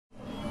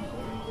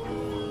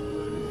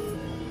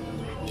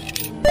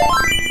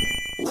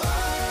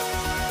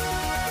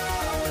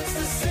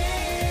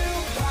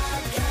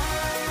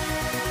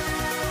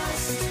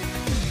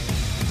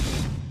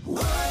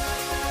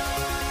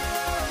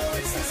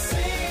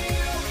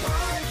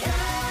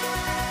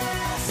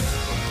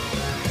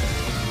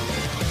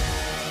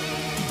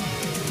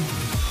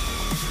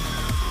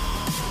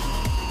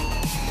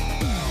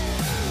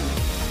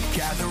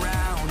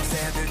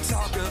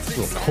It's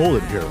a little cold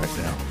in here right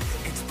now.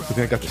 I think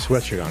I got the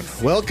sweatshirt on.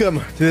 Welcome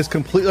to this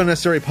completely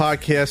unnecessary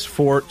podcast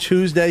for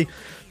Tuesday,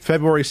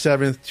 February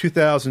 7th,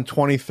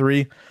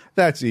 2023.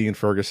 That's Ian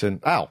Ferguson.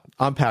 Ow,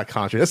 I'm Pat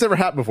Contry. That's never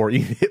happened before.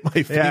 Ian hit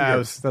my finger. Yeah,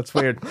 that's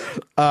weird.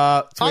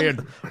 It's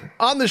weird.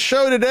 On the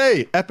show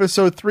today,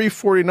 episode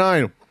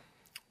 349,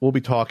 we'll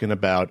be talking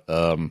about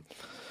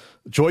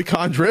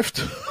Joy-Con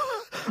drift,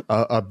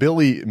 a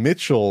Billy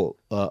Mitchell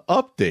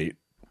update.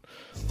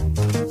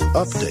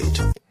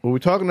 We'll be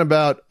talking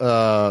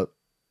about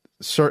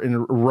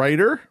certain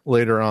writer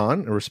later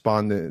on and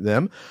respond to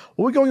them.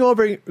 We'll be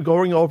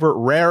going over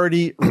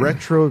rarity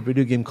retro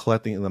video game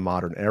collecting in the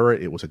modern era.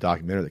 It was a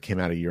documentary that came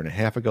out a year and a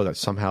half ago that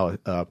somehow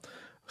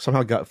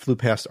flew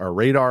past our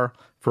radar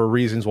for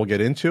reasons we'll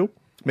get into,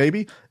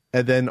 maybe.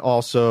 And then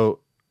also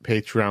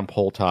Patreon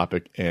poll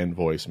topic and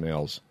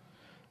voicemails.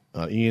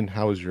 Ian,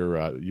 how was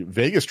your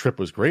Vegas trip?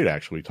 Was great,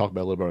 actually. We talked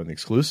about a little bit on the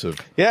exclusive.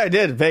 Yeah, I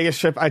did. Vegas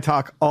trip. I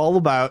talk all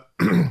about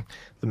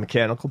the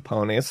mechanical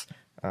ponies.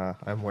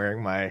 I'm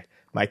wearing my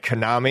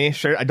Konami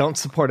shirt. I don't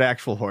support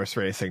actual horse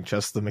racing,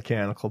 just the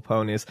mechanical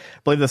ponies. I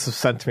believe this was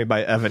sent to me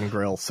by Evan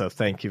Grill, so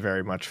thank you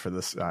very much for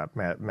this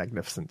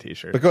magnificent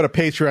t-shirt. But go to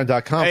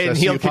patreon.com. And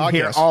he can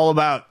hear all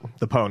about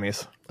the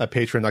ponies. At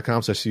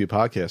patreon.com/CU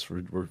podcast.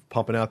 We're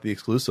pumping out the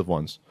exclusive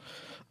ones.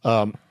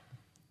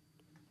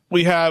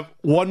 We have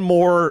one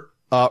more,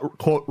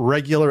 quote,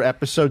 regular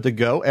episode to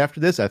go after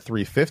this at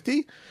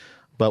 350,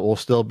 but we'll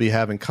still be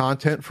having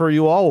content for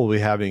you all. We'll be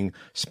having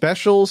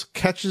specials,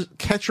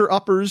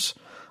 catcher-uppers.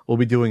 We'll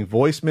be doing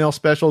voicemail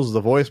specials.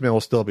 The voicemail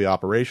will still be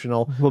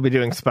operational. We'll be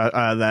doing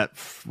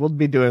We'll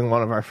be doing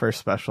one of our first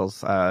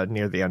specials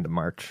near the end of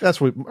March.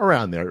 That's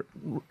around there,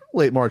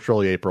 late March,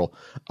 early April.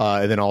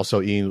 And then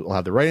also Ian will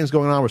have the ratings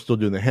going on. We're still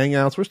doing the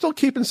hangouts. We're still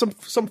keeping some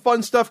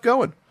fun stuff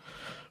going.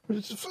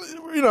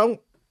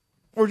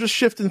 We're just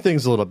shifting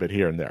things a little bit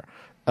here and there.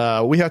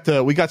 We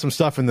got some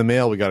stuff in the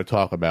mail we got to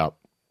talk about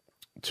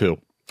too.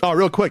 Oh,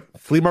 real quick,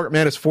 Flea Market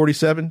Madness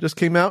 47 just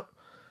came out.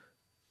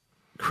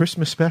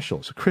 Christmas special.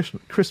 It's a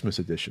Christmas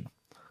edition.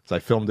 So I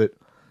filmed it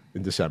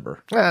in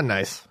December.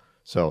 Nice.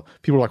 So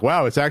people are like,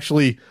 wow, it's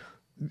actually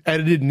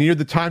edited near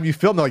the time you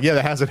filmed. They're like, yeah,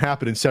 that hasn't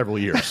happened in several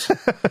years.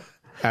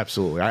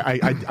 Absolutely.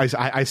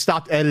 I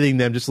stopped editing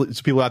them just so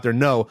people out there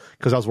know,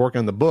 because I was working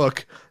on the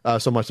book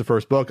so much, the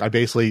first book. I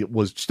basically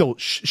was still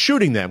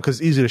shooting them because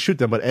it's easy to shoot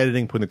them, but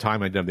editing, putting the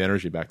time, I didn't have the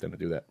energy back then to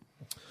do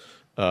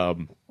that.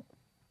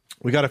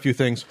 We got a few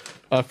things.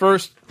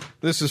 First,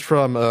 this is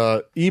from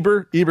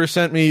Eber. Eber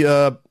sent me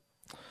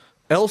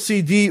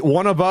LCD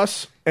One of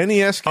Us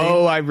NES game.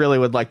 Oh, I really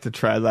would like to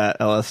try that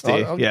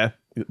LSD. Yeah.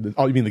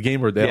 Oh, you mean the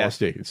game or the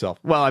LSD itself?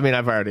 Well, I mean,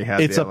 I've already had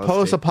It's the a LSD.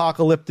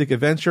 post-apocalyptic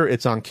adventure.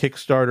 It's on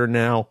Kickstarter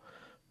now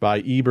by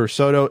Eber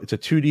Soto. It's a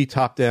 2D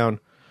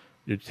top-down.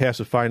 You're tasked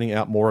with finding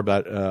out more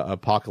about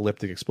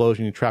apocalyptic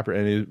explosion. You trap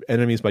your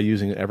enemies by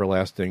using an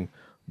everlasting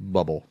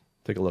bubble.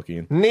 Take a look,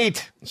 Ian.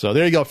 Neat. So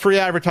there you go. Free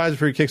advertising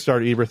for your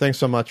Kickstarter, Eber. Thanks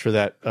so much for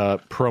that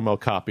promo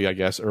copy, I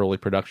guess, early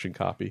production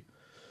copy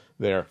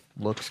there.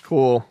 Looks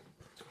cool.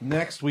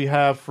 Next, we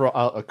have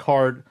a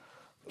card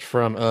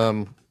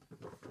from...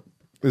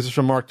 this is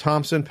from Mark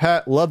Thompson.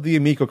 Pat, love the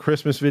Amico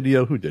Christmas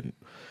video. Who didn't?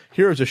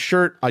 Here is a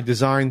shirt I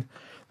designed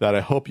that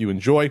I hope you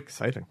enjoy.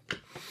 Exciting.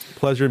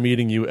 Pleasure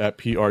meeting you at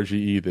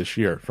PRGE this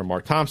year, from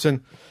Mark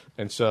Thompson.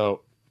 And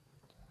so,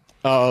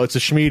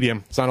 it's a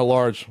medium. It's not a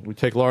large. We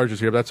take larges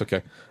here, but that's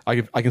okay.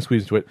 I can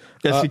squeeze into it.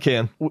 Yes, you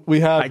can.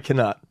 We have I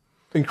cannot.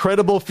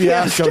 Incredible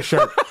Fiasco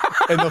shirt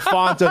in the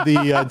font of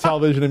the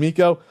Television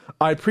Amico.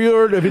 I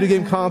pre-ordered a video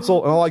game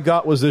console, and all I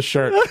got was this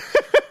shirt.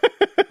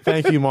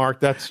 Thank you, Mark.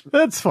 That's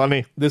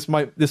funny. This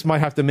might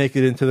have to make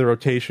it into the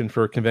rotation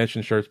for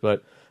convention shirts,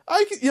 but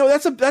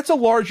that's a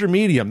larger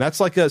medium.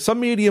 That's like some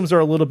mediums are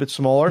a little bit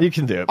smaller. You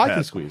can do it. I Pat.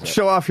 can squeeze it.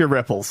 Show off your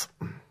ripples.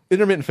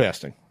 Intermittent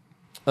fasting.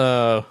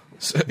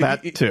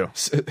 That too.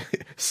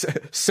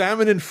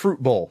 Salmon and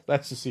fruit bowl.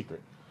 That's the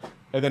secret.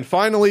 And then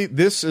finally,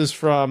 this is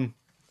from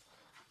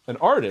an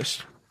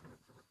artist,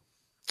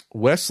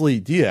 Wesley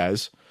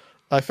Diaz.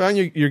 I found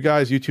your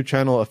guys' YouTube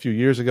channel a few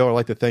years ago. I'd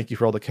like to thank you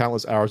for all the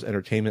countless hours of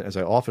entertainment as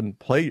I often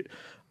play in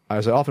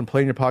your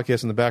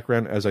podcast in the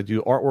background as I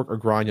do artwork or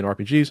grind in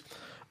RPGs.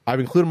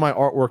 I've included my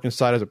artwork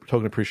inside as a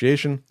token of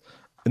appreciation.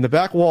 In the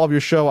back wall of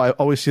your show, I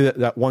always see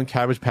that one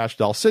Cabbage Patch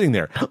doll sitting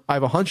there. I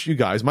have a hunch you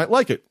guys might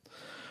like it.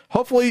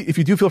 Hopefully, if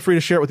you do, feel free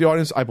to share it with the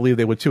audience. I believe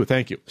they would too.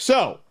 Thank you.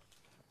 So,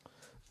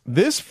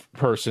 this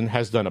person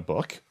has done a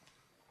book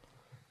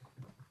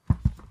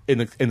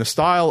in the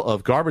style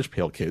of Garbage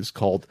Pail Kids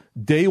called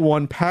Day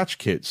One Patch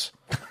Kids.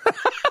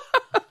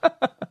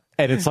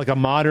 And it's like a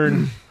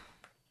modern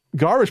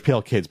Garbage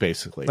Pail Kids,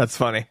 basically. That's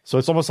funny. So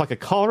it's almost like a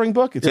coloring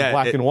book. It's in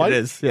black and white. It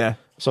is, yeah.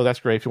 So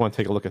that's great if you want to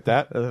take a look at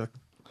that.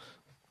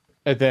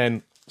 And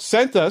then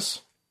sent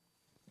us,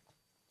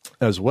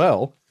 as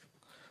well,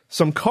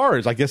 some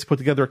cards. I guess put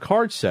together a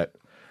card set.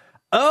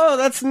 Oh,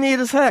 that's neat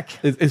as heck.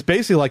 It's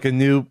basically like a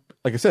new,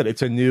 like I said,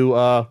 it's a new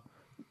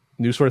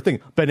sort of thing.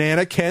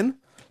 Banana Ken.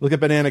 Look at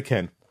Banana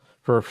Ken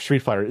for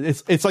Street Fighter.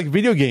 It's like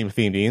video game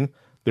themed, Ian.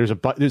 There's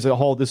a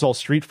whole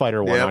Street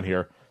Fighter one on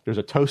here. There's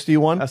a toasty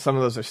one. Some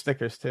of those are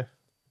stickers too.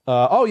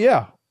 Oh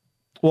yeah.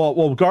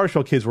 Well, Garbage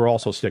Pail Kids were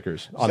also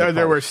stickers. On So the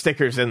there cards. were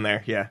stickers in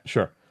there. Yeah.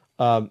 Sure.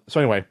 So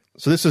anyway,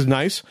 so this is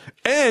nice,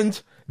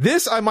 and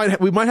this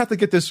we might have to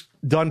get this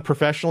done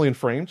professionally and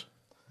framed.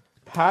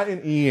 Pat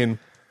and Ian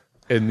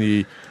in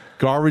the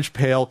Garbage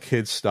Pail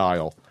Kids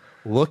style.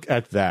 Look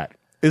at that!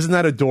 Isn't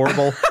that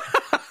adorable?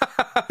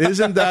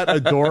 Isn't that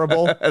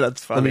adorable?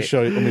 That's funny. Let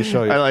me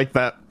show you. I like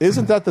that.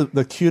 Isn't that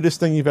the cutest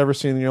thing you've ever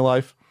seen in your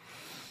life?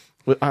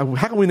 How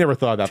come we never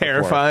thought of that?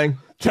 Terrifying.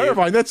 Before?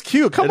 Terrifying. That's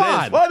cute. Come It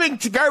on. is. Well, I mean,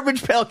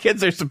 Garbage Pail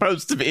Kids are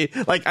supposed to be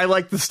like. I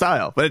like the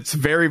style, but it's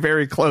very,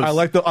 very close. I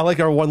like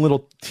our one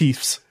little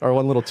teeths, our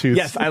one little tooth.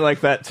 Yes, I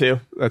like that too.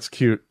 That's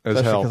cute as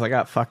Especially hell. because I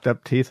got fucked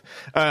up teeth.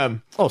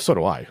 Oh, so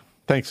do I.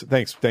 Thanks,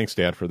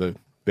 Dad, for the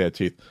bad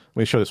teeth.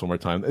 Let me show this one more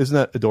time. Isn't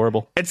that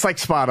adorable? It's like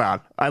spot on.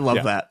 I love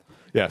Yeah. that.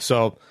 Yeah.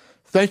 So,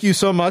 thank you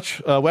so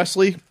much,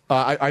 Wesley.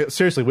 I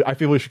seriously, I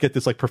feel we should get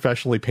this like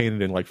professionally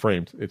painted and like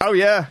framed. It's, Oh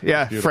yeah,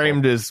 yeah. beautiful.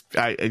 Framed is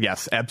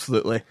yes,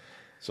 absolutely.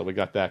 so we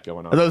got that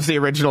going Are on. those the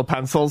original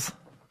pencils?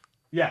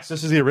 Yes,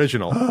 this is the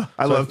original.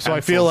 I love So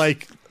I feel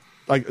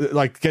pencils.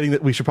 like getting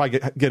that. We should probably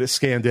get it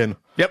scanned in.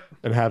 Yep.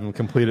 And have them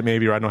complete it.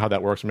 Maybe, or I don't know how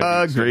that works. Maybe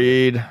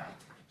Agreed.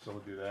 So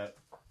we'll do that.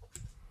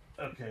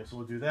 Okay, so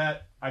we'll do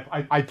that.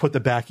 I put the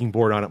backing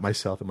board on it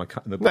myself in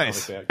the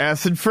Nice. comic bag.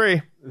 Acid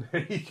free.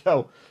 There you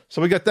go.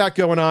 So we got that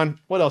going on.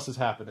 What else is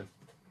happening?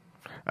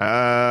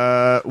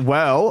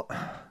 Well,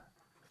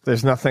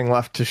 there's nothing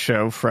left to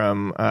show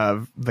from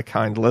the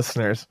kind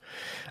listeners.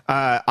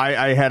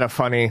 I had a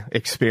funny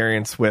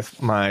experience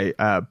with my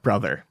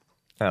brother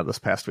this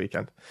past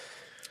weekend.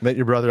 Met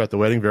your brother at the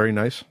wedding. Very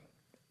nice.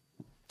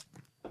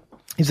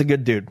 He's a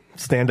good dude.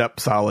 Stand up,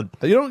 solid.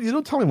 You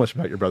don't tell me much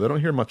about your brother. I don't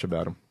hear much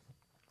about him.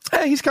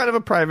 He's kind of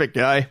a private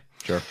guy.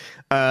 Sure.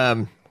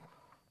 But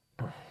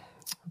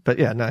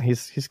yeah, no,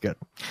 he's good.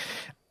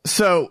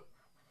 So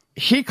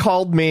he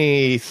called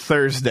me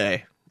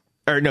Thursday,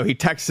 or no, he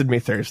texted me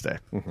Thursday,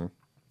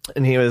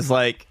 and he was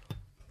like,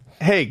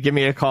 "Hey, give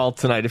me a call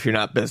tonight if you're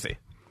not busy."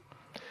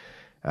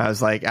 I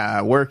was like,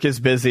 "Work is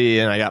busy,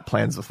 and I got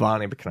plans with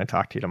Vonnie, but can I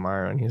talk to you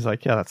tomorrow?" And he's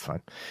like, "Yeah, that's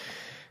fine."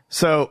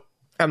 So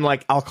I'm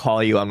like, "I'll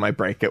call you on my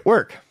break at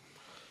work.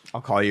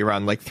 I'll call you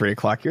around like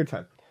 3:00 your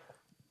time."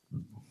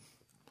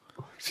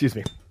 Excuse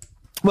me.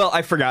 Well,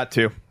 I forgot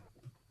to.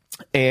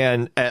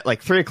 And at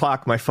like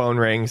 3:00, my phone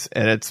rings,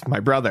 and it's my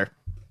brother.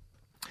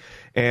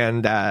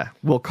 And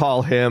we'll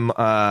call him.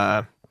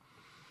 What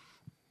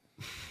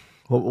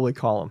will we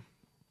call him?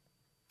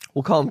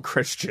 We'll call him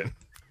Christian.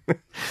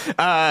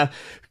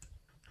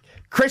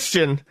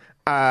 Christian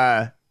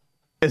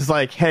is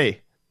like,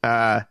 "Hey,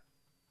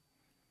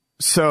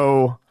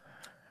 so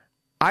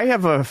I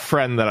have a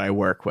friend that I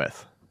work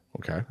with."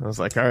 Okay. I was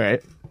like, "All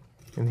right."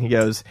 And he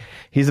goes,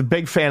 "He's a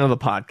big fan of the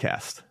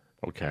podcast."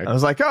 Okay. I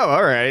was like, "Oh,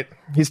 all right."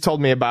 He's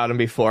told me about him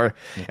before.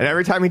 And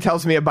every time he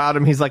tells me about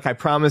him, he's like, "I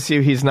promise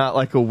you, he's not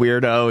like a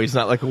weirdo. He's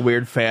not like a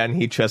weird fan.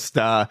 He just,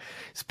 he's a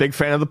big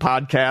fan of the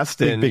podcast."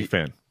 Big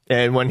fan.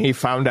 And when he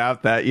found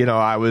out that,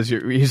 I was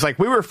he's like,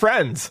 "We were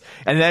friends."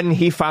 And then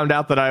he found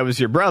out that I was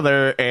your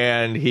brother,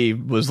 and he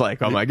was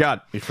like, "Oh my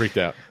God." He freaked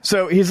out.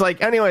 So he's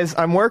like, "Anyways,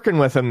 I'm working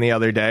with him the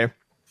other day."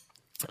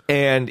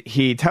 And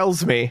he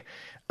tells me,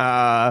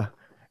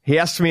 he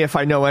asked me if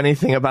I know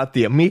anything about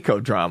the Amico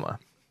drama.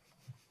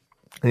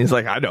 And he's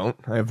like, I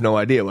have no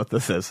idea what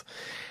this is.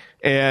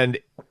 And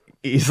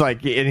he's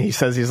like,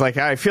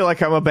 "I feel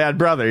like I'm a bad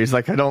brother." He's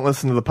like, "I don't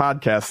listen to the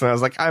podcast." And I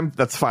was like,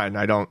 that's fine.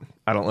 I don't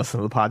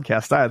listen to the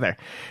podcast either.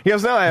 He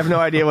goes, "No, I have no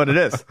idea what it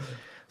is."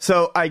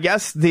 So I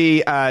guess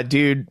the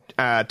dude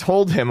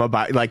told him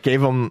about, like,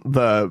 gave him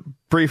the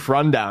brief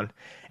rundown.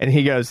 And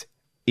he goes,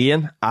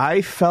 "Ian,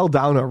 I fell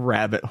down a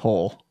rabbit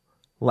hole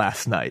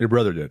last night." Your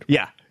brother did.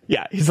 Yeah.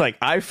 Yeah. He's like,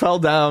 "I fell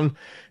down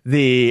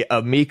the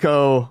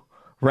Amico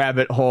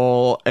rabbit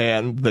hole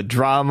and the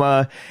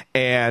drama."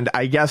 And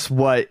I guess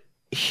what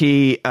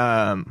he,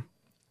 I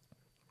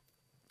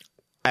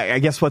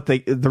guess what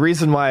the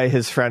reason why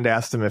his friend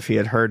asked him if he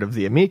had heard of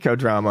the Amico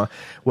drama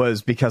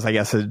was because I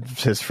guess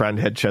his friend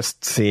had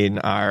just seen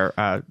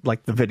our,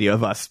 like the video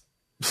of us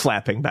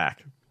slapping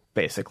back,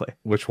 basically.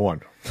 Which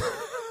one?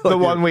 The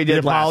one we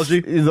did last. apology?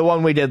 The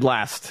one we did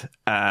last.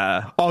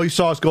 Oh, you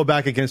saw us go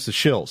back against the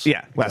Shills.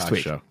 Yeah, last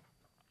week. Gotcha.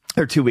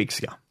 Or 2 weeks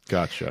ago.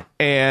 Gotcha.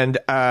 And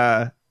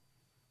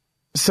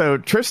so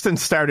Tristan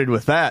started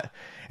with that,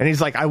 and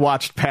he's like, "I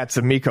watched Pat's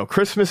Amico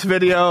Christmas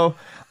video.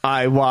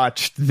 I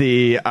watched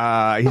the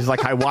he's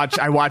like, I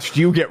watched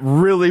you get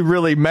really,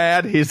 really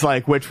mad." He's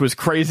like, which was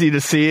crazy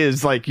to see,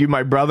 is like, you,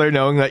 my brother,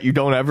 knowing that you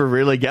don't ever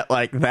really get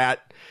like that,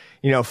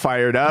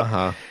 fired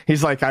up.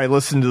 He's like, "I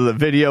listened to the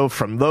video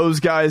from those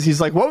guys." He's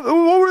like, what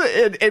were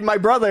they? And my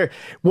brother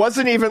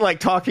wasn't even like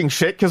talking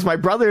shit, because my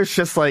brother's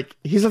just like,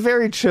 he's a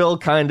very chill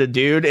kind of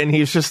dude, and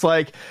he's just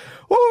like,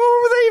 what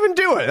were they even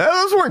doing?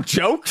 Those weren't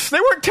jokes. They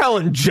weren't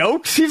telling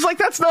jokes. He's like,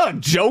 "That's not a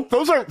joke.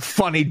 Those aren't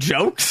funny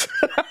jokes."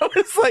 I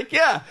was like,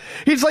 "Yeah."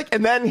 He's like,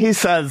 and then he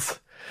says,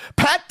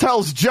 "Pat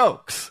tells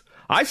jokes.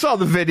 I saw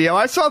the video.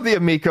 I saw the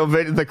Amico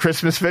video, the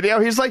Christmas video.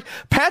 He's like,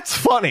 Pat's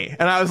funny.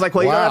 And I was like,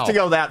 well, you don't have to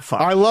go that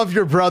far. I love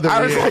your brother.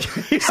 I was Ian. like,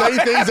 say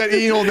things that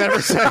Ian will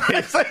never say.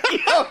 It's like, you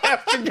don't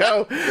have to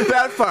go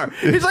that far.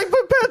 He's like,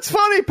 but Pat's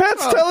funny.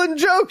 Pat's telling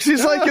jokes.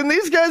 He's like, and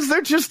these guys,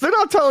 they're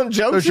not telling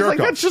jokes. He's like,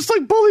 that's just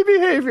like bully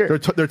behavior.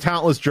 They're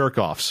talentless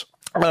jerk-offs.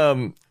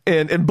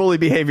 And bully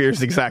behavior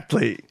is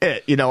exactly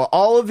it. You know,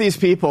 all of these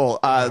people,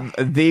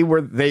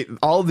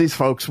 all of these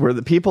folks were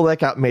the people that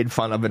got made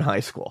fun of in high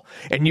school.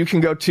 And you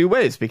can go two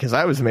ways, because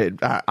I was made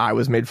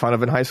fun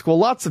of in high school.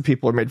 Lots of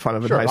people are made fun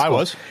of in high school. I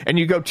was. And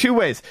you go two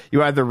ways.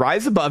 You either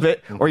rise above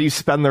it, or you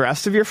spend the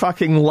rest of your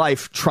fucking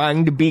life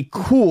trying to be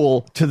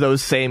cool to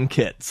those same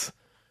kids.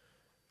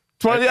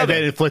 And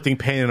then inflicting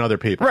pain on other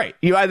people. Right.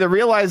 You either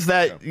realize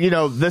that, you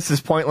know, this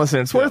is pointless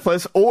and it's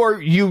worthless,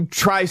 or you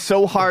try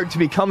so hard to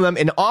become them.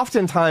 And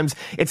oftentimes,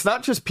 it's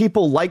not just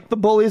people like the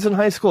bullies in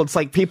high school. It's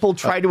like people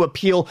try to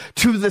appeal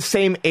to the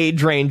same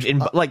age range.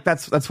 Like,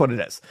 that's what it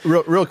is.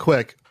 Real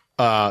quick,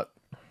 the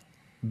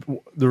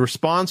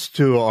response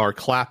to our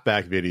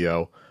clapback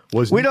video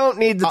was... We don't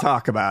need to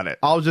talk about it.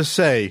 I'll just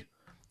say,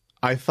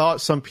 I thought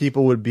some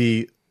people would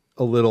be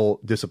a little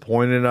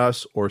disappointed in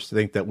us or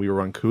think that we were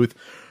uncouth.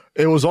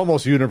 It was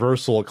almost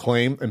universal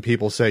acclaim, and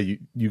people say,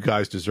 you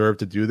guys deserve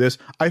to do this.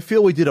 I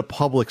feel we did a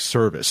public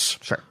service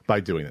by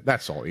doing it.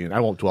 That's all, Ian. I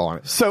won't dwell on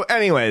it. So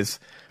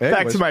anyways,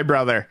 back to my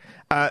brother.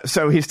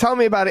 So he's telling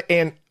me about it,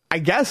 and I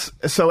guess,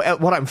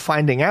 what I'm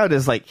finding out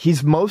is, like,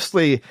 he's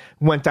mostly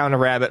went down a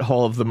rabbit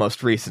hole of the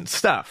most recent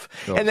stuff.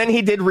 Oh. And then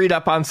he did read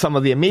up on some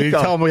of the Amico. Did you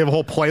tell him we have a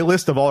whole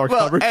playlist of all our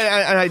coverage?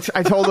 And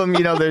I told him,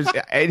 you know,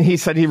 and he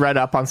said he read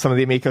up on some of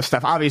the Amico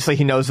stuff. Obviously,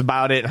 he knows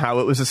about it and how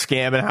it was a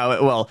scam and how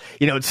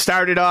it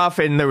started off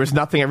and there was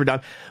nothing ever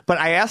done. But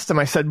I asked him,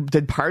 I said,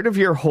 did part of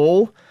your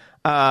hole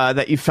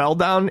that you fell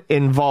down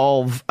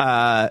involve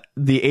the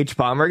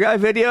H-Bomber guy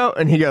video?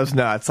 And he goes,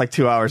 no, it's like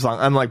 2 hours long.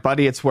 I'm like,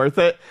 buddy, it's worth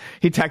it.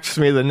 He texts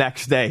me the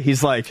next day.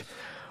 He's like,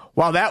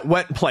 wow, that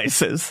went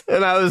places.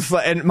 And I was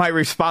like, and my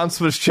response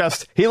was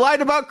just, he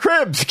lied about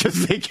cribs,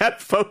 because they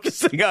kept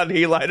focusing on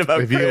he lied about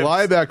cribs. If you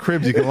lie about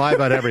cribs, you can lie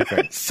about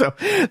everything. So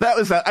that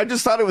was that. I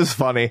just thought it was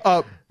funny.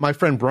 My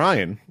friend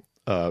Brian,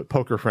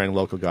 poker friend,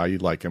 local guy,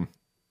 you'd like him,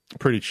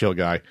 pretty chill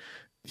guy.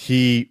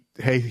 He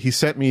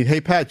sent me, hey,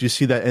 Pat, did you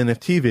see that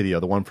NFT video,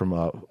 the one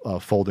from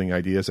Folding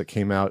Ideas that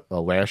came out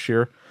last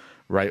year,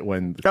 right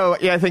when... Oh,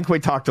 yeah, I think we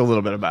talked a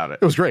little bit about it.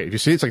 It was great. You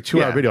see, it's like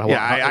 2 hour video.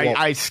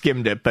 I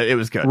skimmed it, but it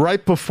was good.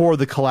 Right before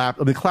the collapse,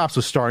 the collapse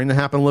was starting to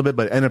happen a little bit,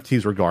 but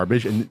NFTs were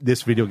garbage, and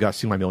this video got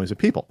seen by millions of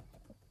people.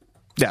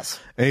 Yes.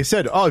 And he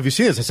said, oh, have you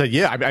seen this? I said,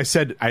 yeah. I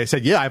said,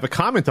 yeah, I have a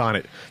comment on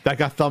it. That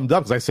got thumbed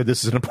up because I said,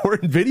 this is an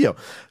important video.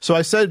 So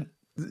I said...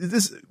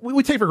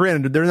 we take for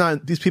granted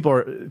these people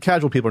are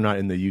casual people are not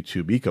in the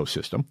YouTube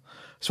ecosystem.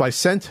 So I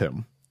sent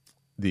him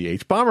the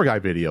H-Bomber guy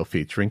video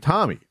featuring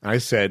Tommy. I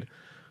said,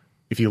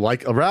 if you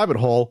like a rabbit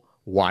hole,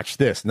 watch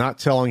this. Not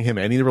telling him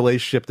any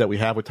relationship that we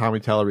have with Tommy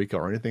Tallarico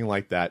or anything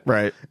like that.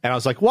 Right. And I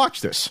was like, watch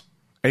this.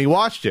 And he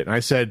watched it. And I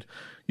said,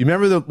 you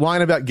remember the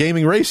line about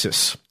gaming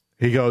racists?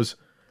 He goes,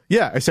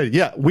 yeah. I said,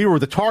 yeah, we were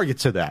the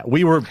targets of that.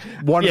 We were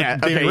one of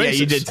the gaming racists. Yeah,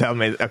 you did tell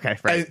me. Okay,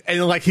 right.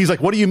 And like, he's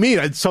like, what do you mean?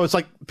 And so it's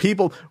like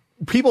people,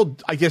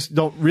 I guess,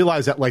 don't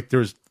realize that, like,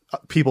 there's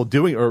people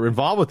doing or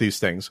involved with these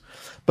things.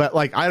 But,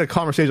 like, I had a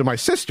conversation with my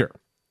sister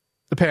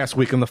the past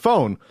week on the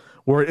phone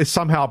where it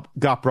somehow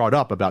got brought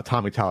up about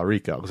Tommy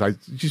Tallarico. Because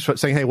she's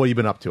saying, hey, what have you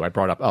been up to? I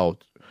brought up,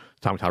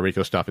 Tommy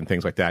Tallarico stuff and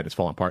things like that. And it's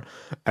falling apart.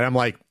 And I'm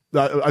like,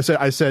 I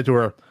said to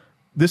her,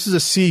 this is a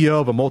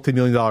CEO of a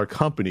multi-million-dollar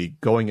company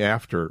going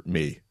after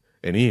me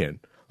and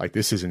Ian. Like,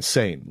 this is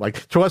insane.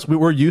 Like, to us,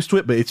 we're used to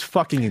it, but it's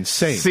fucking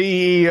insane.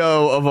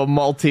 CEO of a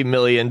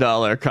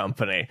multi-million-dollar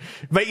company.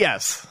 But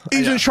yes.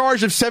 He's in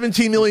charge of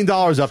 $17 million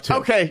up to.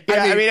 Okay.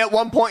 Yeah, I mean, at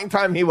one point in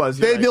time, he was.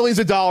 They had millions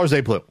of dollars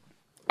they blew.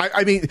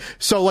 I mean,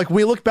 so, like,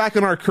 we look back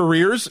on our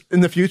careers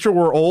in the future,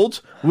 we're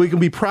old, we can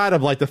be proud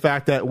of, like, the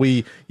fact that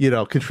we,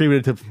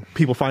 contributed to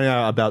people finding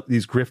out about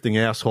these grifting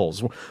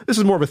assholes. This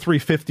is more of a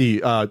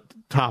 350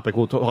 topic.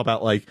 We'll talk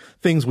about, like,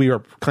 things we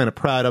are kind of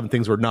proud of and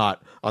things we're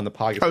not on the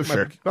podcast. Oh,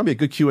 sure. That'd be a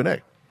good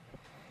Q&A.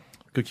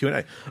 Good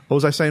Q&A. What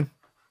was I saying?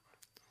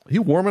 Are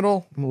you warm at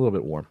all? I'm a little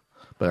bit warm,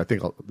 but I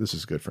think this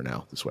is good for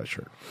now, the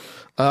sweatshirt.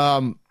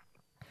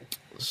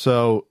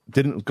 So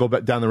didn't go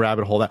back down the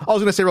rabbit hole. I was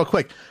going to say real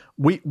quick,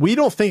 we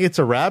don't think it's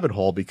a rabbit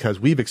hole because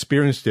we've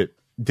experienced it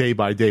day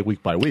by day,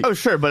 week by week. Oh,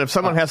 sure, but if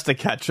someone has to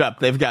catch up,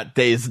 they've got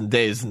days and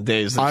days and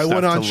days. I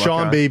went on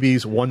Sean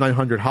Baby's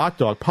 1-900 Hot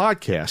Dog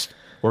podcast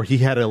where he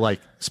had to,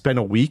 like, spend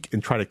a week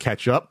and try to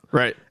catch up.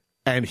 Right.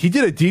 And he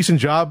did a decent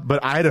job,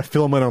 but I had to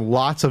fill him in on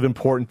lots of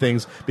important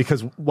things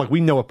because, like,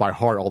 we know it by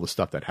heart, all the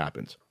stuff that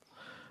happens.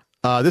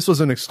 This was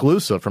an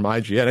exclusive from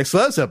IGN.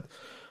 Exclusive.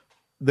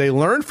 They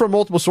learned from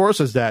multiple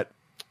sources that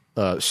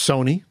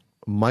Sony,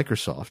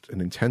 Microsoft, and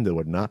Nintendo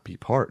would not be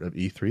part of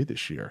E3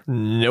 this year.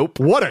 Nope.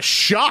 What a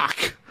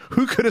shock!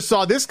 Who could have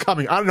saw this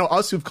coming? I don't know,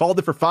 us who've called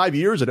it for 5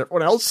 years and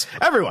everyone else.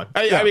 Everyone.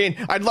 I mean,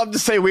 I'd love to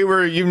say we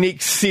were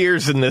unique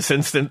seers in this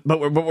instant, but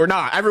we're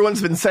not.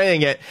 Everyone's been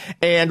saying it.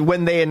 And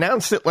when they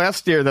announced it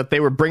last year that they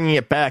were bringing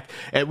it back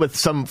with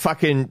some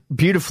fucking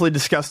beautifully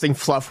disgusting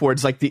fluff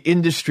words like the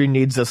industry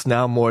needs us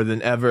now more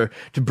than ever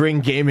to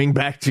bring gaming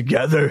back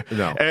together.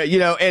 No.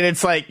 And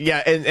it's like,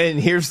 and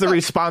here's the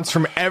response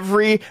from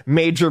every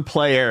major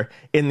player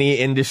in the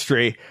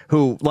industry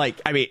who,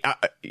 like, I mean,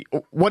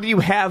 what do you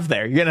have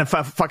there? You're going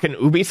to fucking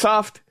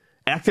Ubisoft?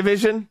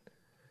 Activision?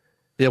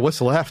 Yeah,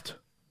 what's left?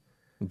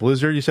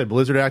 Blizzard? You said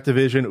Blizzard,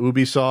 Activision,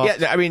 Ubisoft.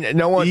 Yeah, I mean,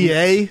 no one.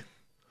 EA?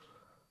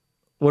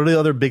 What are the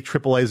other big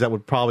AAAs that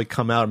would probably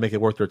come out and make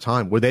it worth their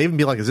time? Would they even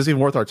be like, is this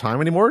even worth our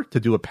time anymore to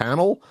do a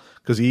panel?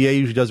 Because EA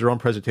usually does their own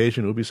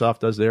presentation. Ubisoft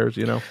does theirs,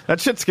 That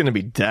shit's going to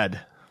be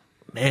dead.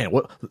 Man,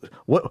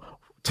 what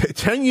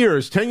 10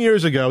 years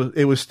ago,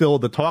 it was still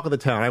the talk of the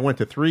town. I went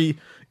to 3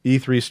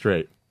 E3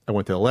 straight. I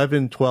went to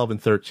 11, 12,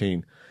 and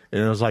 13.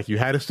 And it was like, you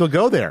had to still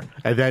go there.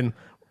 And then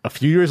a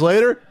few years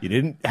later, you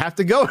didn't have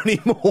to go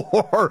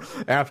anymore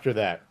after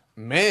that.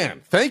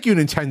 Man, thank you,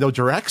 Nintendo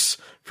Directs,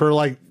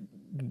 for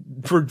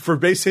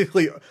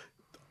basically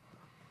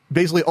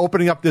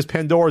opening up this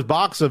Pandora's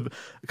box of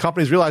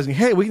companies realizing,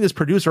 hey, we can just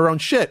produce our own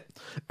shit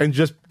and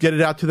just get it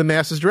out to the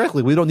masses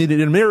directly. We don't need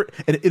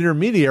an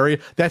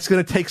intermediary that's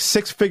going to take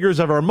 6 figures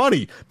of our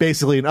money,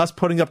 basically, and us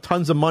putting up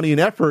tons of money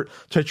and effort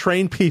to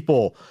train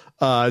people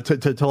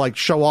to like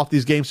show off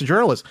these games to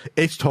journalists.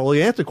 It's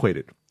totally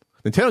antiquated.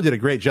 Nintendo did a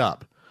great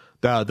job.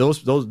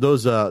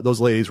 Those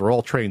ladies were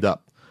all trained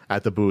up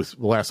at the booth.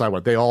 The last I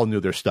went, they all knew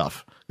their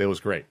stuff. It was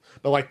great.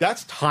 But like,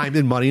 that's time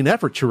and money and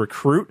effort to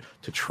recruit,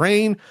 to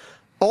train.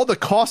 All the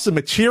costs of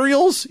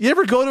materials. You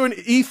ever go to an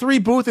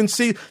E3 booth and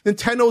see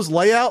Nintendo's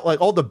layout,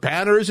 like all the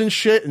banners and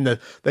shit, and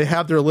they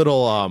have their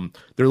little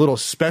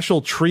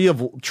special tree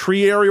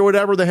area or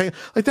whatever they hang.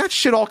 Like, that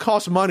shit all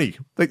costs money.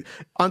 Like,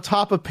 on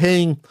top of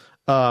paying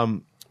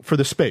for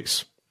the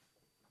space,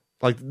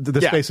 like the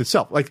space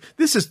itself. Like,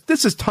 this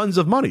is tons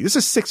of money. This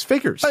is 6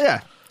 figures. Oh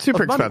yeah,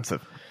 super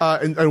expensive.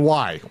 And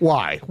why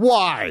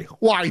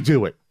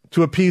do it?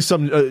 To appease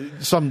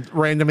some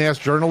random ass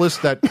journalists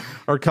that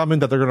are coming,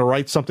 that they're going to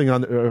write something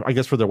on, I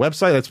guess, for their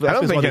website. I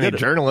don't think any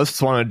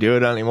journalists want to do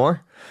it anymore.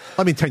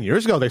 I mean, 10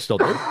 years ago they still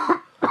did.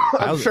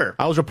 Sure.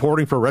 I was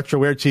reporting for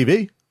RetroWare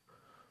TV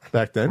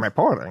back then.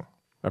 Reporting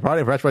for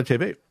RetroWare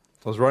TV.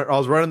 I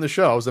was running the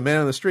show. I was the man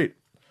on the street.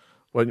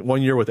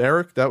 One year with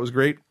Eric, that was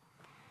great.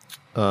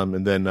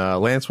 And then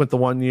Lance went the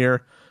 1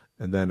 year,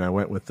 and then I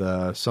went with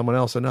someone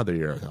else another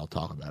year. I'll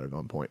talk about it at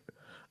one point.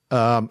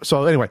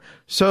 So anyway,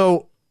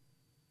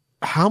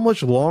 how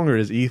much longer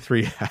does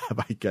E3 have,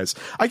 I guess?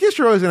 I guess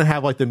you're always going to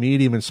have like the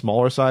medium and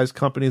smaller size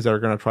companies that are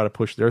going to try to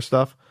push their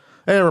stuff.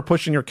 Hey, we're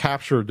pushing your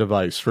capture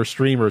device for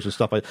streamers and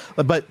stuff like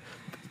that. But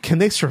can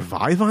they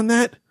survive on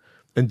that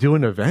and do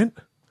an event?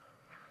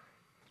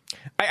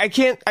 I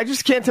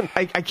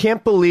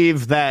can't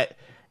believe that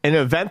an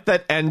event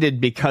that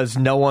ended because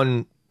no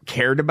one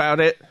cared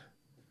about it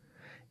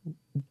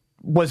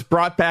was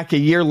brought back a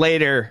year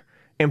later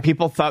and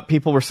people thought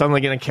people were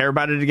suddenly going to care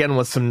about it again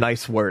with some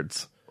nice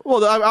words.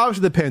 Well,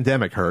 obviously the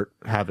pandemic hurt,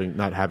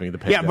 not having the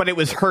pandemic. Yeah, but it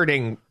was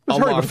hurting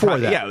before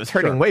that. Yeah, it was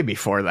hurting way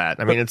before that.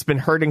 I mean, it's been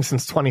hurting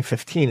since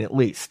 2015 at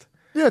least.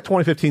 Yeah,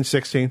 2015,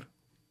 16,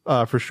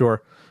 for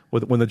sure.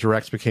 When the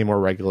directs became more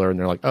regular and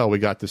they're like, oh, we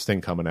got this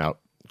thing coming out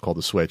called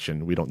the Switch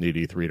and we don't need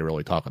E3 to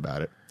really talk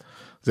about it.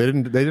 They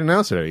didn't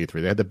announce it at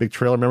E3. They had the big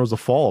trailer. Remember, it was the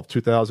fall of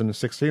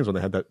 2016 when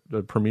they had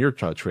the premiere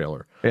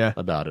trailer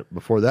about it.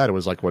 Before that, it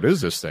was like, what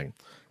is this thing?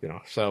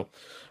 So,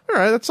 all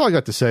right, that's all I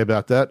got to say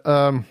about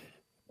that.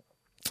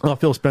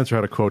 Phil Spencer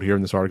had a quote here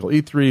in this article.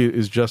 E3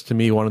 is just, to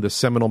me, one of the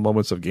seminal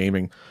moments of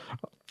gaming.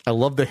 I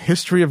love the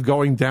history of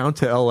going down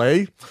to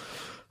LA.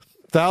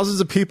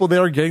 Thousands of people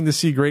there getting to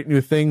see great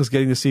new things,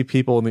 getting to see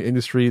people in the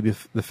industry, the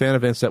fan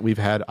events that we've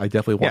had. I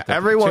definitely want that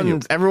to continue.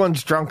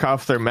 Everyone's drunk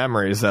off their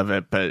memories of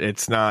it, but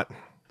it's not.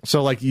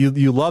 So, like,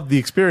 you love the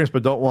experience,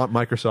 but don't want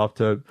Microsoft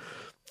to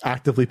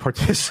actively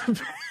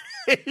participate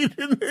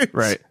in it.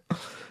 Right.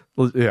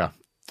 Well, yeah.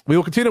 We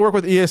will continue to work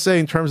with ESA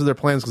in terms of their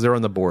plans because they're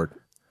on the board.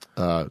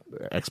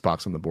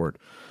 Xbox on the board.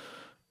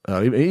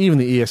 Even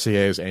the ESA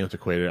is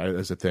antiquated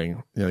as a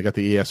thing. They got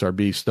the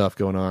ESRB stuff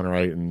going on,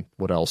 right? And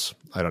what else?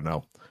 I don't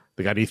know.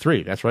 They got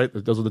E3. That's right.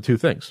 Those are the two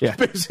things. Yeah,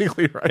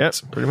 basically, right? Yep,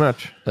 pretty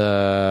much.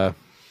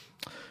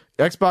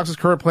 Xbox's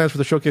current plans for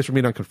the showcase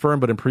remain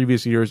unconfirmed, but in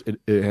previous years,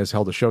 it has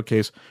held a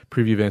showcase,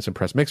 preview events, and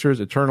press mixers.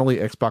 Internally,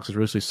 Xbox has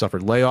recently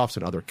suffered layoffs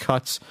and other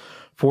cuts,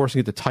 forcing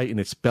it to tighten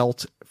its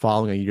belt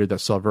following a year that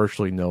saw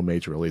virtually no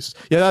major releases.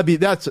 Yeah,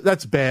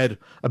 that's bad.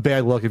 A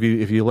bad look if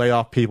you lay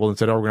off people and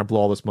said, "Oh, we're going to blow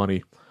all this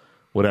money,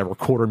 whatever,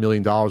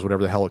 $250,000,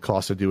 whatever the hell it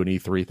costs to do an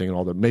E3 thing, and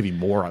all the maybe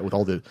more with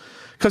all the."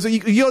 Because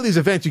you know these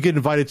events, you get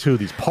invited to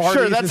these parties.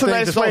 Sure, that's a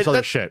nice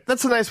way. Shit.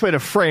 That's a nice way to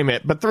frame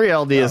it. But the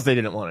reality is, they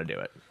didn't want to do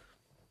it.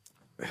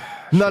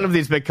 None of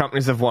these big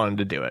companies have wanted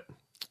to do it.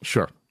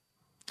 Sure.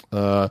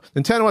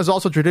 Nintendo has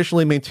also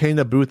traditionally maintained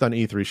a booth on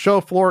E3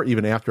 show floor,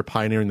 even after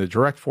pioneering the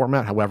direct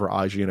format. However,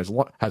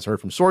 IGN has heard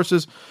from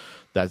sources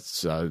that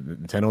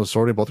Nintendo is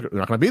sorting both. They're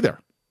not going to be there.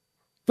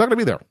 Not going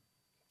to be there.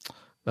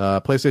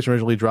 PlayStation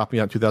originally dropped me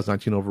out in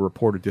 2019 over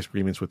reported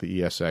disagreements with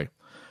the ESA.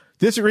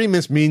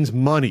 Disagreements means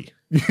money.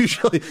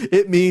 Usually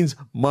it means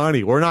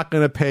money. We're not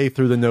going to pay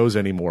through the nose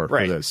anymore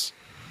for this.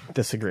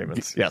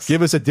 Disagreements. Yes.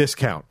 Give us a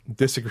discount.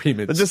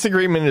 Disagreements. The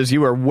disagreement is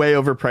you are way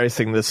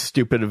overpricing this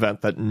stupid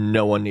event that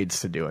no one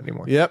needs to do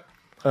anymore. Yep.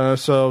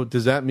 So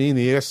does that mean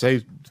the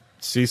ESA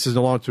ceases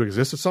no longer to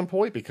exist at some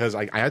point? Because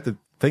I have to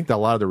think that a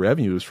lot of the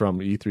revenue is from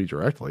E3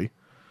 directly,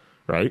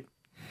 right?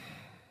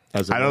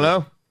 I don't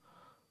know.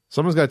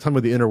 Someone's got to tell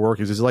me the inner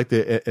workings. Is it like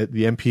the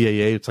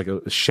MPAA? It's like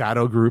a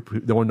shadow group.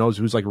 No one knows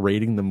who's like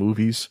rating the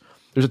movies.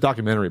 There's a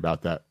documentary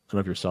about that. I don't know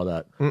if you saw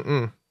that.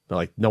 But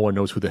like no one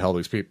knows who the hell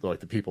these people, like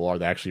the people are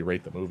that actually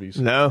rate the movies.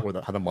 No.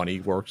 Or how the money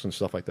works and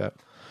stuff like that.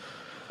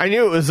 I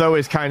knew it was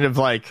always kind of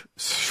like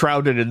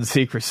shrouded in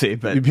secrecy,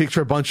 but you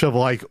picture a bunch of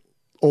like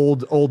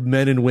old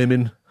men and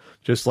women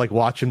just like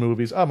watching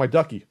movies. Oh, my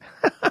ducky.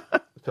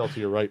 Tell to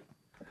your right.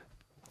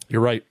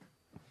 You're right.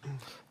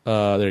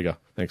 There you go.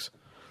 Thanks.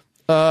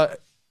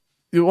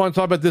 You want to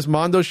talk about this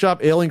Mondo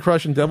Shop, Alien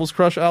Crush, and Devil's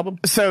Crush album?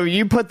 So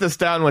you put this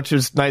down, which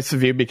is nice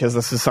of you because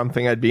this is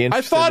something I'd be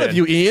interested in. I thought of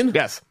you, Ian.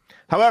 Yes.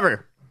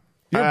 However,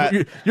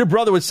 your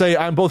brother would say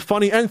I'm both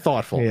funny and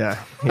thoughtful.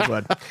 Yeah, he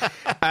would.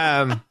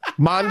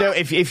 Mondo,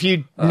 if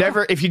you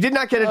did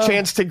not get a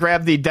chance to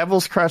grab the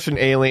Devil's Crush and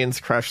Aliens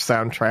Crush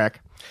soundtrack,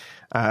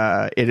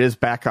 it is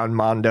back on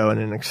Mondo in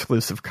an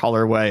exclusive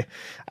colorway.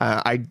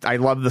 I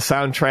love the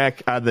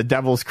soundtrack. The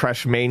Devil's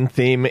Crush main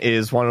theme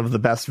is one of the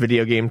best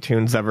video game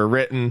tunes ever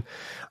written.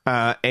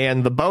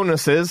 And the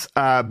bonuses,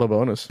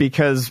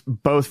 because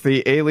both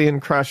the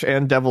Alien Crush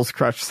and Devil's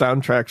Crush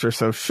soundtracks are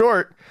so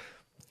short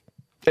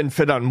and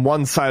fit on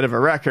one side of a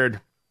record,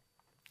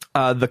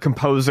 the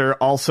composer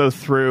also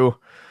threw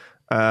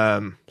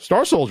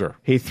Star Soldier.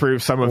 He threw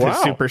some of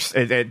his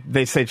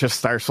they say just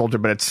Star Soldier,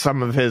 but it's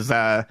some of his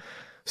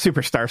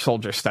Super Star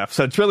Soldier stuff.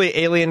 So it's really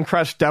Alien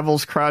Crush,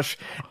 Devil's Crush,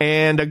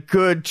 and a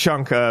good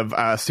chunk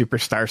of Super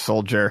Star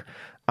Soldier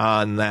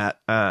on that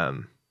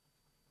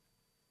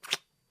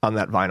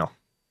vinyl.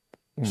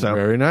 So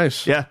very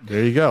nice. Yeah,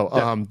 there you go.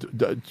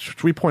 Yeah.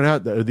 Should we point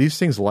out that are these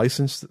things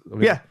licensed? I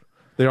mean, yeah.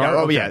 They are.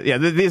 Oh, okay. yeah.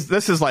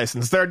 This is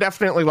licensed. There are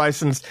definitely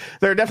licensed.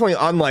 There are definitely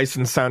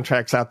unlicensed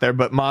soundtracks out there,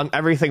 but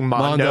everything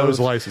Mondo is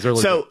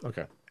licensed. So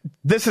okay.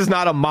 This is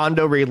not a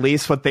Mondo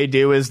release. What they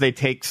do is they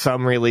take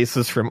some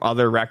releases from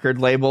other record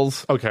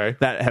labels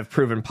that have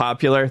proven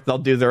popular. They'll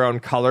do their own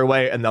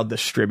colorway and they'll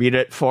distribute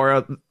it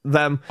for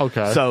them.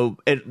 Okay. So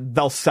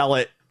they'll sell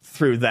it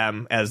through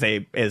them as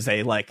a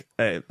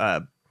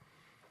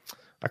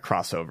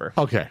crossover.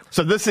 Okay.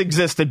 So this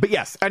existed, but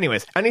yes.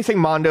 Anyways, anything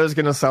Mondo is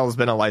going to sell has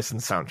been a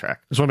licensed soundtrack.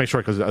 Just want to make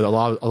sure because a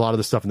lot of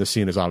the stuff in the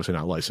scene is obviously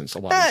not licensed.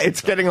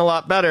 It's getting a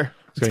lot better.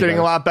 It's getting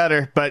a lot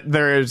better, but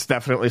there is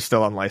definitely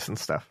still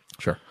unlicensed stuff.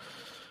 Sure.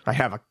 I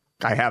have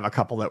a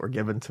couple that were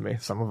given to me.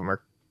 Some of them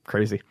are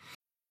crazy.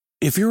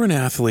 If you're an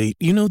athlete,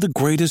 you know the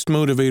greatest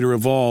motivator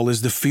of all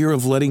is the fear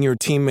of letting your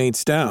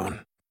teammates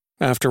down.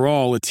 After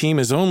all, a team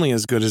is only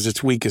as good as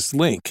its weakest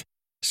link.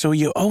 So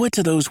you owe it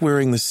to those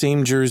wearing the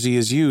same jersey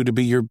as you to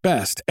be your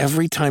best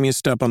every time you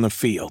step on the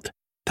field.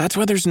 That's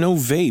why there's no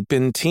vape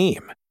in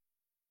team.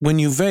 When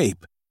you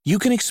vape, you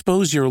can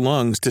expose your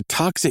lungs to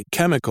toxic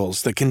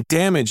chemicals that can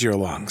damage your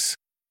lungs.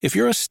 If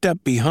you're a step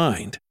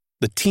behind,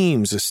 the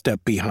team's a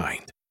step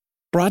behind.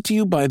 Brought to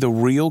you by The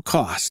Real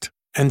Cost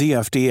and the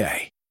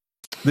FDA.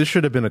 This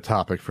should have been a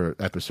topic for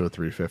episode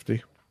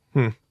 350.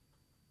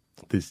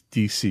 This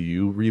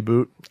DCU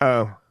reboot.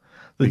 Oh,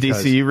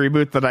 DCU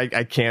reboot that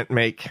I can't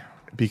make.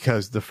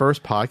 Because the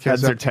first podcast...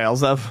 Heads or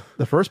tails of?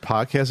 The first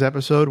podcast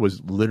episode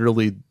was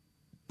literally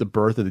the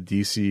birth of the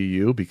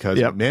DCU because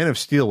Man of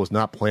Steel was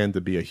not planned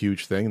to be a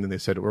huge thing. And then they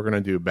said, we're going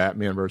to do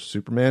Batman versus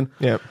Superman.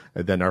 Yep.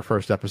 And then our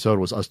first episode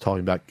was us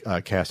talking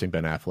about casting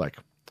Ben Affleck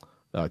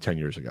 10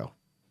 years ago.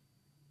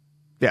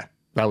 Yeah.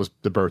 That was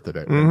the birth of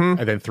it. Mm-hmm.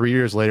 And then 3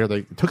 years later,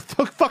 they took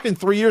fucking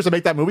 3 years to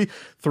make that movie.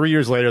 3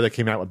 years later, they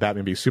came out with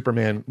Batman v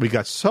Superman. We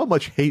got so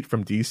much hate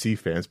from DC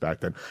fans back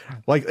then.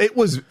 Like it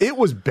was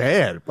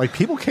bad. Like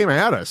people came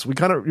at us. We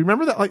kind of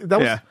remember that. Like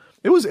that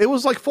was it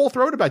was like full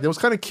throated back then. It was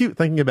kind of cute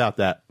thinking about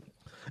that.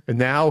 And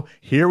now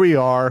here we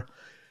are,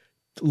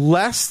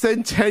 less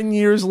than 10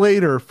 years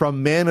later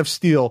from Man of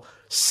Steel,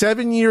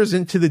 7 years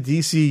into the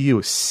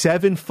DCU,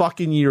 7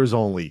 fucking years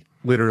only,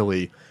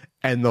 literally.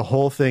 And the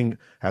whole thing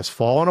has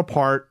fallen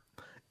apart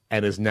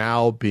and is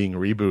now being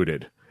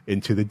rebooted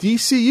into the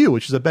DCU,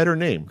 which is a better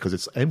name because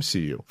it's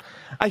MCU.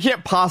 I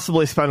can't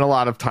possibly spend a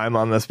lot of time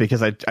on this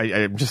because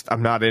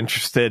I'm not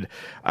interested.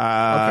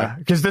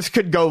 Because this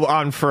could go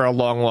on for a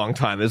long, long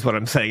time is what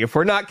I'm saying. If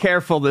we're not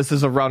careful, this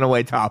is a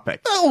runaway topic.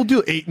 We'll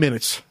do 8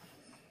 minutes.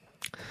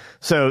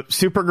 So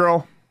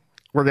Supergirl,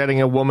 we're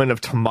getting a Woman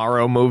of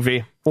Tomorrow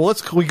movie. Well,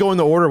 we go in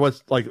the order.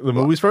 What's like the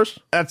movies first?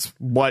 That's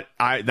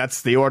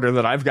that's the order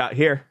that I've got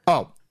here.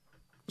 Oh,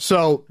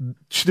 so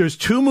there's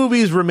 2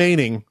 movies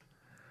remaining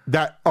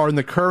that are in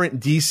the current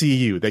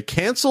DCU. They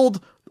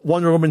canceled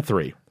Wonder Woman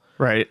 3.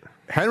 Right.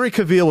 Henry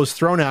Cavill was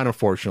thrown out,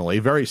 unfortunately.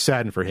 Very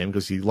saddened for him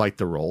because he liked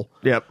the role.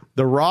 Yep.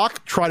 The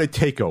Rock tried to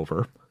take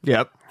over.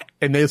 Yep.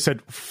 And they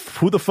said,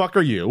 who the fuck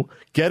are you?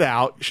 Get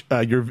out.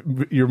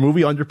 Your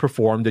movie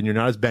underperformed, and you're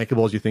not as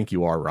bankable as you think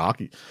you are,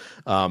 Rock.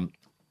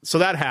 So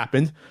that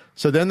happened.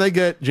 So then they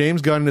get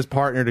James Gunn and his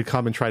partner to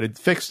come and try to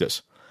fix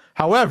this.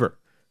 However,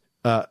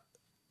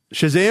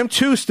 Shazam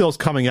 2 still is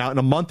coming out in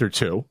a month or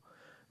two.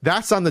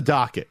 That's on the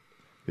docket.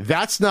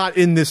 That's not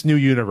in this new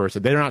universe.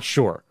 They're not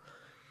sure.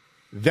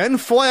 Then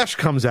Flash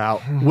comes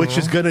out, which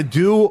is going to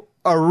do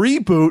a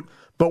reboot,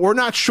 but we're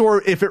not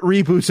sure if it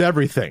reboots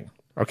everything.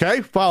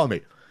 Okay? Follow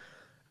me.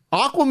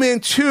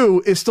 Aquaman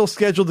 2 is still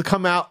scheduled to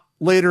come out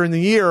later in the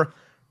year.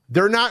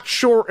 They're not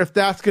sure if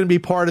that's going to be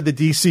part of the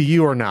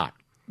DCU or not.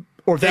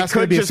 Or if that's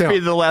going to be just be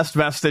the last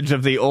vestige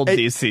of the old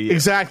DCU.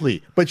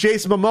 Exactly. But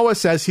Jason Momoa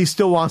says he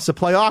still wants to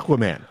play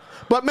Aquaman.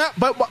 But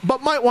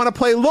might want to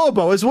play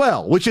Lobo as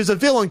well, which is a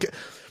villain.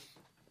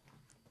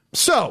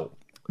 So,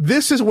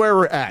 this is where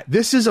we're at.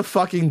 This is a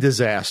fucking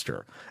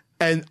disaster.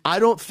 And I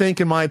don't think,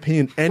 in my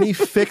opinion, any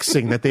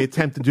fixing that they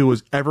attempt to do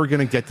is ever going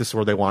to get this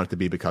where they want it to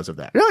be because of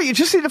that. No, you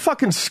just need to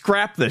fucking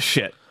scrap this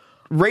shit.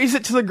 Raise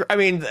it to the... I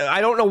mean,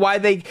 I don't know why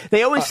they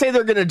always say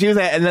they're going to do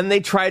that, and then they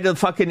try to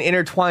fucking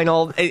intertwine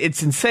all...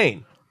 It's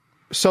insane.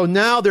 So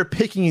now they're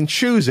picking and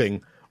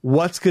choosing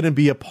what's going to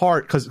be a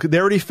part, because they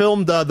already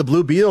filmed the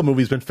Blue Beetle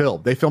movie's been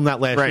filmed. They filmed that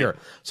last year.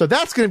 So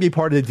that's going to be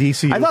part of the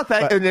DCU. I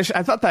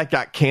thought that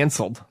got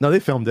canceled. No,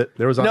 they filmed it.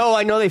 No,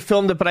 I know they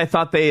filmed it, but I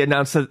thought they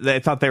announced that they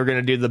thought they were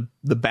going to do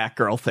the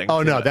Batgirl thing.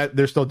 Oh, no,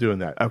 they're still doing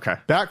that. Okay.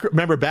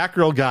 Remember,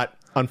 Batgirl got,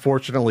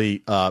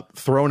 unfortunately,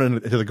 thrown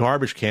into the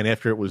garbage can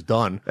after it was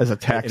done. As a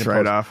tax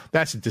write-off.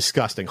 That's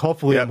disgusting.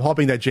 Hopefully, I'm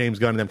hoping that James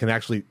Gunn and them can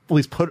actually at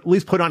least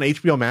put on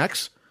HBO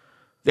Max.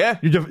 Yeah.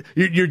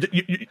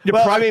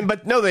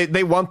 But no,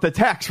 they want the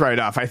tax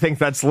write-off. I think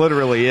that's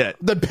literally it.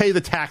 Then pay the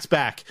tax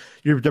back.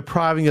 You're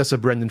depriving us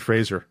of Brendan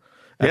Fraser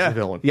as a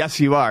villain. Yes,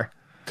 you are.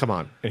 Come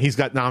on. And he's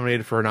got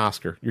nominated for an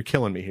Oscar. You're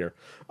killing me here.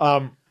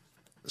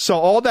 So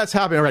all that's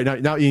happening right now.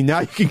 Now you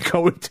can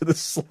go into the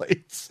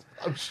slates.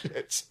 Oh,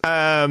 shit.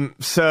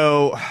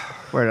 So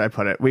where did I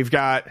put it? We've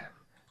got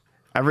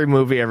every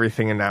movie,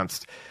 everything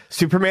announced.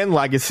 Superman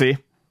Legacy,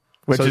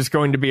 which is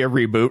going to be a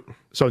reboot.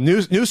 So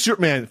new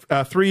Superman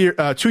 2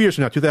 years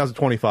from now,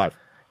 2025.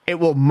 It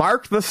will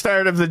mark the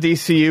start of the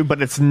DCU,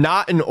 but it's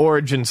not an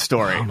origin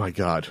story. Oh my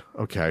God.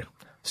 Okay.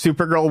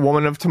 Supergirl,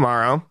 Woman of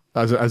Tomorrow.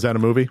 Is that a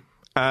movie?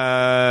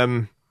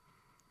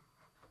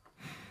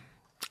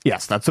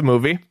 Yes, that's a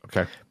movie.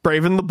 Okay.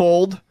 Brave and the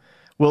Bold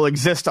will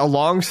exist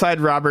alongside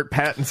Robert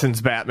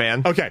Pattinson's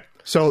Batman. Okay.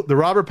 So the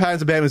Robert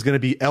Pattinson Batman is going to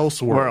be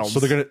Elseworlds.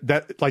 So they're going to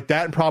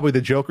that and probably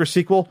the Joker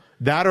sequel.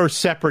 That are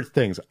separate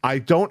things. I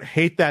don't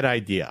hate that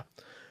idea.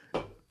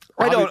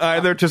 I don't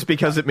either, just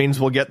because it means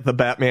we'll get the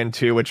Batman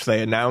 2, which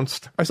they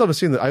announced. I still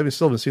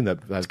haven't seen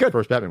that. That's good.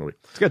 First Batman movie.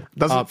 It's good.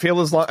 Doesn't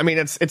feel as long. I mean,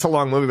 it's a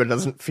long movie, but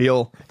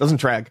it doesn't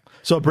drag.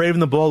 So Brave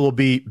and the Bold will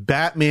be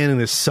Batman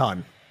and his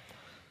son.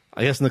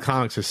 I guess in the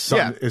comics, his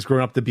son is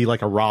grown up to be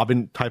like a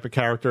Robin type of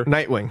character.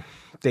 Nightwing.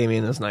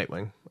 Damian is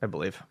Nightwing, I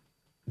believe.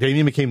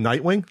 Damian became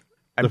Nightwing?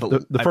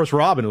 The first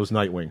Robin was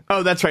Nightwing.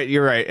 Oh, that's right.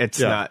 You're right. It's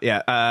not.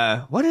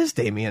 Yeah. What is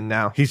Damian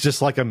now? He's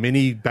just like a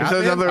mini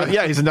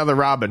Batman. He's another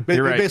Robin.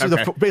 You're right.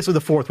 Basically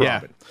the fourth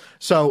Robin.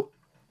 So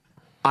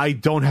I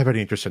don't have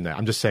any interest in that.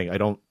 I'm just saying I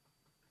don't.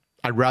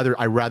 I'd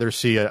rather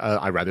see a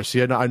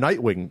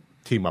Nightwing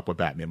team up with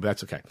Batman, but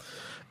that's okay.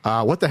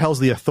 What the hell's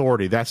the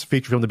Authority? That's a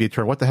feature film to be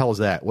turned. What the hell is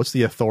that? What's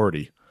the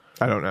Authority?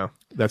 I don't know.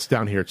 That's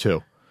down here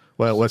too.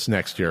 Well, what's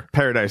next year?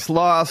 Paradise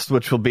Lost,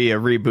 which will be a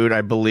reboot,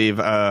 I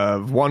believe,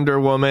 of Wonder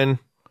Woman.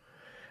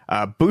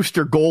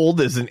 Booster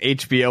Gold is an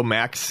HBO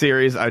Max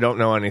series. I don't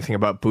know anything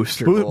about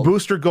Booster Gold.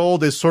 Booster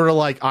Gold is sort of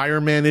like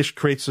Iron Man-ish,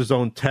 creates his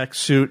own tech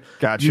suit.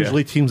 Gotcha.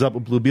 Usually teams up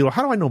with Blue Beetle.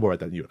 How do I know more about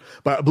that than you?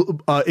 But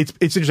it's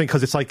interesting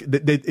because it's like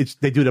they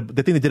do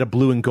the thing they did a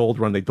blue and gold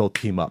run. They both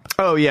team up.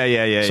 Oh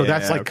yeah. So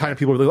that's kind of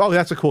people are like, oh,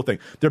 that's a cool thing.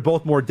 They're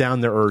both more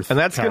down to earth. And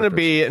that's going to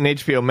be an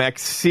HBO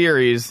Max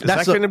series. Is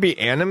that going to be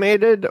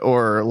animated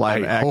or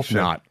live action? I hope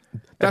not.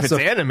 If it's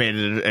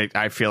animated,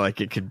 I feel like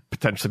it could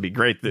potentially be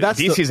great.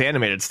 DC's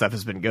animated stuff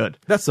has been good.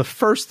 That's the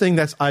first thing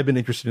I've been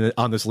interested in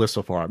on this list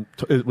so far.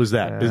 It was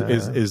that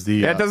is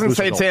the. It doesn't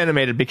say it's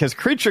animated because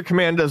Creature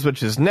Commandos,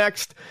 which is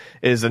next,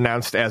 is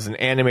announced as an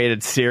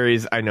animated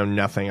series. I know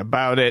nothing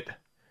about it.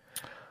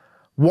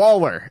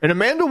 Waller, an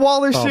Amanda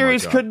Waller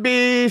series could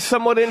be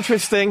somewhat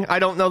interesting. I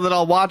don't know that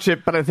I'll watch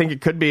it, but I think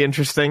it could be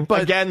interesting.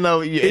 But again,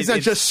 though, is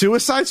that just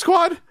Suicide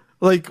Squad?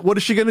 Like, what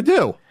is she going to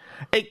do?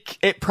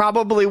 It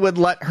probably would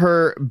let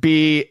her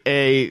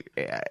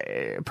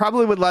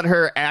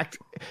act.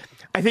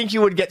 I think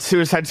you would get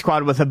Suicide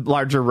Squad with a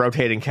larger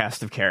rotating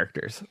cast of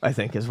characters, I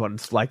think is what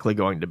it's likely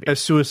going to be. A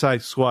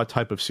Suicide Squad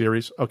type of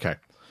series? Okay.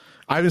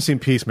 I haven't seen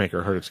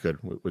Peacemaker. I heard it's good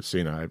with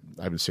Cena.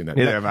 I haven't seen that.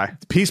 Neither have I.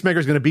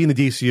 Peacemaker's going to be in the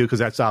DCU because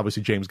that's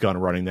obviously James Gunn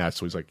running that.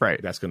 So he's like, right,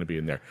 that's going to be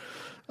in there.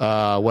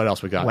 What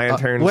else we got?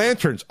 Lanterns.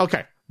 Lanterns.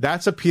 Okay.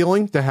 That's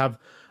appealing to have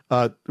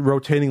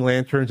rotating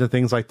lanterns and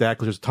things like that,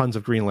 because there's tons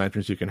of Green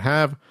Lanterns you can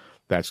have.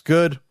 That's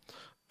good.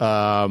 It's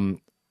going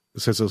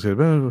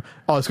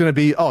to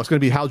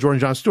be Hal Jordan,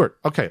 John Stewart.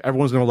 Okay,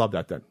 everyone's going to love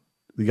that then.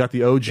 You got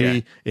the OG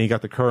and you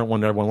got the current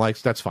one that everyone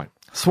likes. That's fine.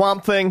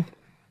 Swamp Thing.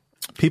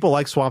 People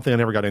like Swamp Thing. I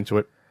never got into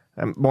it.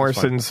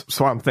 Morrison's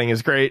Swamp Thing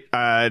is great.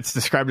 It's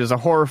described as a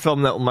horror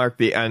film that will mark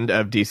the end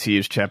of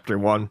DCU's Chapter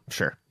 1.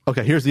 Sure.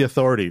 Okay, here's the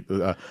Authority.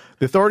 The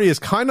Authority is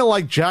kind of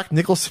like Jack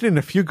Nicholson and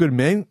A Few Good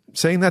Men,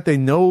 saying that they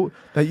know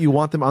that you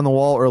want them on the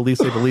wall, or at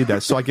least they believe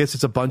that. So I guess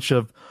it's a bunch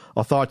of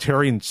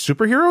authoritarian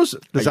superheroes?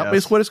 Is that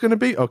basically what it's going to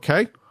be?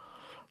 Okay.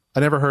 I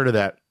never heard of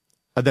that.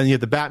 And then you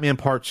have the Batman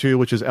Part 2,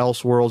 which is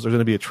Elseworlds. There's going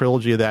to be a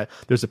trilogy of that.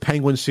 There's a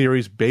Penguin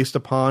series based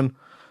upon...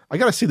 I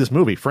got to see this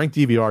movie. Frank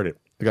DVR'd it.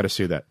 I got to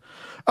see that.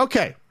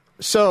 Okay,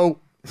 so...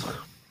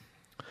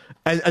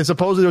 And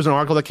supposedly there's an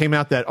article that came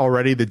out that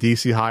already the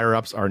DC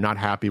higher-ups are not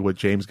happy with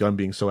James Gunn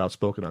being so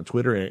outspoken on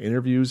Twitter and in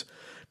interviews,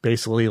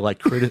 basically like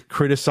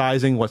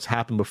criticizing what's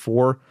happened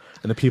before,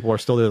 and the people are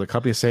still there in the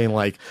company saying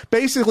like,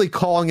 basically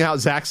calling out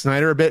Zack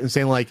Snyder a bit and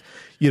saying like,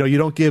 you know, you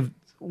don't give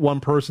one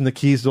person the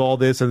keys to all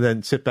this and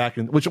then sit back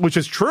and which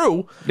is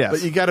true. Yes.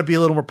 But you got to be a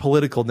little more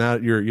political now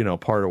that you're, you know,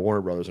 part of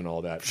Warner Brothers and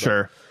all that.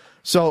 Sure. But,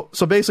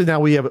 so basically now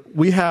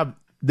we have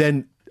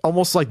then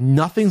almost like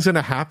nothing's going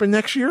to happen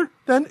next year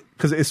then,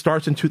 because it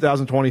starts in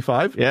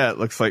 2025. Yeah, it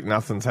looks like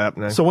nothing's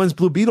happening. So when's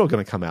Blue Beetle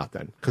going to come out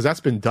then? Because that's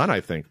been done, I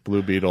think.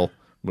 Blue Beetle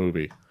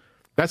movie.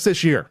 That's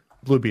this year.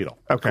 Blue Beetle,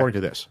 according to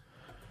this.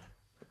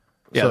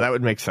 Yeah, so, that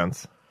would make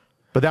sense.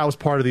 But that was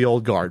part of the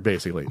old guard,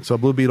 basically. So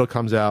Blue Beetle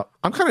comes out.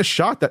 I'm kind of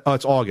shocked that... Oh,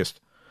 it's August.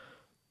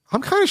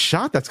 I'm kind of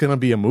shocked that's going to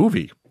be a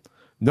movie.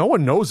 No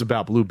one knows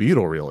about Blue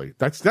Beetle, really.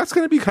 That's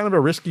going to be kind of a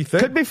risky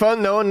thing. Could be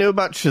fun. No one knew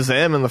about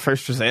Shazam, and the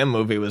first Shazam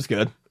movie was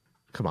good.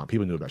 Come on,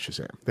 people knew about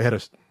Shazam. They had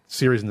a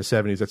series in the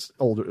 70s that's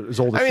older. As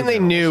old as I mean, they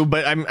knew,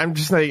 but I'm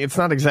just like, it's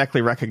not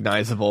exactly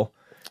recognizable.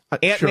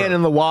 Ant-Man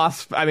and the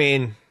Wasp, I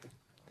mean...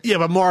 Yeah,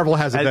 but Marvel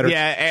has a better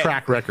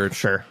track record.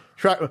 Sure.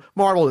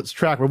 Marvel, it's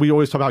track where we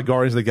always talk about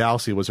Guardians of the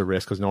Galaxy was a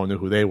risk because no one knew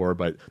who they were,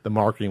 but the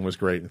marketing was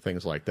great and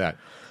things like that.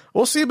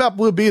 We'll see about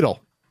Blue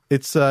Beetle.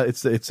 It's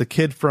a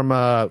kid from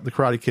the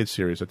Karate Kid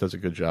series that does a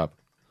good job.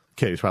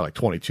 Kid, he's probably like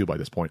 22 by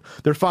this point.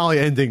 They're finally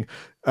ending.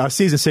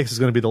 Season 6 is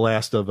going to be the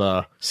last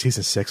of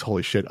season 6.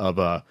 Holy shit, of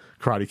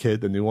Karate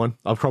Kid, the new one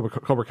of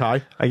Cobra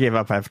Kai. I gave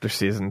up after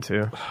season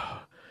 2.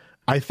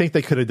 I think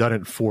they could have done it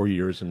in 4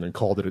 years and then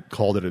called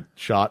it a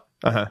shot.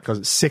 Because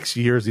it's 6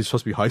 years, these are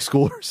supposed to be high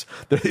schoolers.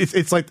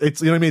 It's like,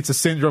 it's, you know what I mean? It's a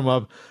syndrome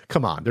of,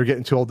 come on, they're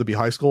getting too old to be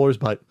high schoolers,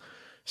 but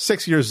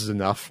 6 years is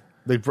enough.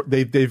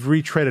 They've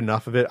retread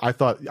enough of it. I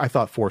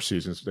thought 4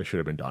 seasons they should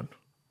have been done.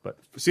 But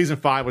season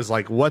 5 was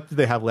like, what did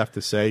they have left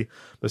to say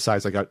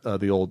besides I got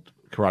the old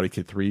Karate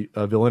Kid 3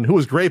 villain, who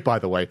was great, by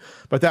the way.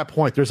 But at that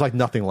point, there's like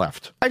nothing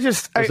left.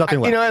 There's nothing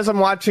left. You know, as I'm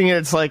watching it,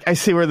 it's like, I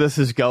see where this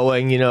is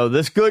going. You know,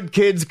 this good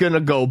kid's going to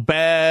go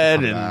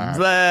bad and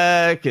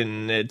black.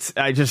 And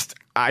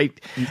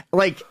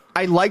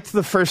I liked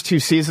the first 2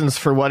 seasons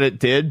for what it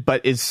did.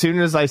 But as soon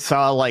as I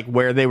saw like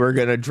where they were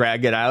going to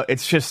drag it out,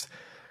 it's just...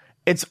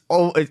 It's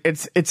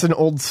an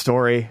old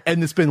story,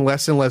 and it's been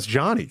less and less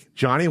Johnny.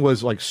 Johnny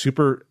was like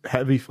super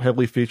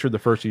heavily featured the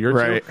first year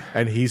or two,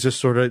 and he's just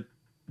sort of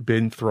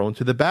been thrown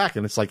to the back.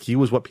 And it's like he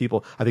was what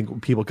people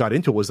got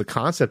into was the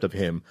concept of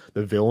him,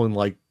 the villain,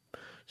 like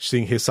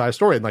seeing his side of the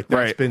story, and like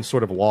that's been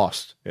sort of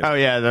lost. Oh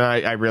yeah, then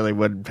I really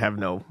would have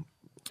no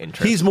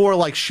interest. He's more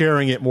like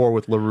sharing it more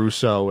with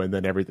LaRusso, and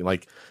then everything.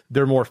 Like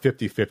they're more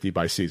 50-50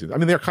 by season. I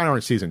mean, they're kind of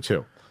in season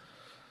 2.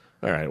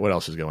 All right, what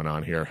else is going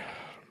on here?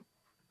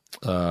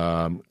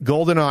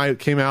 GoldenEye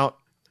came out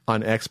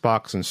on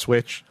Xbox and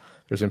Switch.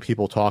 There's been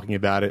people talking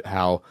about it,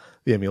 how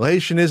the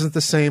emulation isn't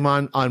the same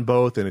on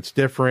both, and it's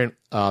different.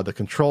 The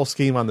control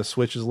scheme on the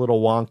Switch is a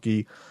little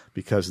wonky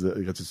because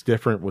it's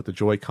different with the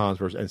Joy-Cons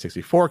versus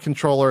N64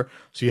 controller.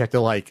 So you have to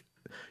like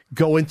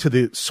go into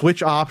the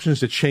Switch options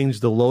to change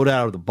the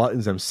loadout of the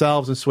buttons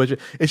themselves and switch it.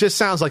 It just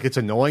sounds like it's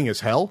annoying as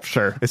hell.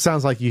 Sure. It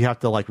sounds like you have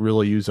to like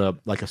really use a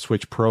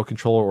Switch Pro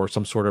controller or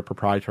some sort of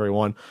proprietary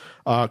one.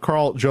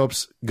 Carl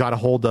Jobst got a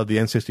hold of the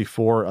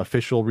N64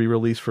 official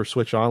re-release for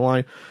Switch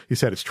Online. He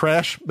said it's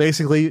trash,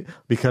 basically,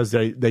 because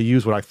they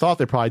use what I thought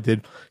they probably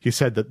did. He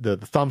said that the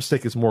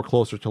thumbstick is more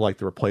closer to like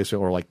the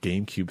replacement or like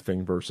GameCube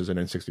thing versus an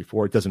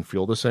N64. It doesn't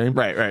feel the same.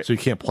 Right. So you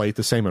can't play it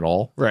the same at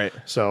all. Right.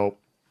 So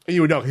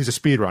you would know, he's a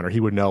speedrunner. He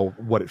would know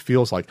what it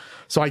feels like.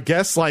 So I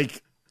guess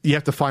like you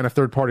have to find a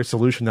third-party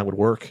solution that would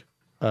work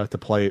to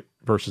play it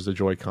versus the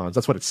Joy-Cons.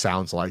 That's what it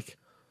sounds like.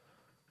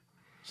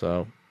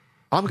 So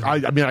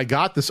I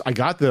got this.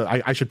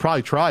 I should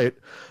probably try it.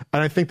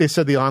 And I think they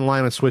said the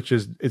online on Switch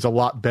is a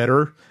lot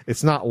better.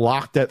 It's not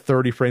locked at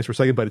 30 frames per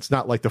second, but it's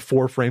not like the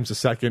 4 frames a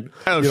second.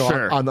 Oh,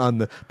 sure.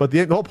 But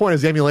the whole point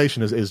is the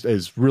emulation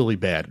is really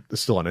bad.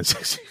 It's still on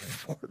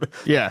N64.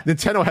 Yeah.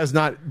 Nintendo has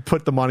not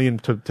put the money in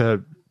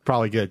to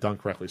probably get it done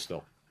correctly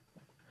still.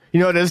 You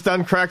know, it is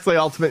done correctly,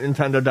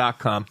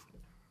 ultimatenintendo.com.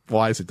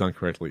 Why is it done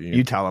correctly, Ian?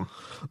 You tell them.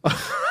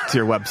 It's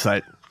your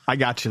website. I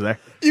got you there.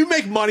 You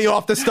make money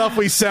off the stuff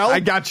we sell. I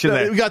got you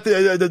there. We got the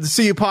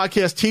CU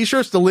Podcast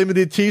T-shirts, the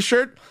limited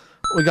T-shirt.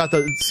 We got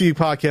the CU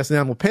Podcast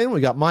enamel pin.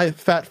 We got my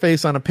fat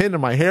face on a pin in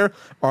my hair.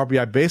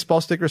 RBI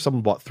baseball stickers.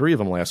 Someone bought 3 of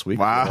them last week.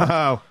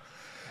 Wow.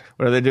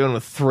 What are they doing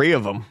with 3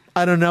 of them?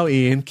 I don't know,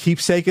 Ian.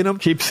 Keepsaking them.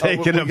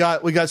 Keepsaking them.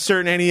 We got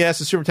certain NES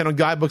and Super Nintendo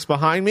guidebooks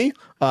behind me.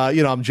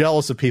 I'm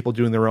jealous of people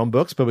doing their own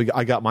books, but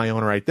I got my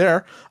own right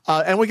there.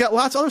 And we got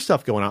lots of other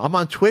stuff going on. I'm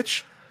on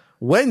Twitch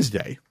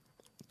Wednesday.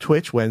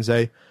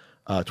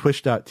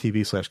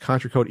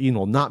 Twitch.tv/ContraCode. Ian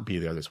will not be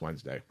there this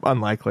Wednesday.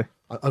 Unlikely.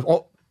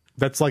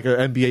 That's like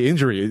an NBA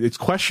injury. It's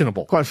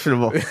questionable.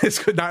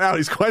 It's not out.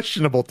 He's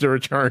questionable to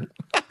return.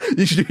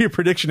 You should do your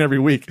prediction every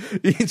week.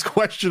 He's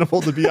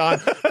questionable to be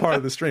on part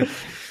of the stream.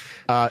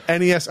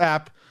 NES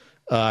app.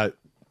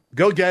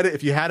 Go get it.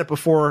 If you had it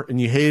before and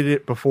you hated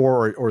it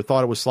before or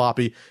thought it was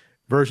sloppy,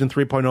 version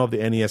 3.0 of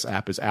the NES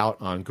app is out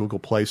on Google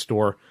Play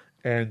Store.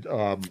 And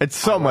it's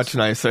so much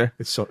nicer.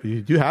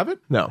 You do have it?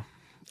 No.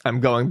 I'm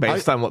going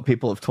based on what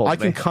people have told me. I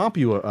can comp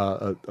you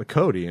a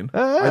code, Ian.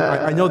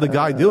 I know the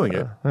guy doing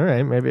it. All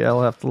right, maybe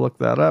I'll have to look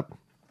that up.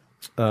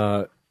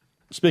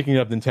 Speaking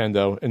of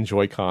Nintendo and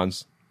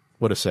Joy-Cons,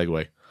 what a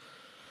segue.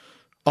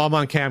 I'm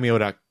on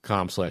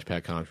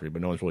cameo.com/PatConfrey,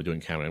 but no one's really doing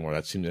Cameo anymore.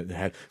 That seemed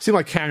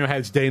like Cameo had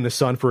its day in the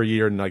sun for a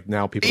year, and like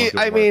now people don't do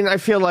it. I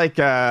feel like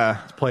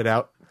it's played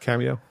out,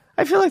 Cameo.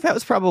 I feel like that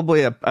was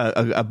probably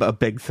a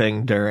big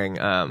thing during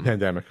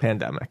pandemic.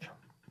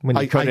 When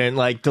you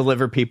couldn't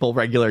deliver people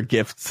regular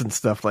gifts and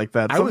stuff like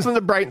that. Something to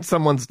brighten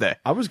someone's day.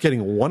 I was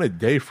getting one a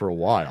day for a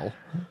while.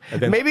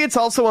 And then, maybe it's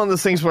also one of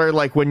those things where,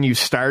 like, when you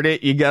start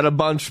it, you get a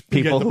bunch of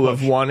people who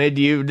have wanted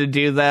you to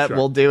do that. Sure.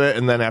 Will do it.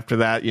 And then after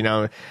that,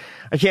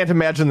 I can't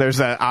imagine there's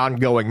an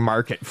ongoing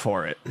market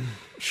for it.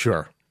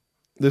 Sure.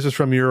 This is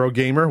from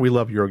Eurogamer. We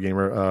love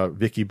Eurogamer.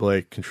 Vicky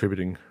Blake,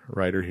 contributing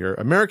writer here.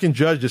 American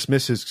judge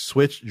dismisses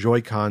Switch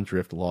Joy-Con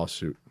drift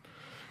lawsuit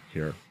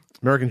here.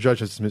 American judge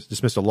has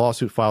dismissed a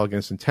lawsuit filed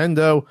against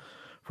Nintendo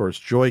for its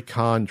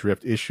Joy-Con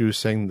drift issues,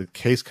 saying the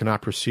case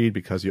cannot proceed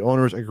because the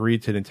owners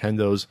agreed to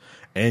Nintendo's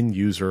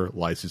end-user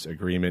license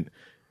agreement,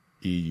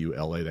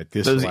 EULA. That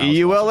those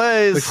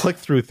EULAs. The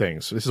click-through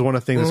things. This is one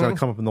of the things that's going to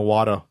come up in the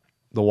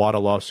WADA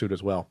lawsuit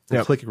as well.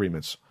 The click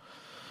agreements.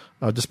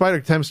 Despite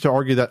attempts to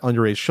argue that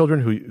underage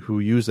children who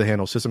use the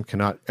handle system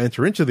cannot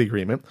enter into the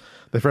agreement,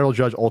 the federal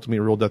judge ultimately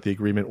ruled that the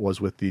agreement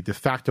was with the de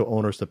facto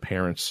owners, the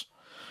parents.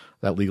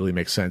 That legally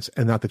makes sense,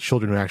 and not the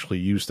children who actually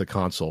use the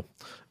console.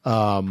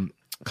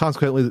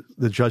 Consequently,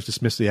 the judge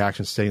dismissed the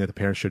action, saying that the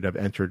parents should have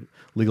entered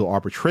legal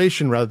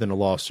arbitration rather than a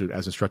lawsuit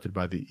as instructed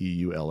by the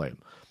EULA.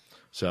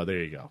 So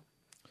there you go.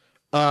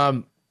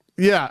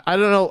 Yeah, I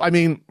don't know. I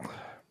mean,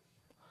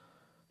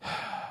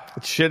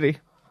 it's shitty.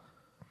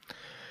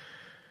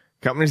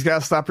 Companies got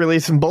to stop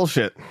releasing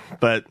bullshit.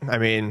 But, I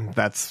mean,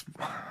 that's...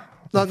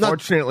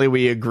 Unfortunately,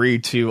 we agree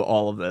to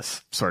all of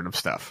this sort of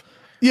stuff.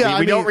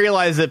 Yeah, we don't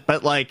realize it,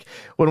 but like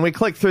when we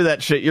click through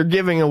that shit, you're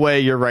giving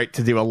away your right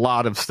to do a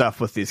lot of stuff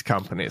with these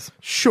companies.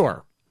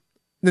 Sure.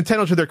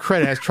 Nintendo, to their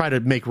credit, has tried to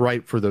make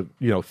right for the,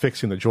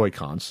 fixing the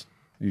Joy-Cons.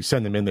 You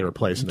send them in, they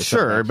replace them.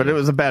 Sure, but it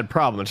was a bad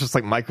problem. It's just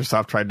like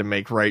Microsoft tried to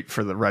make right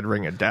for the Red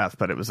Ring of Death,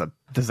 but it was a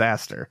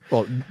disaster.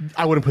 Well,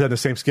 I wouldn't put that on the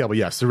same scale, but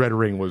yes, the Red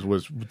Ring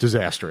was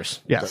disastrous.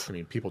 Yes. I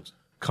mean, people's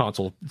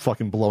console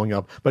fucking blowing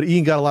up. But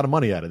Ian got a lot of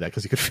money out of that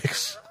because he could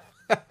fix...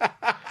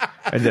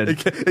 I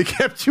did. It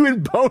kept you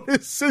in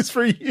bonuses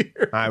for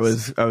years. I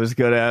was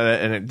good at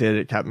it, and it did.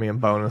 It kept me in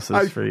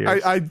bonuses for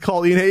years. I'd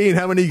call Ian. Hey, Ian,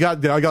 how many you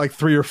got? I got like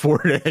 3 or 4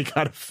 today. I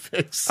got to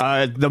fix.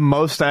 The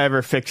most I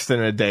ever fixed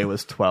in a day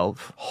was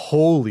 12.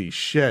 Holy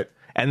shit!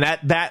 And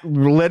that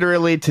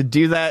literally, to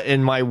do that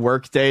in my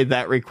work day,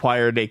 that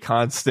required a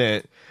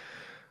constant.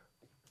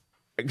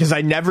 Because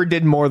I never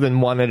did more than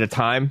one at a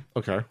time.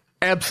 Okay.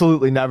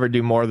 Absolutely never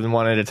do more than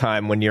one at a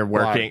time when you're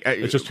working. Why?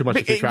 It's just too much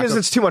to keep track of? Because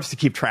it's too much to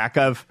keep track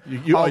of.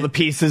 All the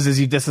pieces as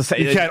you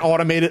disassemble. You can't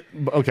automate it?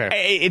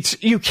 Okay.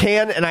 You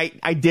can, and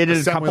I did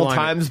it a couple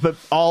times, but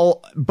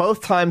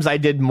both times I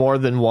did more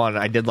than one.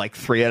 I did like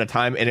 3 at a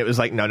time, and it was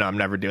like, no, I'm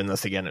never doing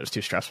this again. It was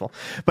too stressful.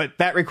 But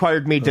that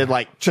required me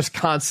to just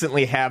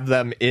constantly have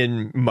them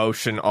in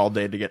motion all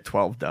day to get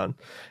 12 done.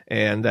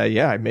 And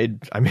I made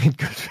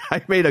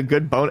a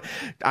good bonus.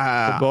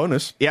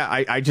 Bonus. Yeah,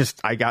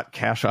 I got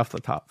cash off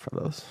the top for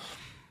those.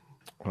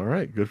 All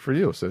right, good for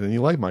you. So then you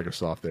like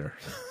Microsoft there.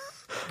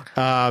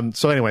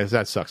 So anyways,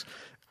 that sucks.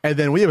 And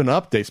then we have an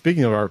update.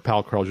 Speaking of our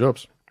pal Carl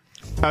Jobst.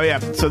 Oh yeah,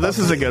 so this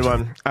is a good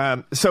one.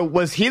 So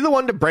was he the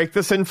one to break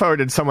this info, or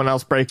did someone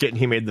else break it and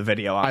he made the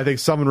video on it? I think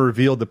someone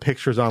revealed the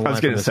pictures online. I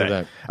was going to say.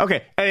 Event.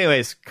 Okay,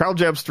 anyways, Carl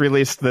Jobst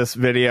released this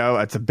video.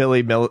 It's a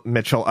Billy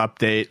Mitchell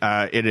update.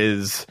 It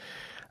is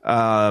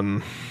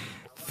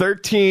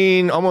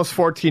 13, almost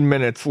 14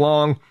 minutes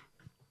long.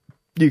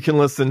 You can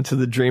listen to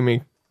the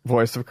dreamy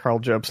voice of Carl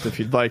Jobst if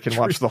you'd like and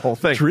watch the whole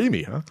thing.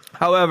 Dreamy, huh?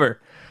 However,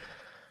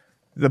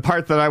 the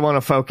part that I want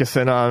to focus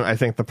in on, I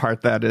think the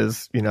part that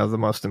is, the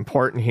most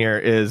important here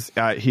is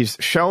he's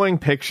showing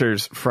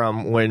pictures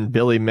from when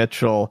Billy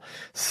Mitchell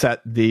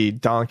set the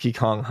Donkey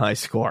Kong high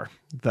score,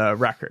 the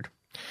record.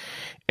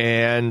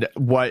 And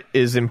what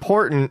is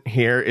important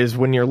here is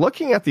when you're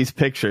looking at these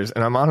pictures,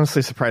 and I'm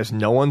honestly surprised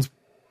no one's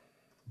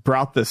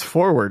brought this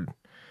forward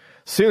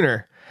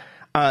sooner,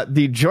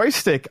 the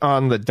joystick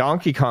on the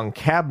Donkey Kong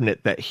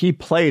cabinet that he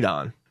played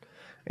on,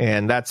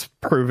 and that's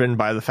proven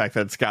by the fact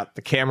that it's got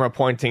the camera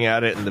pointing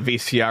at it and the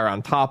VCR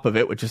on top of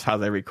it, which is how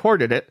they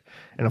recorded it.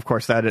 And of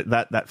course,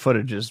 that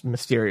footage is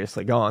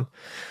mysteriously gone.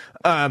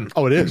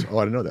 Oh, it is. Oh,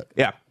 I didn't know that.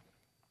 Yeah.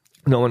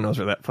 No one knows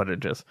where that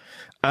footage is.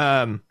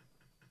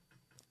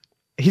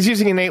 He's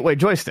using an 8-way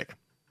joystick.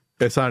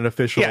 It's not an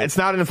official. Yeah, it's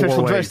not an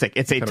official 4-way joystick.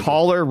 It's a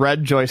taller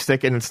red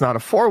joystick, and it's not a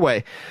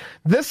 4-way.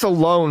 This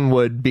alone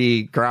would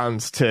be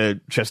grounds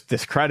to just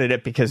discredit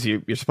it because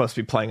you're supposed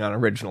to be playing on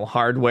original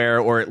hardware,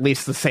 or at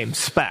least the same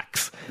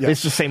specs. Yes.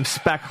 It's the same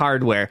spec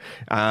hardware.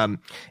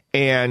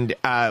 And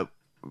I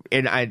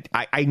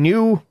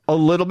knew a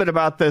little bit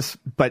about this,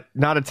 but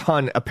not a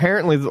ton.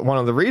 Apparently, one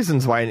of the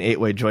reasons why an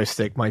 8-way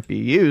joystick might be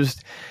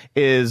used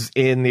is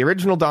in the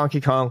original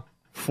Donkey Kong,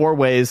 4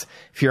 ways.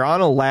 If you're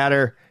on a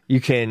ladder, you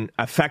can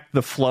affect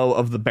the flow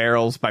of the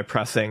barrels by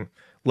pressing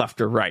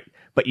left or right,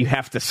 but you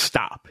have to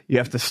stop. You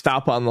have to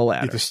stop on the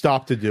ladder. You have to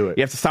stop to do it.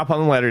 You have to stop on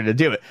the ladder to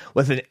do it.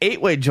 With an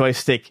 8-way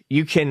joystick,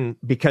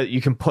 because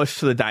you can push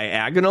to the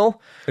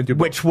diagonal,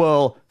 which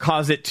will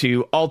cause it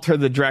to alter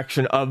the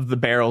direction of the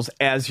barrels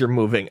as you're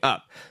moving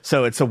up.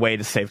 So it's a way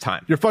to save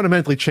time. You're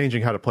fundamentally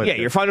changing how to play. Yeah,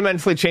 you're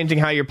fundamentally changing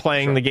how you're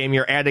playing the game.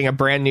 You're adding a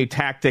brand new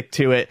tactic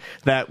to it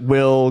that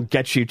will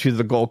get you to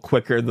the goal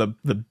quicker the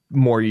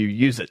more you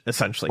use it,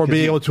 essentially. Or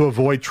being able to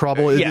avoid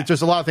trouble. Yeah. It's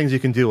just a lot of things you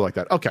can do like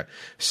that. Okay.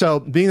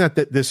 So being that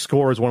this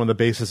score is one of the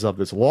basis of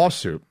this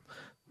lawsuit,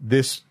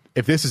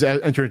 if this is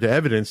entered into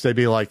evidence, they'd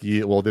be like,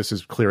 yeah, well, this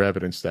is clear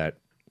evidence that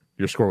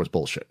your score was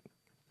bullshit.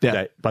 Yeah.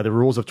 That by the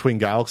rules of Twin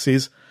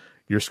Galaxies,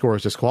 your score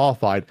is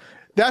disqualified.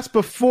 That's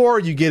before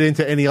you get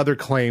into any other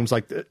claims,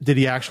 like did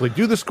he actually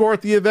do the score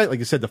at the event? Like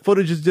you said, the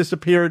footage has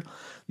disappeared.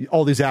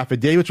 All these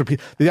affidavits,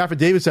 the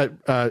affidavits that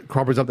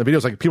corroborates up the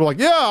videos, like people are like,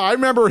 yeah, I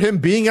remember him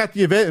being at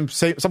the event and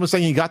someone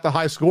saying he got the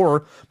high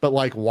score, but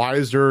like, why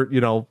is there,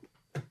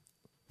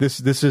 this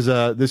is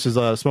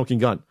a smoking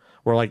gun,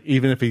 where like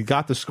even if he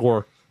got the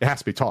score, it has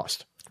to be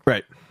tossed.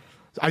 Right.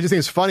 I just think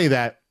it's funny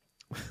that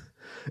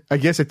I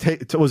guess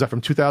was that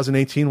from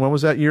 2018? When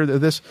was that year that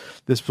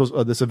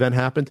this event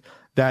happened?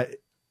 That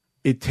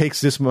it takes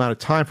this amount of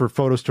time for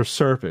photos to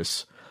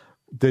surface.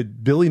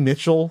 Did Billy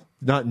Mitchell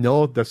not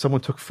know that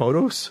someone took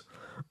photos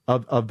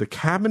of the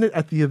cabinet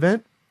at the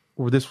event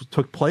where this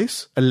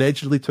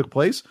allegedly took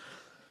place?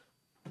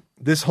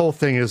 This whole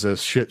thing is a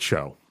shit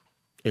show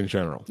in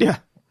general. Yeah.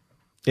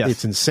 Yes.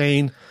 It's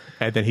insane.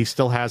 And then he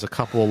still has a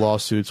couple of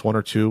lawsuits, 1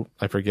 or 2,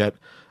 I forget,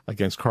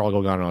 against Carl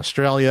Gauguin in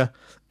Australia.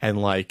 And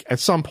like at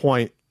some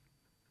point,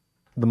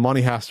 the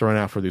money has to run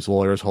out for these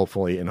lawyers,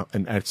 hopefully.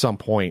 And at some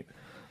point,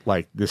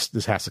 like this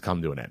has to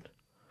come to an end.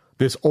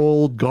 This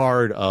old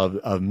guard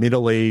of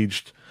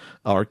middle-aged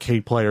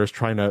arcade players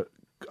trying to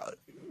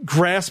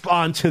grasp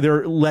onto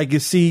their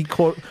legacy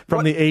quote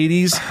from the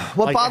 80s.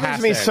 What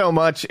bothers me so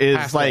much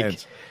is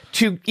like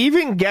to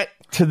even get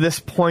to this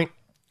point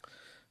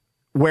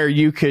where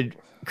you could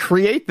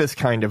create this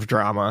kind of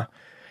drama,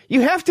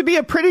 you have to be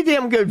a pretty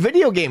damn good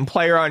video game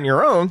player on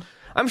your own.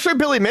 I'm sure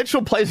Billy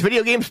Mitchell plays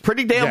video games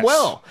pretty damn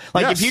well.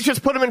 Like, if you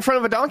just put him in front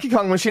of a Donkey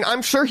Kong machine,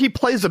 I'm sure he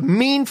plays a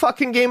mean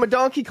fucking game of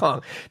Donkey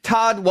Kong.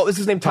 what was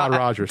his name? Todd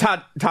Rogers.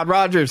 Todd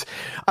Rogers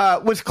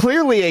was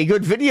clearly a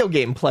good video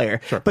game player.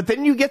 Sure. But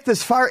then you get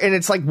this far, and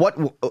it's like,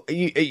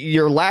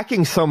 you're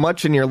lacking so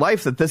much in your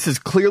life that this is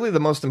clearly the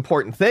most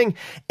important thing.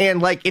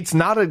 And, like, it's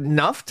not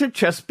enough to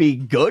just be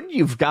good.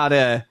 You've got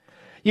to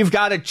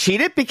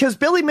cheat it, because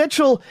Billy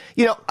Mitchell,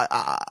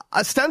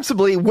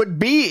 ostensibly would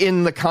be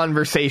in the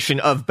conversation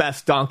of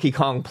best Donkey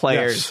Kong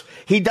players. Yes.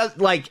 He does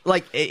like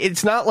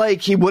it's not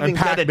like he wouldn't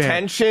get Pac-Man.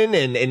 attention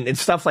and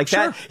stuff like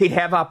that. He'd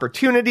have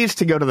opportunities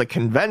to go to the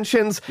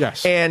conventions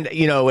and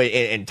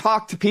and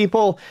talk to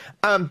people.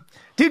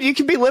 Dude, you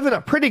could be living a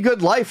pretty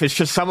good life. It's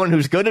just someone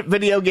who's good at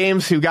video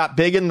games, who got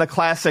big in the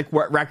classic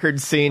record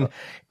scene,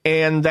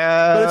 and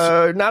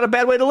not a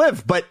bad way to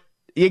live. But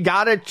you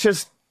gotta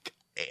just.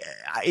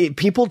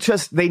 People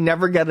they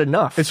never get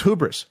enough. It's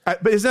hubris.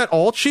 But isn't that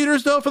all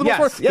cheaters, though, for the most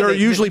part? Yeah, they're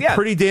usually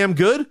pretty damn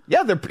good.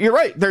 Yeah, you're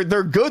right.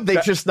 They're good.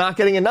 They're just not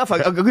getting enough.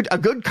 A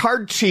good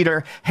card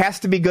cheater has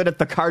to be good at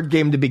the card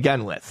game to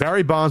begin with.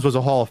 Barry Bonds was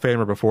a Hall of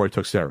Famer before he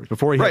took steroids.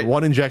 Before he had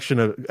one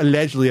injection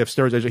allegedly of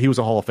steroids, he was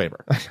a Hall of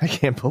Famer. I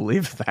can't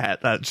believe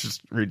that. That's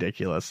just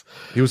ridiculous.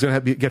 He was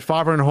going to get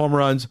 500 home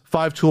runs,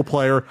 5-tool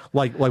player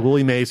like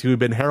Willie Mays, who had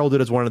been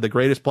heralded as one of the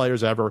greatest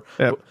players ever.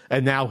 Yep.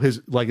 And now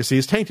his legacy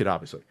is tainted,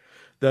 obviously.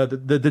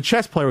 The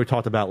chess player we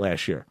talked about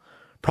last year,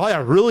 probably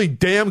a really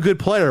damn good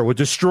player, would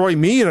destroy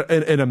me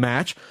in a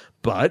match,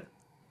 but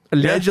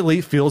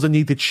allegedly feels a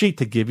need to cheat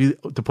to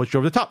put you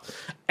over the top.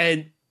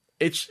 And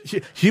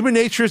human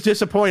nature is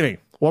disappointing.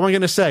 What am I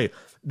going to say?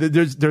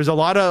 There's a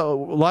lot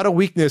of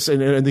weakness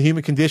in the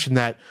human condition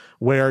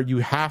where you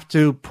have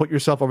to put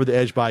yourself over the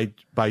edge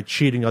by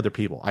cheating other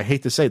people. I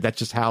hate to say it,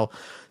 that's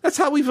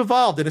how we've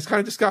evolved, and it's kind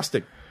of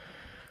disgusting.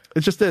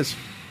 It just is.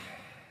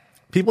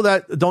 People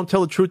that don't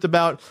tell the truth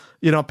about,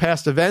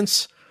 past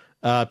events,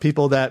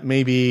 people that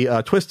maybe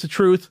twist the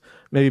truth,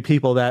 maybe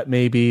people that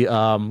maybe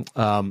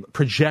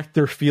project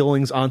their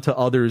feelings onto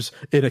others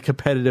in a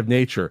competitive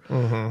nature,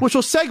 which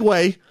will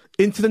segue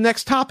into the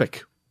next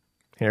topic.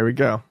 Here we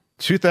go.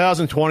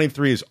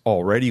 2023 is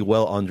already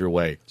well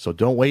underway, so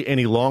don't wait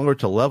any longer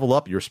to level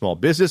up your small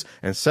business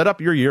and set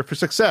up your year for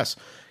success.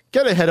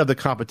 Get ahead of the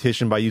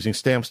competition by using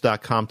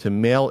Stamps.com to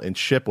mail and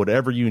ship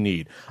whatever you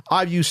need.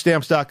 I've used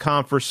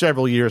Stamps.com for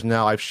several years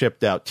now. I've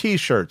shipped out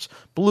T-shirts,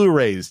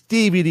 Blu-rays,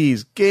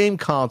 DVDs, game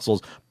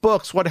consoles,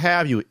 books, what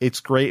have you.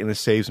 It's great, and it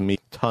saves me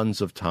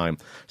tons of time.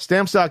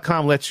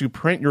 Stamps.com lets you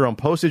print your own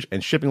postage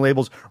and shipping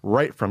labels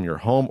right from your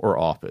home or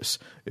office.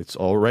 It's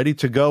all ready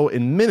to go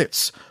in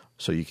minutes,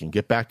 so you can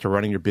get back to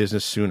running your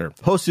business sooner.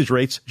 Postage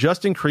rates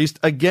just increased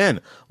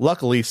again.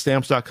 Luckily,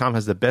 Stamps.com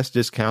has the best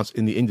discounts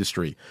in the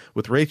industry,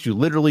 with rates you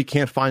literally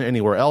can't find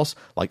anywhere else,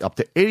 like up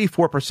to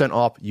 84%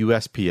 off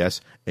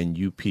USPS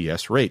and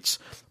UPS rates.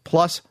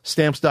 Plus,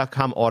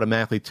 Stamps.com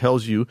automatically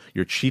tells you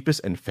your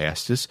cheapest and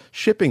fastest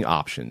shipping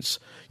options.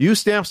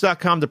 Use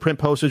Stamps.com to print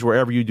postage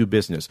wherever you do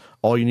business.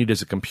 All you need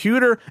is a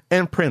computer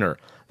and printer.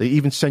 They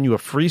even send you a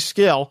free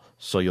scale,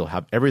 so you'll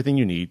have everything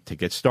you need to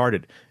get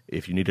started.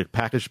 If you need a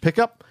package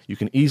pickup, you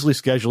can easily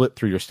schedule it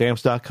through your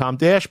Stamps.com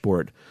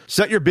dashboard.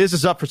 Set your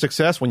business up for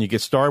success when you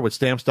get started with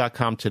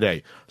Stamps.com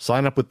today.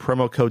 Sign up with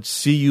promo code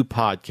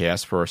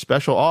CUPODCAST for a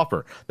special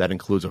offer that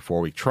includes a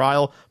 4-week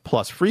trial,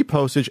 plus free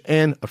postage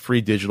and a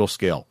free digital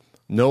scale.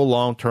 No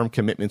long-term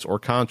commitments or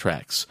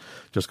contracts.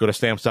 Just go to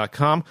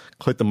Stamps.com,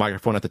 click the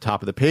microphone at the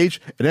top of the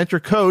page, and enter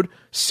code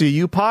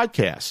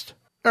CUPODCAST.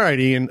 All right,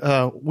 Ian,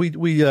 we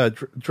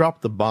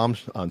dropped the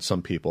bombs on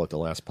some people at the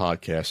last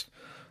podcast.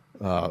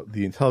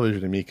 The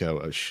Intellivision Amico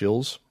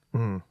shills.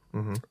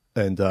 Mm-hmm.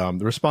 And the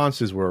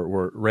responses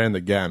ran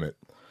the gamut.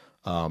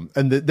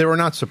 And they were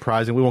not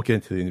surprising. We won't get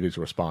into the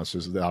individual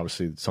responses.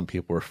 Obviously, some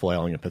people were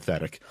flailing and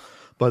pathetic.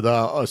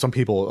 But some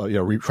people trying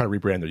to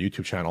rebrand their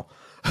YouTube channel.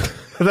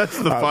 That's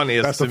the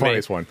funniest. That's the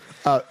funniest one.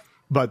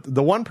 But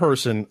the one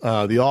person,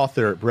 the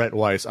author, Brett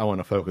Weiss, I want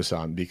to focus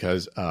on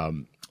because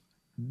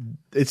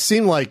it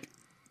seemed like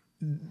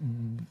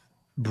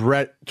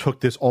Brett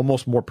took this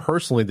almost more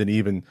personally than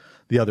even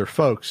the other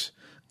folks,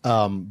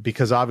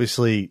 because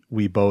obviously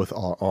we both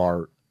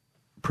are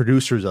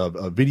producers of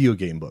video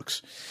game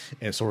books,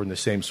 and so we're in the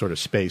same sort of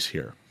space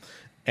here.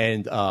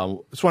 And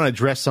just want to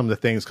address some of the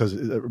things because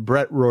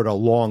Brett wrote a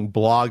long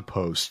blog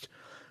post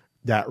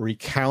that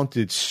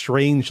recounted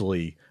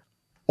strangely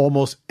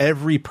almost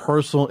every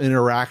personal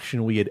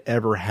interaction we had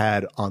ever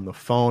had on the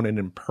phone and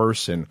in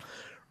person,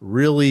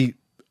 really,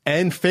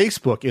 and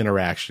Facebook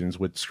interactions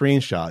with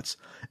screenshots.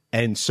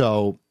 And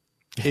so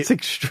it's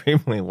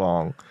extremely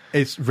long.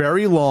 It's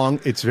very long.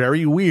 It's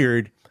very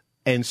weird.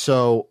 And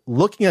so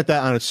looking at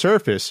that on its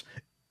surface,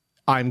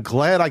 I'm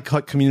glad I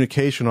cut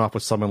communication off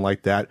with someone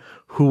like that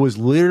who was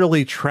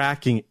literally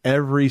tracking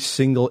every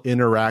single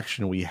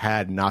interaction we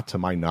had, not to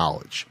my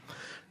knowledge.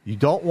 You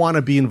don't want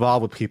to be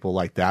involved with people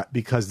like that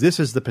because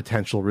this is the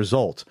potential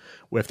result.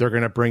 If they're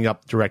going to bring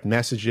up direct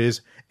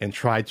messages and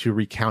try to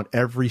recount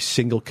every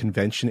single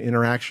convention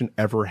interaction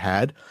ever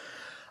had,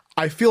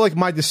 I feel like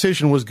my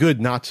decision was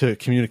good not to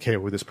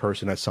communicate with this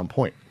person at some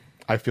point.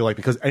 I feel like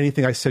because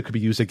anything I said could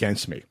be used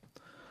against me.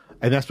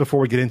 And that's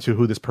before we get into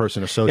who this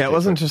person associates. Yeah, it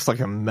wasn't just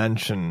like a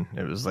mention.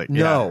 It was like,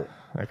 no.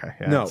 Yeah. Okay.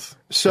 Yeah, no.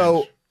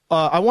 So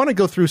I want to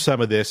go through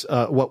some of this,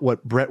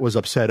 what Brett was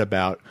upset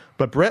about.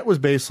 But Brett was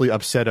basically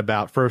upset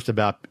about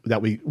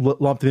that we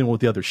lumped it in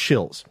with the other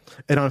shills.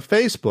 And on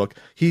Facebook,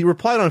 he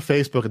replied on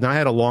Facebook, and I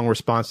had a long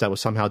response that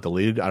was somehow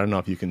deleted. I don't know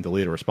if you can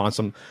delete a response.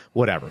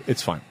 Whatever.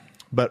 It's fine.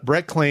 But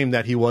Brett claimed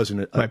that he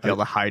wasn't. Might be able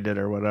to hide it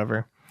or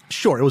whatever.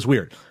 Sure, it was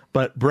weird.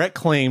 But Brett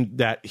claimed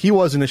that he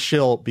wasn't a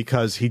shill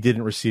because he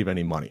didn't receive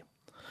any money.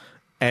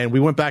 And we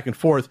went back and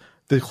forth.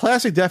 The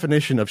classic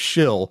definition of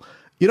shill,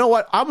 you know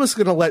what? I'm just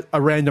going to let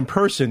a random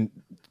person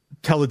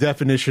tell the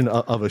definition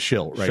of a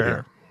shill right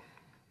here.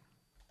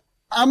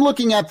 I'm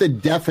looking at the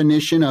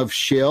definition of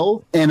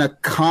shill, an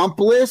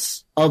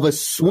accomplice of a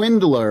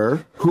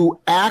swindler who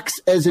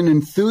acts as an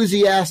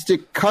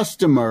enthusiastic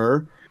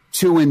customer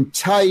to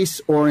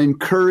entice or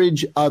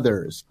encourage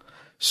others.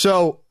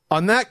 So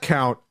on that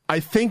count,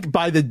 I think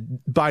by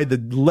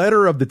the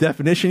letter of the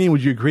definition,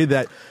 would you agree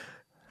that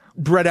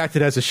Brett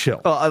acted as a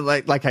shill? Well,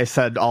 like I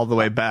said all the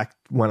way back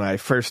when I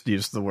first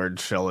used the word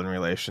shill in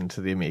relation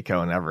to the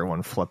Amico, and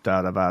everyone flipped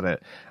out about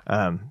it.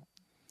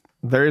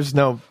 There is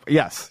no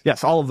yes,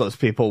 all of those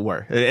people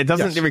were. It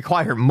doesn't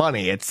require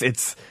money. You're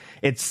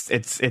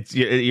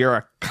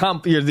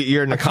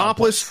an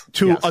accomplice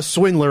to a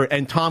swindler,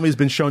 and Tommy's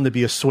been shown to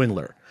be a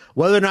swindler.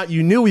 Whether or not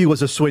you knew he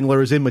was a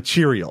swindler is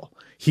immaterial.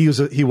 He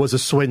was a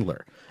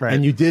swindler, right.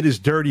 And you did his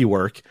dirty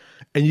work.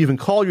 And you even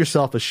called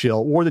yourself a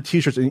shill, wore the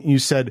T-shirts, and you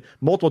said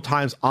multiple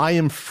times, I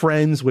am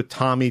friends with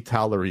Tommy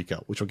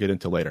Tallarico, which we'll get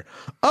into later.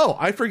 Oh,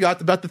 I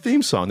forgot about the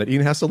theme song that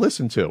Ian has to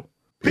listen to.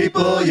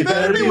 People, you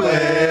better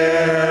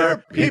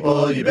beware.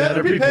 People, you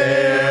better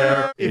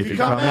prepare. If you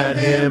come at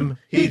him,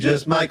 he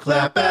just might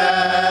clap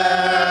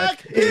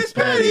back. It's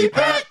Petty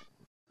Pat.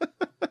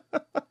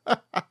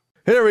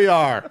 Here we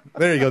are.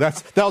 There you go.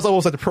 That was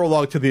almost like the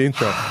prologue to the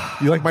intro.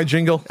 You like my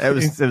jingle? It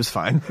was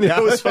fine. Yeah,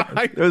 it was fine.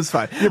 It was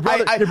fine. Your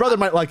brother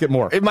might like it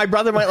more. My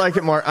brother might like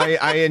it more.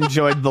 I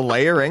enjoyed the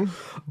layering.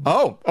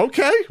 Oh,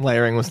 okay.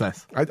 Layering was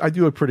nice. I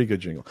do a pretty good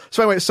jingle.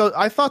 So anyway, so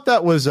I thought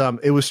that was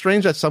it was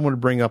strange that someone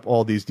would bring up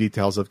all these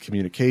details of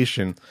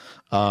communication,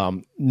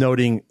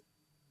 noting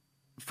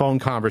phone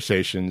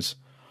conversations,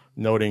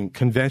 noting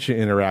convention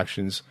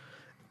interactions,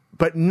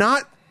 but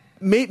not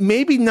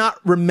maybe not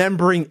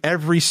remembering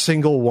every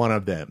single one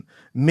of them.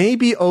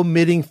 Maybe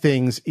omitting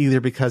things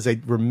either because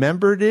they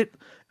remembered it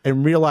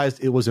and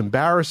realized it was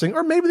embarrassing,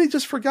 or maybe they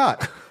just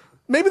forgot.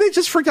 Maybe they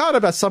just forgot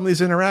about some of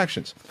these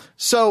interactions.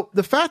 So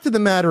the fact of the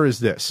matter is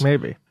this.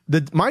 Maybe.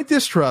 My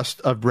distrust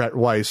of Brett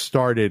Weiss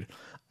started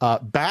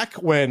back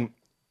when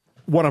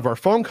one of our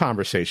phone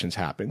conversations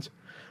happened.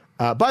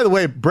 By the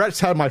way,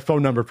 Brett's had my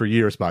phone number for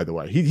years, by the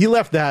way. He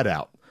left that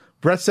out.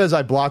 Brett says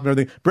I blocked and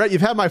everything. Brett,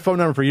 you've had my phone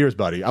number for years,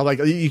 buddy. I'm like,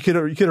 you could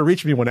have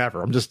reached me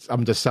whenever. I'm just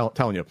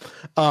telling you.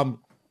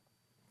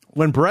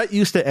 When Brett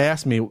used to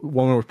ask me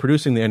when we were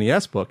producing the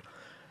NES book,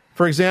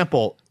 for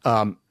example,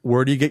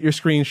 where do you get your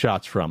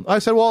screenshots from? I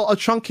said, well, a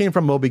chunk came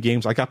from Moby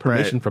Games. I got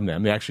permission from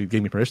them. They actually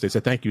gave me permission. They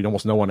said, thank you.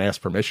 Almost no one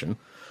asked permission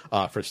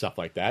for stuff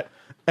like that.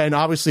 And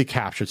obviously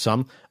captured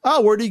some.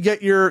 Oh, where do you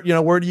get your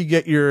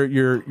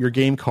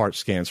game cart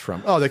scans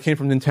from? Oh, they came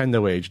from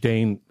Nintendo Age.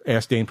 Dane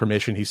asked Dane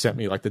permission. He sent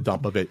me like the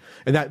dump of it.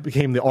 And that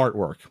became the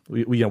artwork.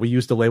 We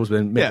used the labels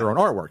and made our own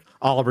artwork.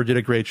 Oliver did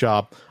a great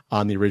job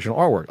on the original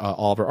artwork,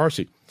 Oliver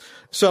Arcee.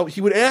 So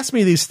he would ask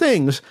me these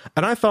things,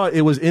 and I thought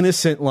it was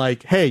innocent,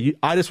 like, hey,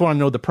 I just want to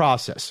know the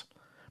process.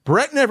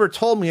 Brett never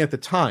told me at the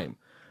time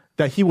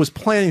that he was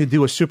planning to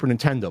do a Super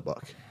Nintendo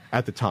book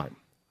at the time.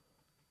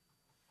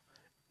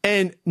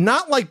 And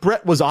not like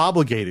Brett was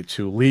obligated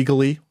to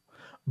legally,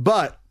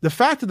 but the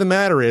fact of the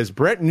matter is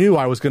Brett knew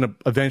I was going to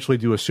eventually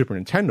do a Super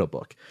Nintendo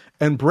book.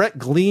 And Brett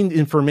gleaned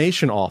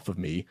information off of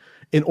me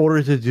in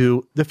order to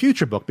do the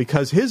future book,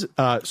 because his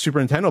Super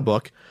Nintendo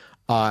book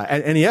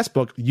and NES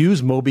book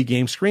use Moby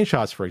Games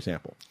screenshots, for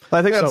example. Well,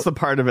 I think that's the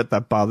part of it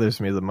that bothers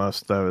me the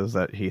most, though, is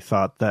that he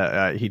thought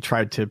that he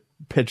tried to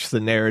pitch the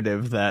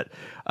narrative that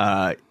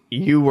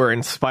you were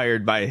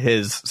inspired by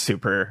his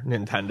Super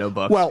Nintendo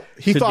book. Well,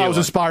 he thought I was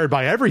inspired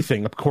by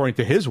everything, according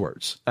to his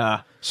words.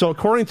 So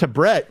according to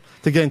Brett,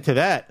 to get into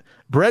that,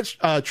 Brett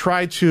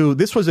tried to,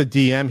 this was a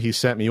DM he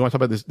sent me. You want to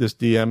talk about this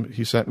DM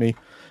he sent me?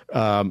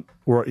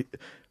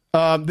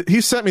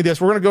 He sent me this.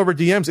 We're going to go over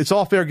DMs. It's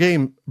all fair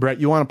game, Brett.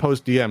 You want to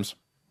post DMs.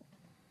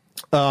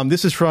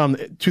 This is from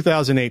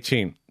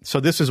 2018. So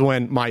this is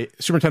when my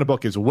Super Nintendo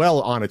book is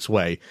well on its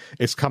way.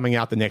 It's coming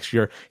out the next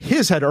year.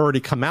 His had already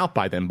come out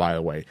by then, by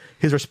the way.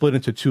 His are split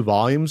into 2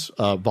 volumes,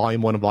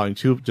 volume 1 and volume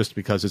 2, just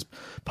because his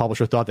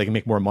publisher thought they can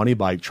make more money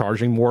by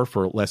charging more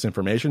for less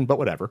information, but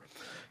whatever.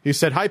 He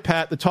said, hi,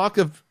 Pat. The talk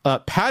of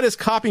Pat is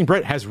copying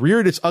Brett has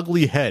reared its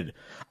ugly head.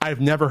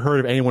 I've never heard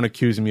of anyone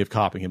accusing me of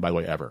copying him, by the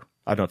way, ever.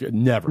 I don't know if you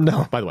never.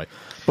 No, by the way.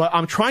 But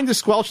I'm trying to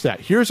squelch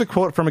that. Here's a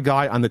quote from a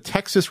guy on the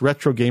Texas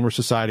Retro Gamer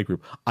Society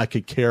group. I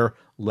could care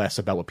less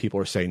about what people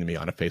are saying to me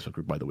on a Facebook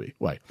group, by the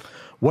way.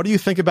 What do you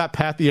think about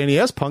Pat the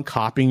NES punk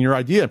copying your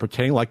idea and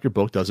pretending like your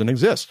book doesn't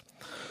exist?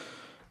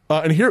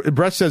 And here,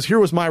 Brett says, here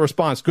was my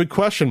response. Good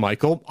question,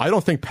 Michael. I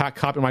don't think Pat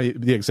copied my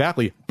idea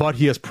exactly, but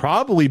he has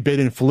probably been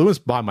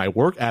influenced by my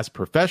work as a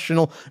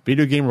professional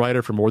video game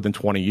writer for more than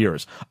 20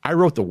 years. I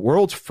wrote the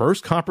world's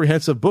first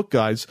comprehensive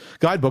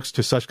guidebooks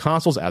to such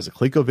consoles as the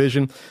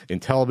ColecoVision,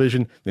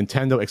 Intellivision,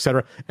 Nintendo,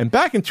 etc. And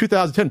back in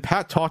 2010,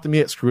 Pat talked to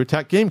me at Screw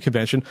Attack Game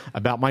Convention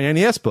about my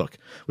NES book,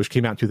 which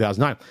came out in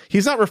 2009.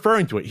 He's not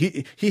referring to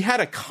it. He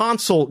had a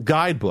console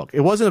guidebook. It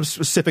wasn't a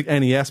specific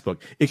NES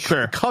book. It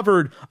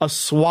covered a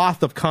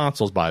swath of consoles,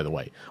 by the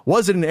way.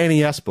 Was it an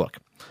NES book,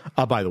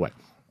 by the way?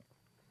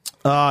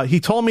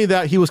 He told me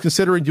that he was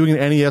considering doing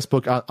an NES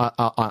book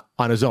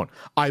on his own.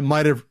 I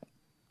might have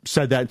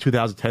said that in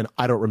 2010.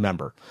 I don't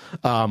remember.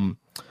 The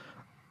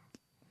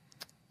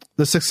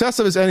success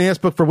of his NES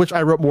book, for which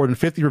I wrote more than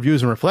 50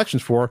 reviews and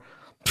reflections for,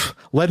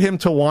 led him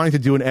to wanting to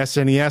do an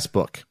SNES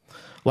book.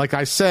 Like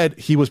I said,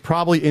 he was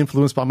probably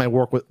influenced by my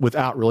work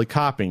without really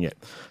copying it,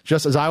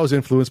 just as I was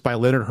influenced by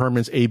Leonard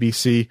Herman's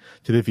ABC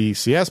to the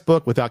VCS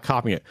book without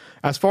copying it.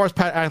 As far as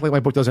Pat acting like my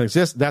book doesn't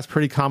exist, that's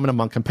pretty common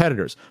among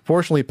competitors.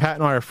 Fortunately, Pat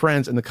and I are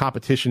friends, and the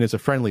competition is a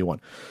friendly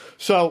one.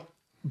 So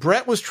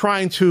Brett was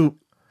trying to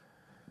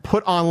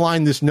put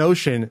online this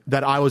notion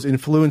that I was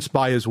influenced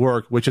by his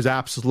work, which is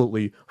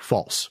absolutely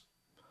false.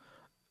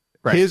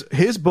 Right.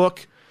 His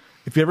book,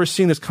 if you've ever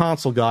seen his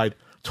console guide,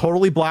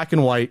 totally black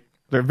and white.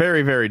 They're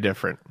very, very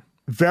different.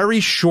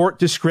 Very short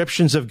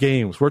descriptions of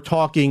games. We're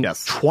talking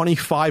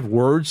 25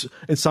 words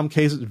in some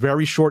cases,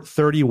 very short,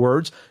 30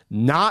 words,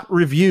 not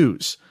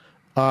reviews.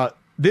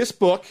 This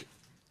book,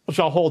 which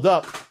I'll hold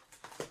up,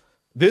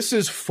 this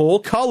is full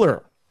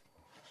color.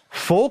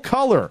 Full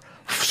color.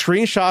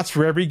 Screenshots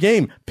for every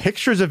game.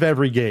 Pictures of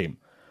every game.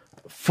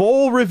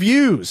 Full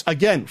reviews.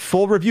 Again,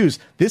 full reviews.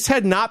 This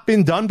had not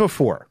been done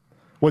before.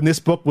 when this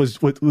book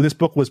was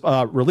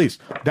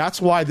released.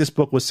 That's why this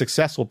book was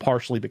successful,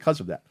 partially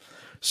because of that.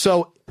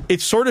 So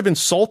it's sort of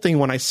insulting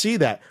when I see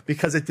that,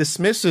 because it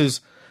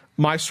dismisses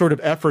my sort of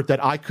effort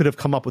that I could have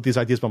come up with these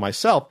ideas by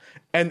myself.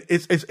 And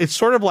it's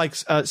sort of like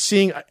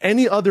seeing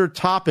any other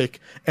topic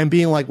and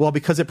being like, well,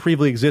 because it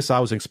previously exists, I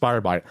was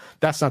inspired by it.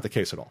 That's not the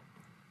case at all.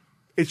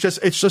 It's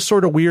just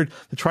sort of weird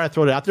to try to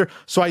throw it out there.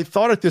 So I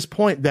thought at this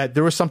point that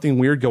there was something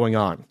weird going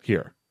on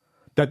here,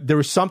 that there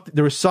was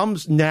some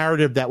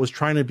narrative that was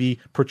trying to be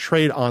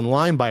portrayed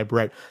online by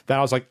Brett that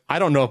I was like, I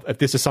don't know if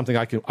this is something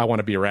I want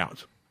to be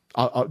around.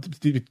 I'll to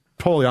be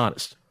totally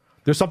honest.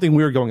 There's something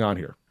weird going on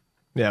here.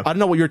 Yeah. I don't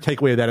know what your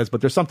takeaway of that is,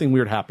 but there's something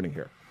weird happening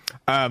here.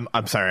 I'm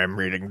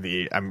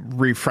sorry. I'm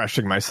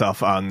refreshing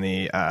myself on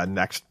the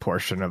next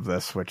portion of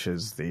this, which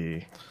is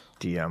the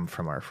DM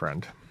from our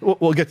friend.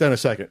 We'll get that in a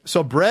second.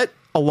 So Brett,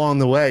 along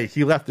the way,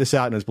 he left this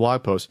out in his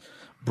blog post.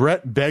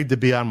 Brett begged to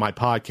be on my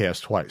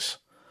podcast twice.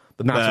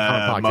 The Not So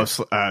Common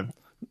Podcast.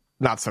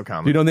 Not So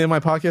Common. Do you know the name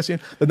of my podcast,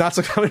 Ian? The Not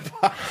So Common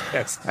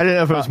Podcast. I didn't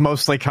know if it was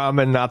mostly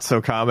common, not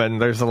so common.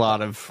 There's a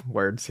lot of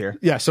words here.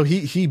 Yeah, so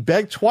he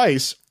begged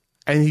twice,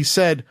 and he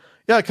said,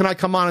 yeah, can I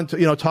come on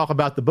and talk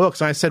about the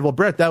books? And I said, well,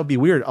 Brett, that would be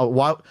weird.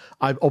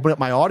 I've opened up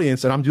my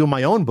audience, and I'm doing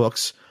my own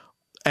books.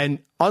 And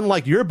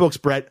unlike your books,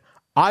 Brett,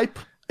 I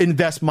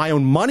invest my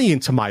own money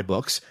into my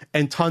books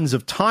and tons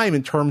of time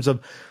in terms of,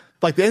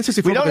 like, the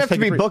N64. We don't have to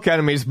be book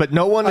enemies, but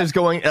no one is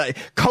going.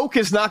 Coke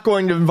is not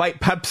going to invite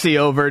Pepsi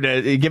over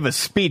to give a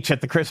speech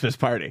at the Christmas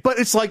party. But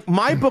it's like,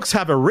 my books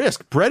have a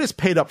risk. Brett is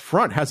paid up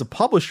front, has a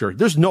publisher.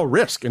 There's no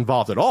risk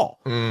involved at all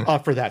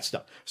for that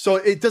stuff. So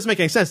it doesn't make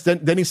any sense.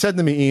 Then he said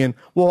to me, Ian,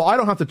 well, I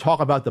don't have to talk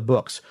about the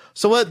books.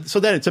 So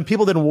then some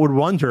people then would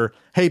wonder,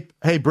 hey,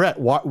 Brett,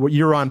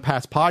 you're on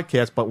Pat's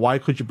podcast, but why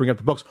could you bring up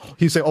the books?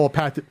 He'd say, oh,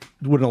 Pat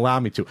wouldn't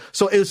allow me to.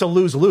 So it's a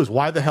lose-lose.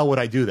 Why the hell would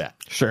I do that?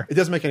 Sure. It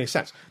doesn't make any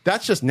sense.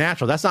 That's just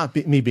natural. That's not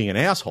me being an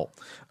asshole.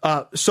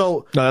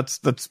 No,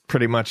 that's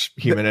pretty much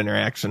human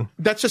interaction.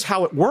 That's just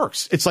how it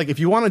works. It's like, if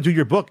you want to do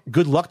your book,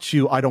 good luck to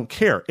you. I don't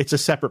care. It's a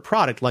separate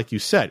product, like you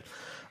said.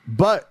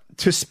 But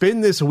to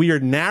spin this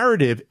weird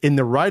narrative in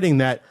the writing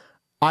that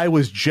I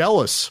was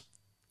jealous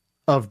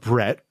of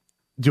Brett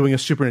doing a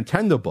Super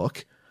Nintendo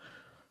book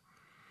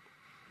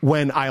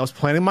when I was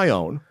planning my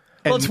own.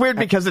 Well, it's weird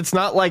because it's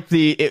not like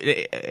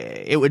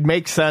it would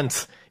make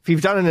sense if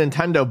you've done a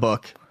Nintendo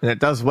book and it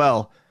does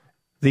well.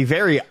 The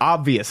very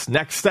obvious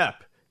next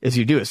step is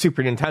you do a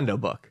Super Nintendo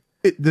book.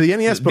 The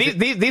NES book.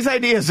 These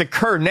ideas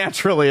occur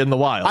naturally in the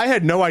wild. I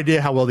had no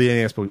idea how well the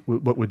NES book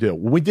would do.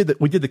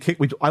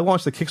 I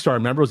launched the Kickstarter.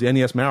 Remember, it was the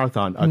NES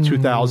Marathon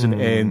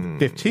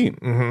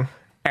 2015,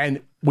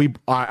 and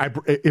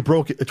it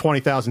broke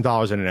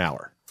 $20,000 in an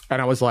hour.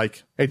 And I was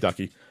like, hey,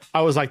 Ducky,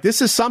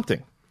 this is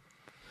something.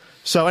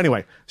 So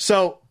anyway,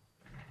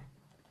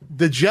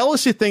 the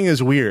jealousy thing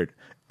is weird.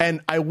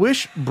 And I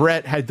wish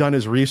Brett had done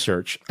his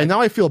research. And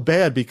now I feel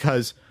bad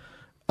because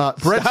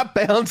Stop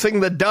balancing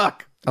the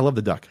duck. I love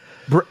the duck.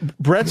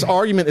 Brett's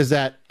argument is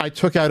that I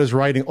took out his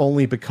writing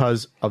only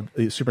because of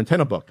the Super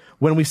Nintendo book.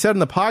 When we said in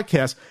the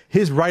podcast,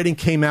 his writing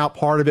came out,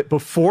 part of it,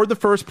 before the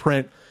first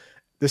print.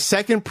 The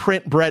second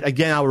print, Brett,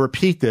 again, I'll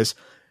repeat this,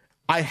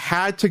 I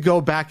had to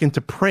go back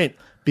into print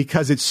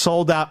because it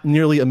sold out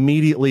nearly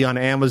immediately on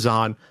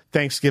Amazon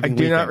Thanksgiving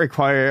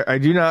weekend. I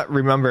do not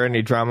remember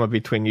any drama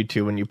between you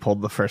two when you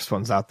pulled the first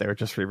ones out. They were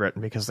just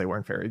rewritten because they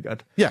weren't very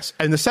good. Yes,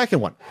 and the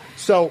second one.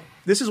 So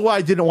this is why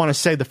I didn't want to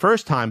say the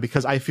first time,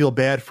 because I feel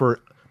bad for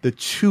the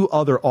two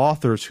other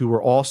authors who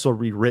were also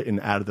rewritten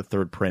out of the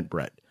third print,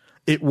 Brett.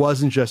 It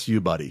wasn't just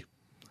you, buddy.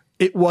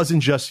 It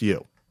wasn't just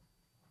you.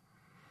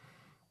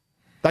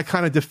 That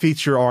kind of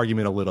defeats your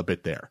argument a little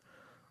bit there.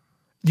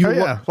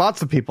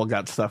 Lots of people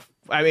got stuff.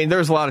 I mean,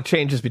 there's a lot of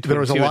changes between. There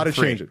was a lot of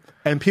changes,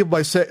 and people.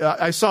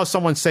 I saw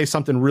someone say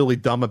something really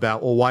dumb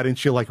about, well, why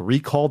didn't you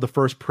recall the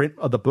first print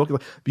of the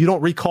book? You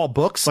don't recall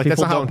books. People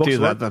that's not how books do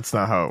that. Work. That's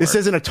not how. This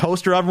isn't a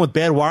toaster oven with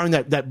bad wiring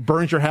that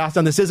burns your house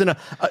down. This isn't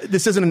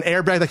an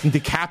airbag that can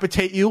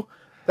decapitate you.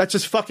 That's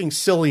just fucking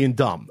silly and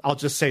dumb. I'll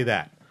just say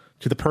that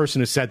to the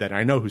person who said that. And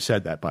I know who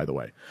said that, by the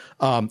way.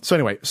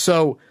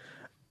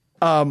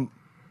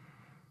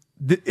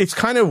 It's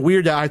kind of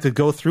weird that I have to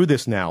go through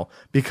this now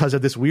because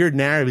of this weird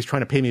narrative he's trying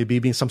to paint me to be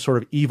being some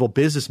sort of evil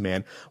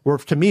businessman, where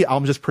to me,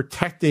 I'm just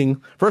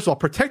protecting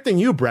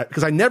you, Brett,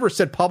 because I never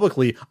said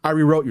publicly, I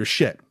rewrote your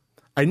shit.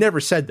 I never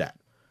said that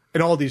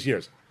in all these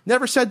years.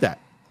 Never said that.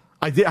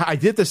 I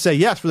did to say,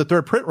 yes, for the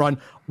third print run,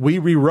 we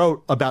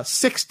rewrote about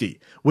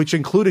 60, which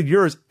included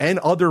yours and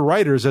other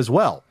writers as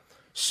well.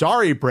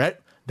 Sorry,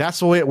 Brett. That's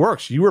the way it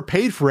works. You were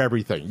paid for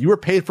everything. You were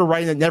paid for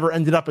writing that never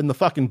ended up in the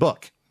fucking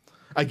book.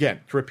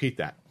 Again, to repeat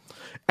that.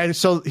 And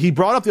so he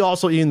brought up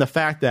the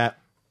fact that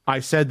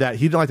I said that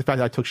he didn't like the fact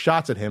that I took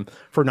shots at him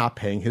for not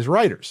paying his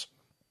writers.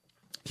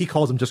 He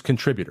calls them just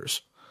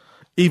contributors,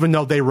 even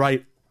though they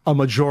write a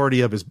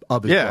majority of his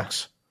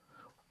books.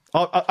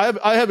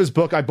 I have his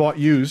book I bought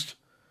used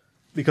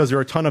because there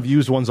are a ton of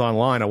used ones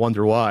online. I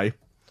wonder why.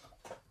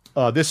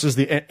 This is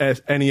the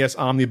NES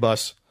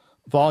Omnibus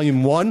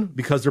Volume 1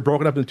 because they're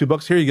broken up into two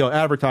books. Here you go,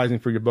 advertising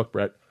for your book,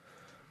 Brett.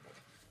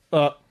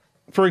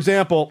 For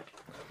example,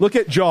 look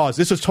at Jaws.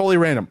 This is totally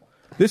random.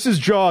 This is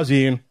Jaws,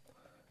 Ian.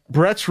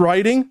 Brett's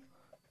writing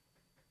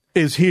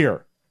is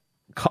here.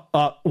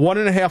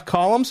 1.5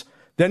 columns.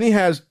 Then he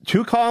has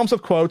 2 columns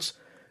of quotes.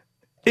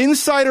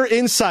 Insider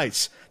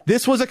insights.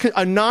 This was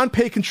a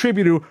non-paid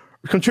contributor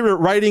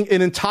writing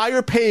an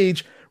entire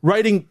page,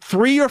 writing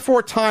 3 or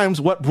 4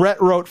 times what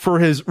Brett wrote for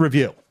his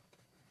review.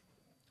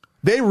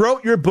 They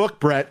wrote your book,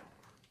 Brett.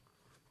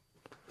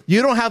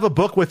 You don't have a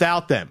book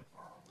without them.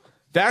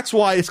 That's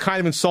why it's kind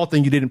of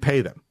insulting you didn't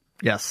pay them.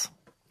 Yes.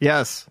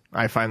 Yes.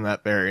 I find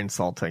that very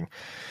insulting.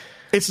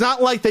 It's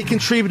not like they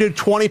contributed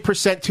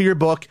 20% to your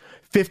book,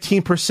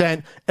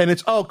 15%, and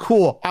it's, oh,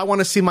 cool, I want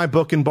to see my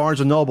book in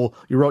Barnes & Noble.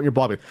 You wrote in your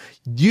blog.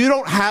 You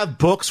don't have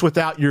books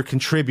without your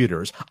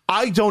contributors.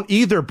 I don't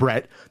either,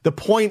 Brett. The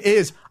point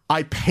is,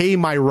 I pay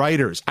my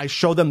writers. I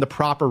show them the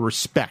proper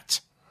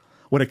respect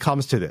when it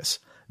comes to this.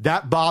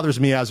 That bothers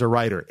me as a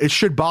writer. It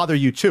should bother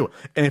you too.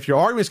 And if your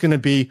argument is going to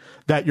be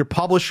that your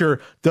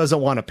publisher doesn't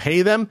want to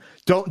pay them,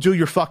 don't do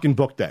your fucking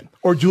book then.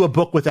 Or do a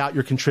book without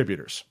your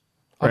contributors.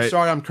 I'm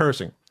sorry I'm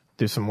cursing.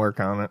 Do some work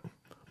on it.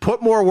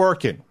 Put more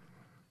work in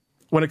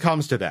when it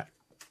comes to that.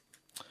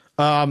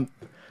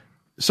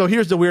 So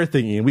here's the weird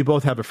thing, Ian. We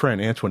both have a friend,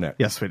 Antoinette.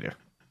 Yes, we do.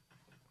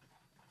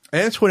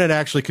 Antoinette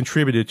actually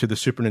contributed to the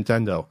Super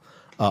Nintendo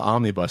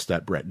omnibus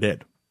that Brett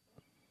did.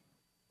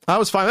 I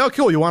was fine. Oh,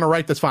 cool. You want to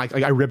write? That's fine.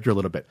 I ribbed her a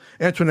little bit.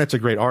 Antoinette's a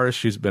great artist.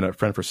 She's been a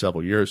friend for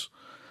several years.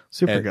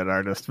 Super good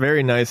artist.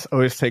 Very nice.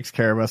 Always takes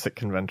care of us at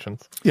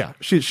conventions. Yeah,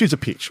 she's a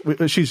peach.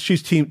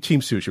 She's team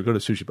sushi. We'll go to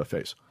sushi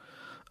buffets.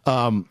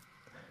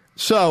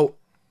 So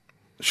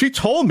she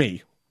told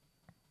me,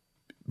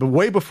 but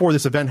way before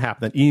this event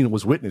happened that Ian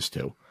was witness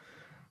to,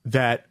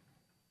 that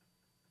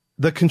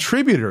the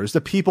contributors,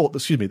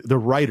 the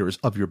writers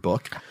of your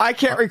book. I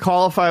can't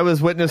recall if I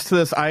was witness to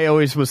this. I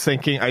always was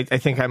thinking, I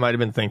think I might have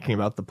been thinking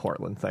about the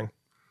Portland thing.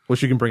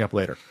 Which you can bring up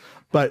later.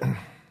 But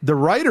the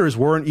writers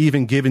weren't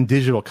even given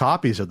digital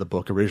copies of the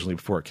book originally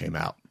before it came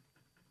out.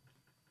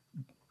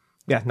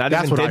 Yeah,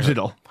 That's even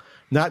digital.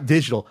 Not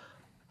digital.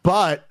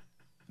 But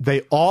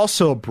they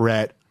also,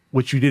 Brett,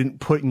 which you didn't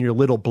put in your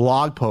little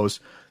blog post,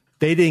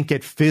 they didn't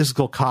get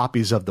physical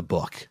copies of the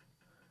book.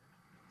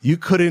 You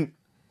couldn't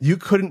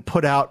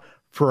put out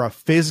for a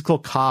physical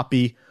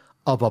copy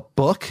of a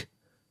book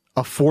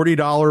a $40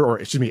 or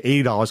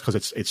 $80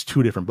 because it's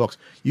 2 different books.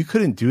 You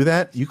couldn't do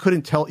that. You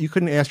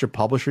couldn't ask your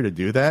publisher to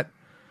do that.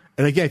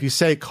 And again, if you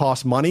say it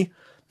costs money,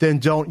 then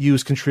don't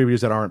use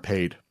contributors that aren't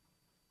paid.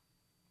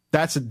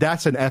 That's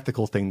an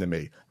ethical thing to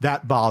me.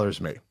 That bothers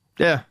me.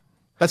 Yeah.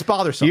 That's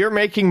bothersome. You're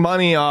making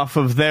money off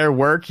of their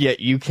work, yet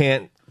you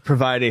can't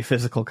provide a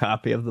physical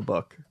copy of the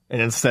book.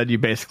 And instead, you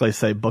basically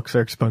say books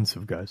are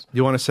expensive, guys.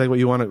 You want to say what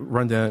you want to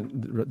run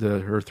down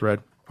her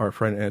thread, our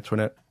friend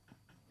Antoinette?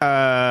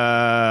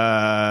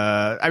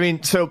 I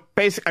mean, so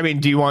basically,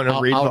 do you want to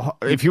read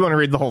if you want to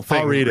read the whole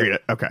thing? I'll read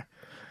it. Okay.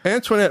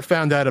 Antoinette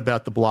found out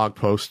about the blog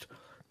post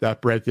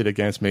that Brett did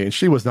against me, and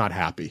she was not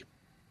happy.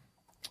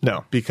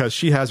 No. Because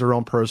she has her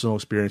own personal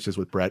experiences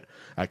with Brett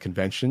at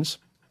conventions.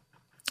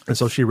 And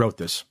so she wrote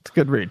this. It's a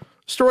good read.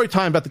 Story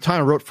time about the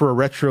time I wrote for a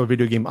retro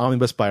video game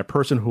omnibus by a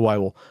person who I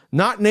will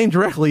not name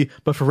directly,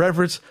 but for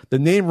reference, the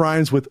name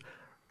rhymes with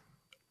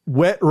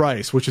Wet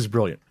Rice, which is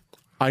brilliant.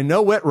 I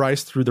know Wet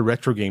Rice through the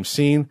retro game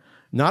scene,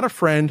 not a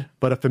friend,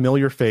 but a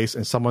familiar face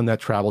and someone that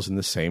travels in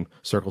the same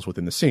circles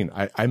within the scene.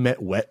 I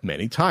met Wet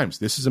many times.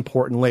 This is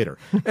important later.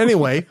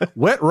 Anyway,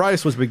 Wet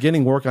Rice was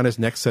beginning work on his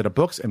next set of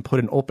books and put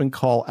an open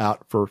call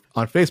out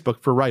on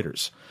Facebook for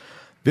writers.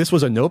 This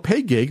was a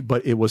no-pay gig,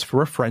 but it was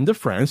for a friend of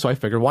friends, so I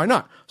figured why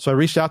not? So I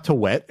reached out to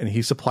Wet, and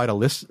he supplied the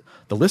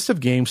list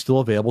of games still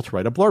available to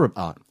write a blurb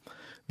on.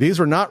 These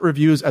were not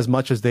reviews as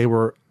much as they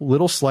were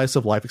little slice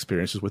of life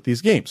experiences with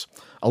these games.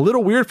 A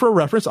little weird for a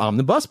reference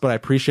omnibus, but I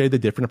appreciated the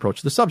different approach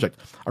to the subject.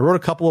 I wrote a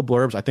couple of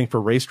blurbs, I think for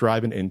Race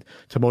Driving and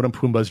Timon and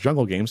Pumbaa's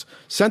Jungle Games,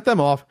 sent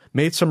them off,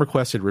 made some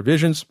requested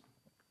revisions,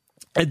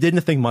 and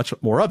didn't think much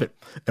more of it.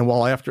 And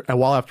while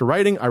after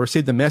writing, I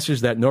received the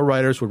message that no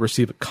writers would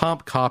receive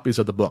comp copies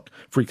of the book,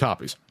 free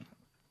copies.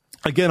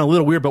 Again, a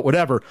little weird, but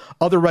whatever.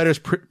 Other writers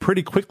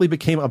pretty quickly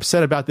became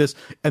upset about this,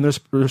 and the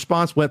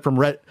response went from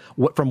Wet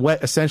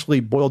essentially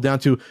boiled down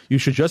to, you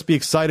should just be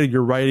excited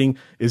your writing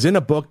is in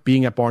a book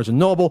being at Barnes &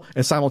 Noble,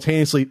 and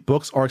simultaneously,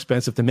 books are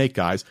expensive to make,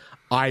 guys.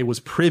 I was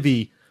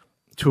privy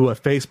to a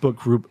Facebook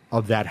group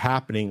of that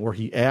happening where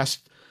he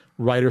asked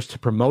writers to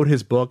promote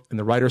his book, and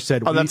the writer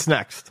said... Oh, that's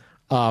next.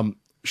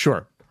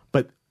 Sure.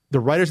 But the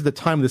writers at the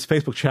time of this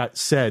Facebook chat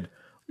said,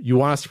 you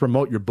want us to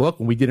promote your book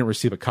when we didn't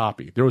receive a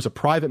copy. There was a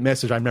private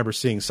message I remember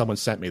seeing. Someone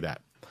sent me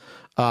that.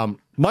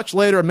 Much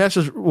later, a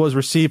message was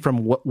received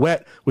from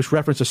Wet, which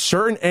referenced a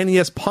certain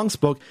NES Punks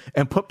book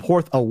and put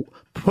forth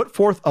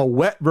a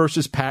Wet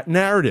versus Pat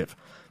narrative.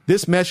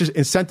 This message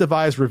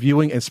incentivized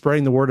reviewing and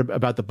spreading the word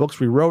about the books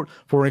we wrote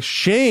for an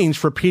exchange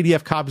for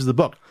PDF copies of the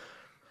book.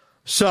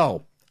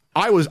 So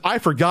I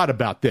forgot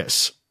about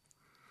this.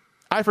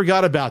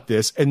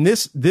 And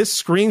this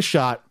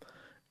screenshot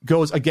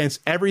goes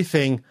against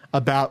everything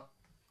about,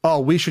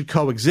 we should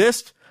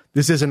coexist.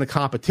 This isn't a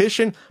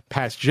competition.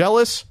 Pat's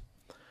jealous.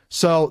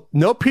 So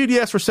no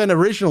PDFs were sent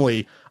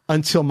originally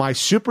until my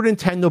Super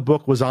Nintendo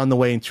book was on the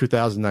way in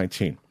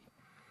 2019.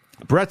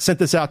 Brett sent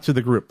this out to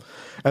the group.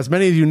 As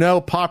many of you know,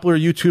 a popular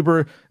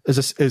YouTuber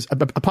is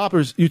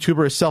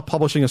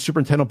self-publishing a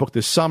Super Nintendo book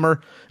this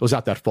summer. It was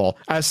out that fall.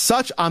 As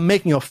such, I'm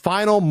making a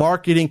final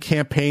marketing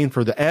campaign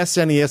for the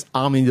SNES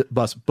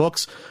Omnibus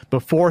books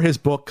before his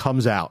book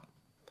comes out.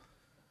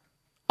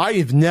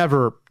 I've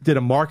never did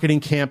a marketing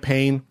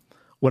campaign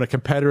when a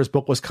competitor's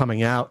book was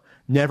coming out.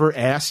 Never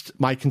asked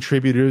my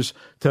contributors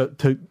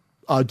to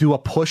do a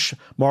push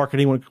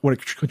marketing when a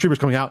contributor's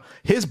coming out.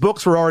 His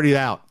books were already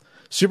out.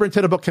 Super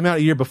Nintendo book came out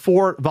a year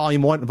before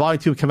Volume 1.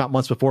 Volume 2 came out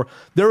months before.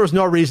 There was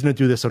no reason to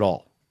do this at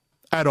all.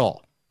 At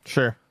all.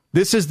 Sure.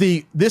 This is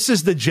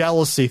the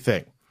jealousy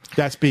thing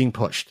that's being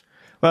pushed.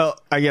 Well,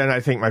 again, I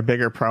think my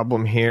bigger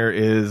problem here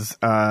is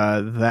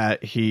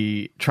that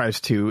he tries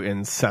to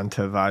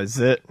incentivize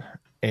it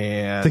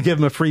and to give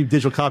him a free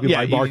digital copy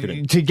by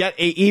marketing. To get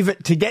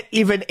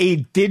even a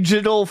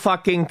digital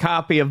fucking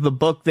copy of the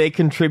book they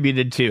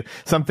contributed to,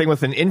 something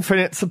with an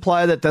infinite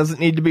supply that doesn't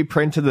need to be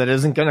printed, that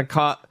isn't going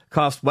to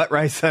cost Wet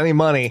Rice any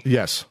money.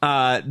 Yes.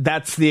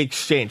 That's the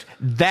exchange.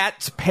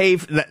 That's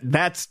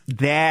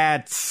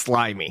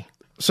slimy.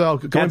 So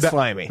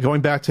slimy.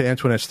 Going back to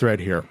Antoinette's thread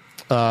here.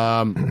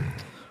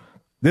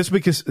 This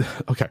because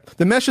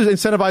the message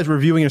incentivized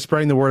reviewing and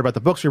spreading the word about the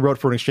books we wrote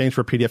for in exchange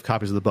for PDF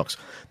copies of the books.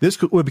 This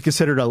would be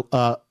considered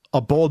a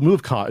bold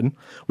move, Cotton.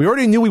 We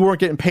already knew we weren't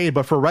getting paid,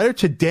 but for a writer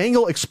to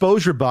dangle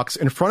exposure bucks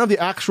in front of the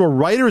actual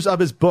writers of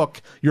his book,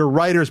 your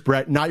writers,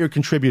 Brett, not your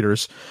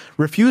contributors,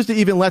 refuse to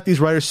even let these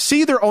writers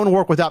see their own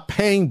work without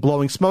paying,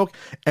 blowing smoke,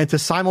 and to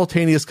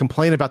simultaneously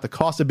complain about the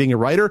cost of being a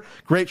writer.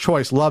 Great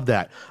choice. Love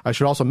that. I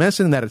should also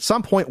mention that at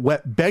some point,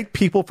 Wet begged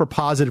people for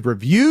positive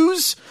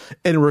reviews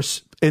in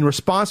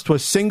response to a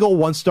single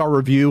one-star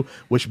review,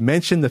 which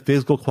mentioned the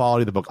physical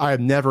quality of the book. I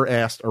have never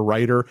asked a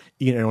writer,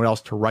 anyone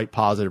else, to write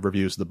positive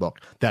reviews of the book.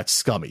 That's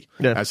scummy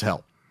as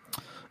hell.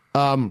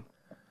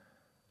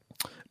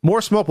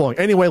 More smoke blowing.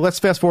 Anyway, let's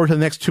fast forward to the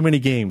next too many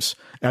games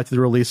after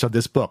the release of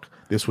this book.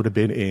 This would have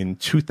been in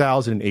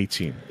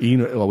 2018.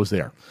 Ian was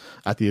there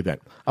at the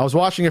event. I was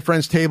watching a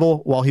friend's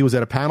table while he was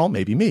at a panel,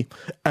 maybe me.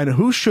 And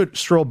who should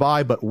stroll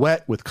by but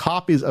Wet with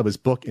copies of his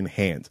book in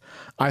hand?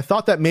 I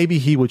thought that maybe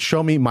he would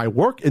show me my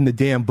work in the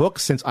damn book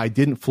since I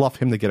didn't fluff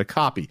him to get a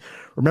copy.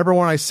 Remember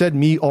when I said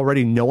me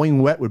already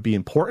knowing Wet would be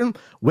important?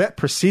 Wet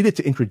proceeded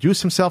to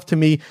introduce himself to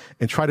me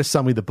and try to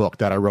sell me the book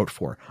that I wrote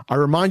for. I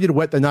reminded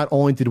Wet that not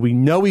only did we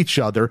know each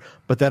other,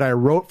 but that I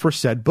wrote for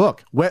said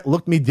book. Wet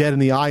looked me dead in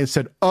the eye and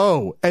said,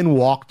 "Oh," and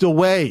walked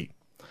away.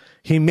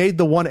 He made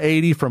the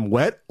 180 from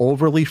Wet,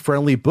 overly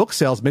friendly book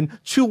salesman,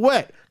 to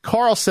Wet,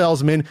 Carl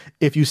salesman,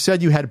 if you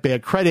said you had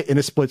bad credit in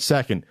a split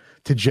second,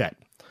 to Jet.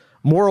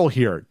 Moral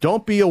here,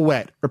 don't be a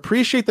Wet.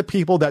 Appreciate the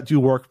people that do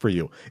work for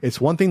you. It's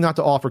one thing not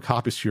to offer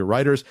copies to your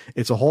writers.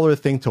 It's a whole other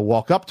thing to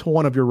walk up to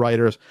one of your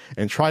writers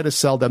and try to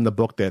sell them the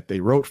book that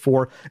they wrote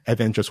for, and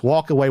then just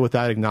walk away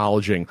without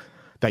acknowledging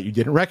that you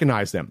didn't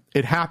recognize them.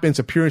 It happens.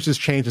 Appearances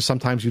change, and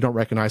sometimes you don't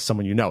recognize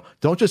someone you know.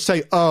 Don't just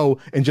say, "Oh,"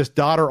 and just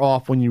dot her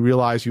off when you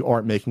realize you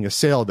aren't making a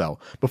sale, though.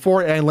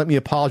 Before I end, let me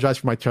apologize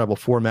for my terrible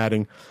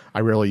formatting. I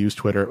rarely use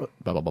Twitter.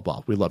 Blah, blah, blah,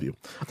 blah. We love you.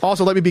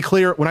 Also, let me be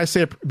clear. When I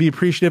say be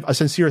appreciative, a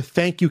sincere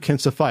thank you can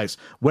suffice.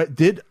 What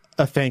did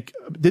thank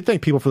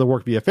people for the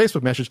work via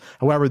Facebook message.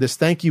 However, this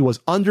thank you was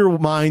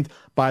undermined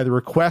by the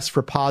request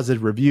for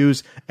positive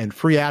reviews and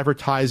free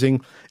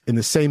advertising in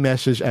the same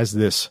message as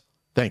this.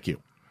 Thank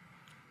you.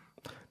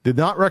 Did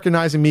not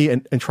recognizing me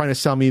and trying to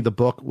sell me the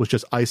book was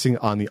just icing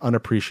on the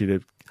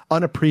unappreciated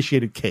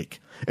cake.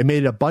 It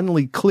made it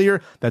abundantly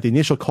clear that the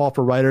initial call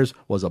for writers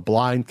was a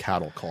blind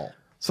cattle call.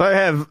 So I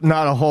have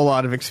not a whole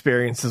lot of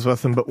experiences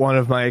with him, but one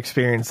of my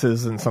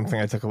experiences and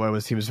something I took away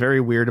was he was very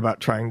weird about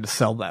trying to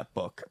sell that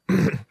book.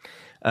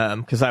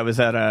 Because I was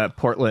at a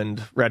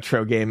Portland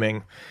Retro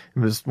Gaming. It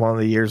was one of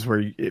the years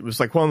where it was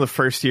like one of the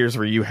first years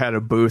where you had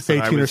a booth.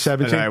 18 or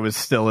 17? And I was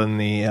still in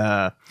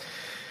the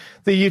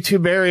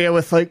YouTube area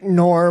with like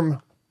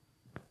Norm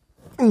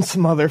and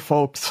some other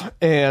folks.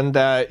 And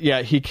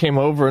he came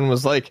over and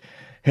was like,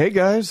 "Hey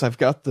guys, I've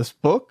got this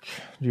book.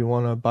 Do you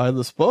want to buy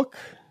this book?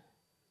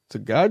 It's a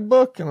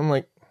guidebook." And I'm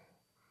like,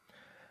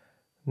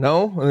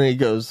 "No." And then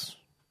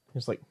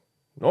he's like,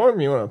 "Norm,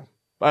 you want to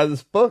buy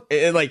this book?"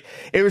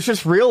 It was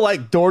just real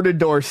like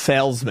door-to-door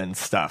salesman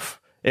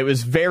stuff. It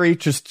was very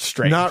just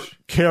strange. Not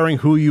caring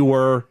who you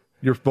were.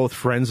 You're both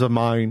friends of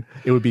mine.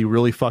 It would be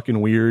really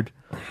fucking weird.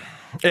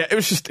 Yeah, it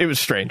was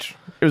strange.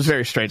 It was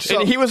very strange. So,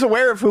 and he was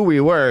aware of who we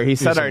were. He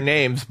said our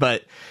names,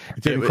 but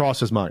it didn't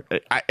cross his mind.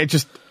 It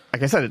just,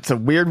 like I said, it's a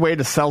weird way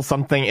to sell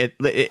something.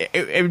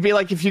 It would be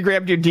like if you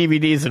grabbed your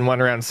DVDs and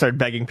went around and started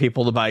begging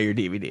people to buy your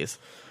DVDs.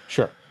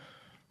 Sure.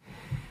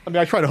 I mean,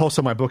 I try to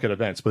wholesale my book at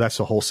events, but that's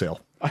a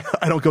wholesale.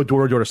 I don't go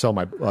door to door to sell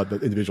my the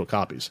individual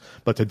copies,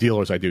 but to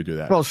dealers, I do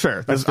that. Well,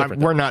 sure.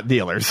 We're not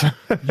dealers.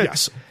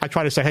 Yes. I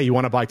try to say, "Hey, you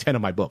want to buy 10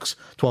 of my books,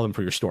 12 of them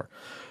for your store."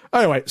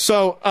 Anyway,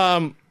 so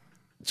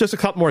just a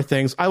couple more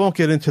things. I won't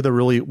get into the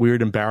really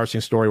weird,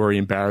 embarrassing story where he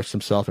embarrassed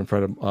himself in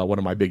front of one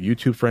of my big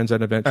YouTube friends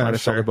at an event trying to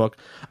sell the book.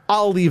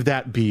 I'll leave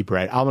that be,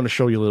 Brett. I'm going to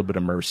show you a little bit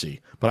of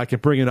mercy, but I can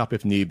bring it up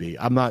if need be.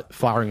 I'm not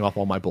firing off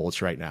all my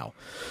bullets right now.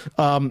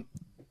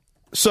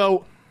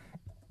 So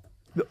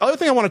the other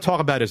thing I want to talk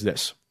about is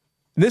this.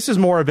 This is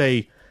more of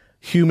a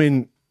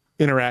human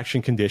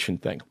interaction condition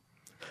thing.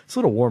 It's a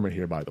little warm in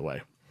here, by the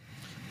way.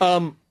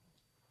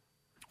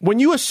 When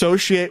you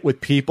associate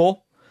with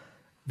people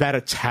that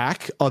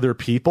attack other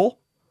people,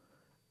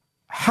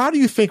 how do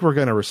you think we're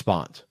going to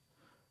respond?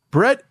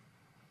 Brett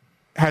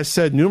has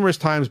said numerous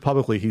times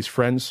publicly he's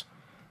friends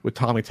with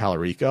Tommy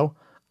Tallarico,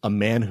 a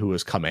man who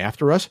has come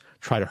after us,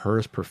 tried to hurt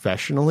us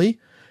professionally,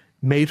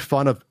 made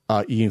fun of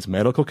Ian's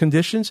medical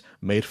conditions,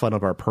 made fun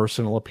of our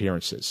personal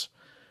appearances.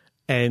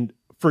 And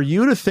for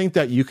you to think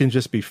that you can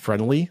just be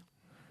friendly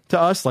to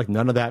us, like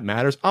none of that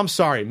matters, I'm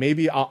sorry,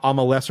 maybe I'm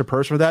a lesser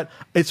person for that.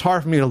 It's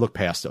hard for me to look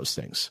past those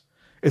things.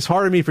 It's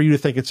hard for me for you to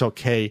think it's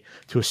okay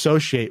to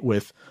associate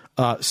with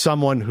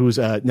someone who's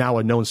now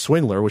a known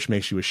swindler, which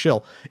makes you a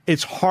shill.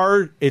 It's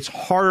harder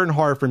and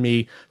harder for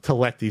me to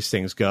let these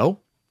things go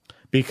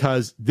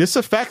because this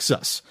affects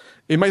us.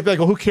 It might be like,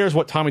 well, who cares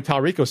what Tommy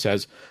Tallarico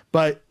says?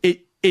 But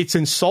it's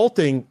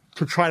insulting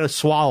to try to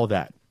swallow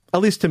that,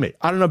 at least to me.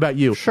 I don't know about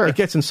you. Sure. It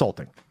gets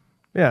insulting.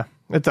 Yeah,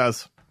 it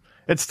does.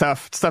 It's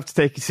tough. It's tough to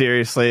take you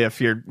seriously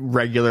if you're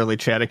regularly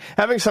chatting.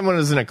 Having someone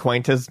as an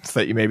acquaintance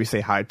that you maybe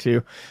say hi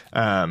to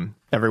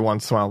every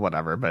once in a while,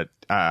 whatever. But,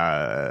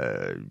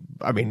 I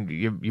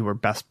mean, you were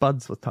best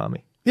buds with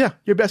Tommy. Yeah,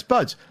 you're best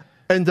buds.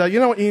 And you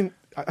know what, Ian?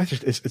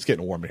 It's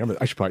getting warm here.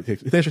 I should probably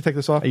take. You think I should take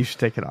this off? You should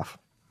take it off.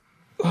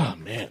 Oh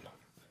man!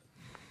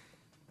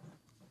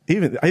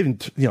 I even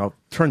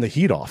turn the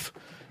heat off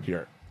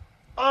here.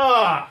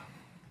 Let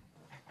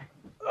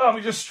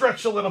me just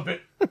stretch a little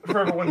bit for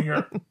everyone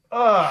here.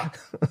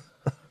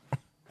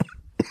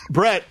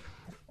 Brett,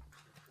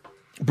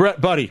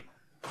 buddy,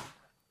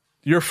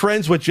 you're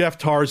friends with Jeff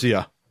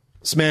Tarzia,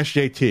 Smash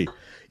JT.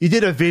 You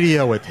did a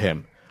video with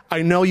him.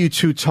 I know you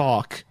two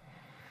talk.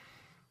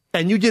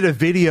 And you did a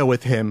video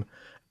with him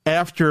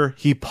after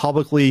he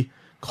publicly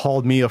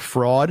called me a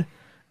fraud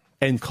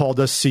and called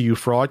us CU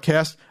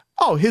Fraudcast.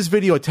 Oh, his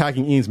video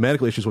attacking Ian's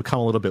medical issues would come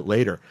a little bit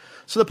later.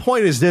 So the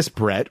point is this,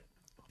 Brett,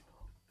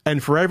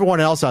 and for everyone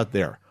else out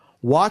there,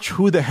 watch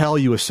who the hell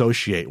you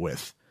associate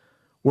with.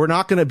 We're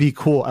not going to be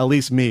cool, at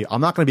least me.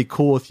 I'm not going to be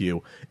cool with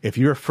you if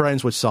you're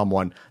friends with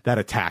someone that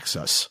attacks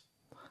us.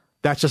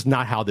 That's just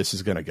not how this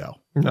is going to go.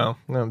 No,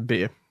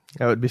 that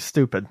would be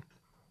stupid.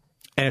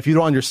 And if you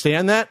don't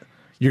understand that,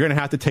 you're going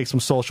to have to take some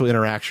social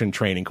interaction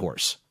training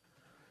course.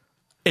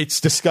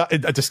 It's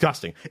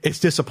disgusting. It's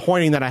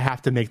disappointing that I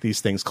have to make these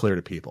things clear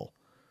to people.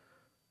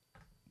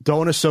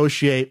 Don't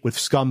associate with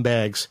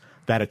scumbags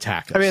that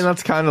attack us. I mean,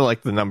 that's kind of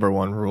like the number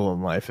one rule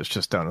in life is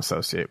just don't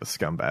associate with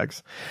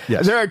scumbags.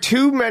 Yes. There are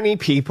too many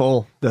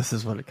people. This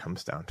is what it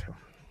comes down to,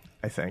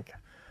 I think.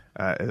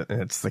 And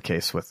it's the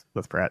case with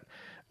Brett.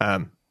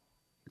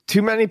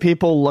 Too many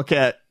people look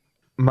at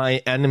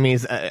my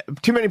enemies.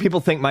 Too many people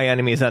think my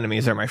enemies'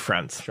 enemies are my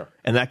friends. Sure.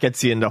 And that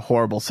gets you into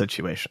horrible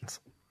situations.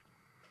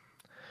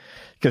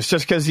 Because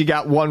just because you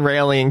got one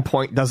rallying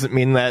point doesn't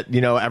mean that,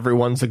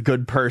 everyone's a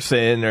good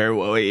person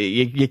or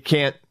you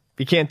can't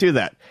do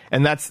that.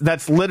 And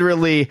that's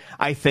literally,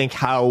 I think,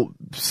 how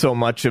so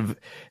much of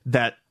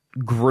that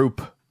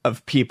group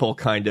of people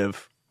kind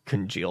of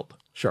congealed.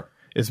 Sure.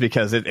 Is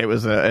because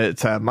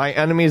it's a my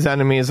enemies'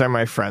 enemies are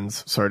my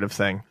friends sort of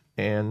thing.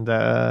 And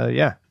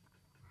yeah.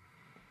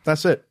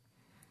 That's it.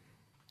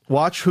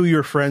 Watch who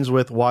you're friends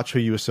with. Watch who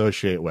you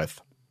associate with.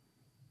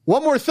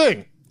 One more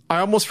thing. I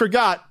almost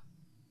forgot.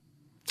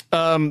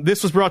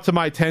 This was brought to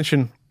my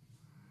attention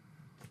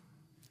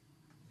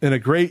in a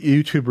great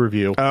YouTube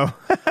review. Oh.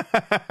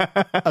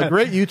 A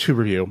great YouTube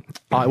review.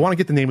 I want to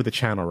get the name of the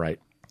channel right.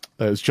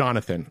 It's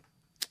Jonathan.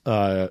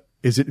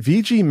 Is it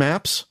VG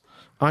Maps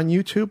on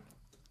YouTube?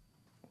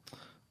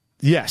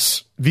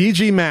 Yes.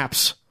 VG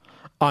Maps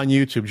on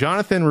YouTube.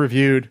 Jonathan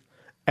reviewed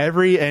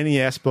every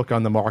NES book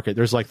on the market.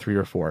 There's like 3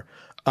 or 4.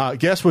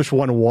 Guess which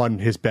one won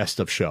his best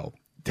of show?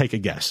 Take a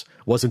guess.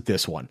 Wasn't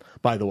this one,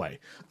 by the way.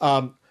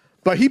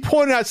 But he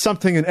pointed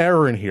out an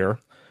error in here,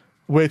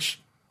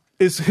 which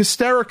is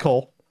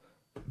hysterical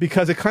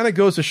because it kind of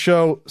goes to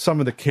show some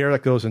of the care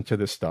that goes into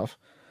this stuff.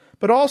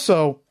 But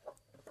also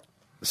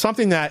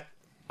something that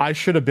I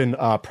should have been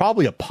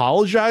probably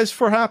apologized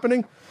for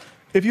happening.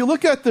 If you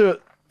look at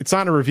it's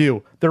not a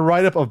review, the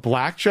write-up of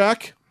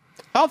Blackjack,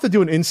 I'll have to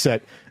do an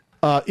inset.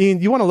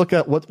 Ian, you want to look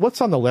at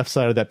what's on the left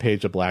side of that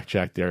page of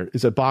Blackjack there?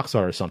 Is it box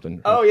art or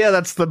something? Oh, yeah,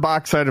 that's the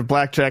box art of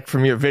Blackjack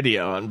from your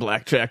video on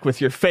Blackjack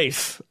with your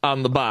face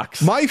on the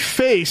box. My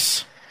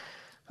face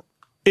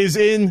is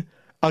in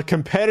a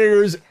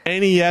competitor's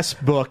NES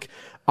book.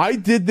 I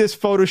did this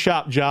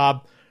Photoshop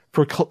job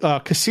for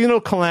Casino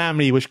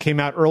Calamity, which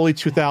came out early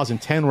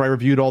 2010, where I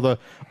reviewed all the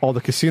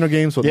casino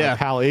games with my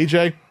pal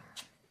AJ.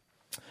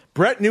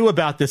 Brett knew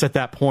about this at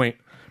that point.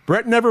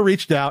 Brett never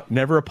reached out,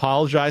 never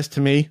apologized to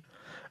me.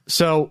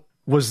 So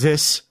was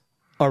this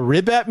a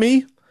rib at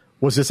me?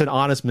 Was this an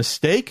honest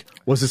mistake?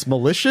 Was this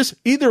malicious?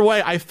 Either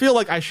way, I feel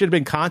like I should have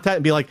been contacted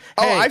and be like,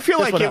 hey, I feel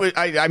like it was.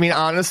 I mean,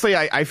 honestly,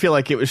 I feel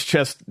like it was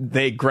just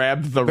they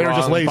grabbed the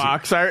wrong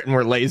box art and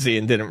were lazy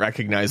and didn't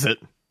recognize it.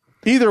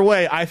 Either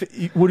way, I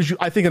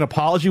think an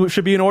apology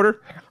should be in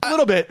order. A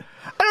little bit.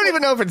 I don't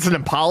even know if it's an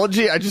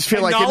apology. I just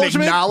feel like an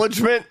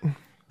acknowledgement.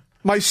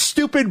 My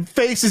stupid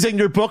face is in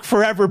your book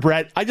forever,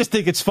 Brett. I just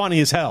think it's funny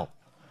as hell.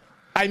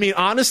 I mean,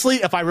 honestly,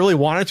 if I really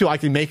wanted to, I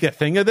can make a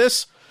thing of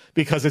this.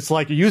 Because it's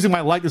like you're using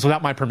my likeness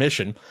without my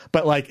permission,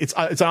 but like it's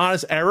an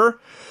honest error.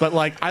 But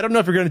like I don't know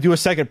if you're going to do a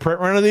second print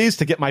run of these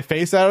to get my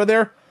face out of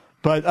there.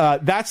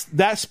 But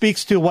that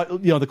speaks to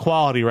what the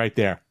quality right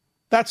there.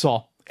 That's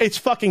all. It's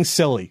fucking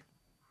silly.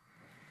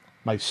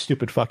 My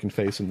stupid fucking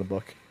face in the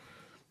book.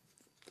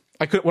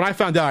 When I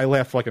found out, I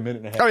laughed for like a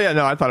minute and a half. Oh yeah,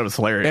 no, I thought it was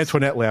hilarious.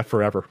 Antoinette laughed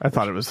forever. I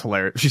thought it was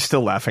hilarious. She's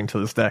still laughing to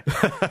this day.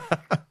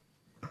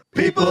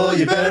 People,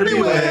 you better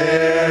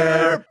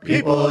beware.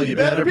 People, you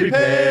better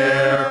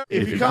prepare.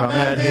 If you come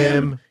at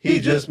him, he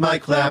just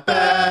might clap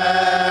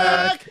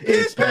back.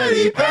 It's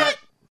Petty Pat.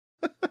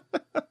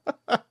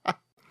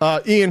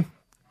 Ian,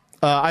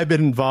 I've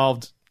been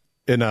involved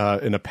in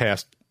a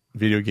past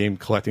video game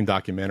collecting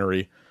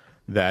documentary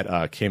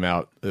that came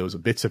out. It was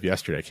bits of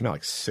yesterday. It came out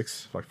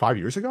like 5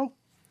 years ago.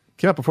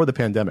 Came out before the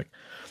pandemic.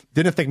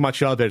 Didn't think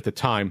much of it at the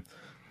time.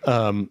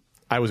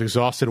 I was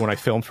exhausted when I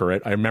filmed for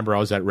it. I remember I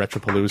was at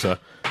Retropalooza,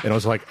 and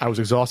I was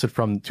exhausted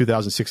from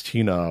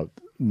 2016.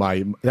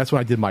 That's when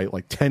I did my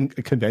 10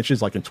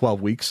 conventions in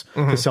 12 weeks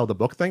to sell the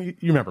book thing.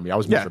 You remember me? I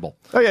was miserable.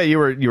 Oh yeah, you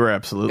were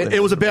absolutely.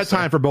 It was a bad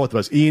time for both of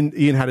us.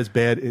 Ian had his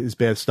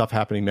bad stuff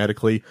happening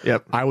medically.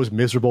 Yep. I was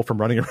miserable from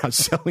running around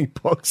selling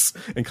books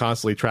and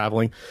constantly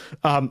traveling.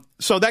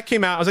 So that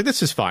came out. I was like,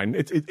 this is fine.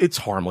 It's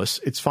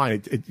harmless. It's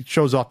fine. It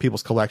shows off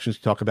people's collections.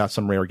 You talk about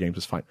some rare games.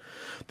 It's fine.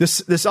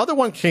 This other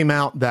one came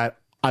out that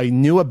I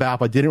knew about,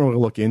 but didn't really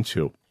look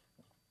into.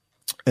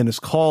 And it's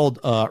called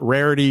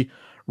Rarity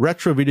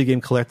Retro Video Game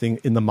Collecting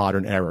in the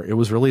Modern Era. It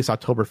was released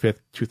October 5th,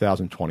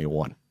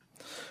 2021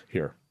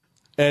 here.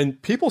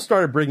 And people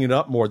started bringing it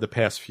up more the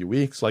past few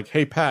weeks. Like,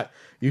 hey, Pat,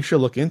 you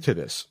should look into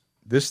this.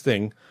 This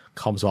thing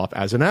comes off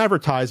as an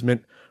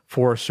advertisement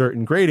for a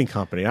certain grading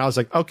company. And I was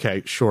like,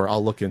 okay, sure,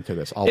 I'll look into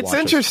this. It's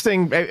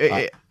interesting.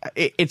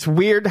 It's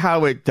weird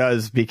how it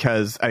does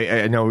because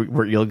I know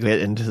you'll get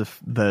into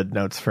the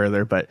notes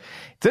further, but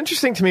it's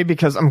interesting to me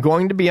because I'm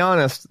going to be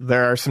honest,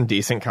 there are some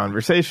decent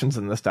conversations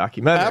in this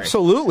documentary.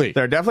 Absolutely.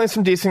 There are definitely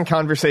some decent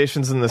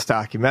conversations in this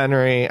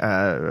documentary.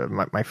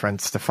 My friend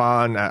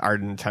Stefan,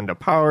 Art Nintendo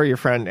Power, your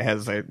friend,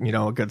 has a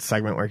good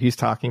segment where he's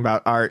talking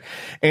about art.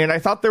 And I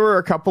thought there were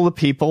a couple of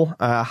people.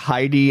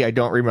 Heidi, I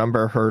don't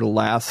remember her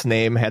last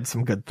name, had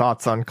some good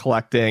thoughts on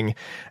collecting.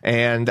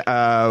 And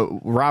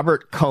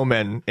Robert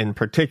Coman in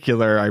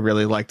particular, I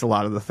really liked a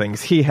lot of the things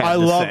he had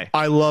to say.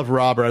 I love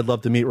Robert. I'd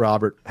love to meet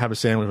Robert, have a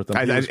sandwich with him.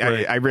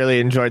 I really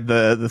enjoyed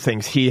the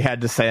things he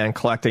had to say on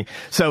collecting.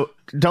 So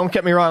don't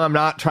get me wrong. I'm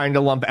not trying to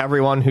lump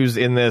everyone who's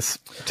in this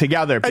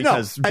together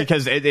because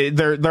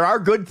there are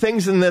good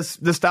things in this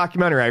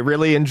documentary. I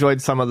really enjoyed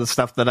some of the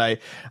stuff that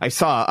I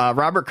saw.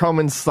 Robert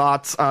Coman's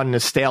thoughts on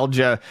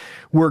nostalgia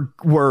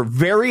were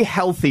very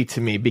healthy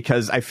to me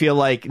because I feel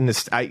like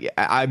listeners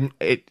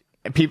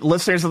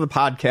of the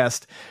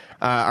podcast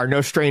are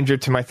no stranger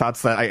to my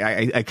thoughts that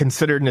I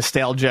consider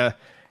nostalgia,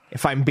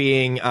 if I'm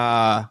being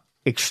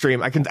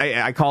extreme,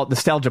 I call it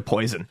nostalgia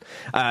poisoning,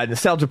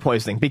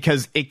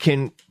 because it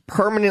can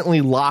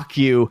permanently lock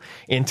you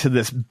into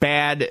this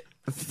bad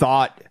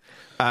thought,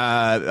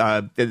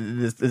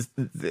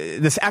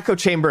 this echo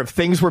chamber of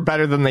things were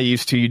better than they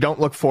used to. You don't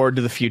look forward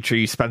to the future.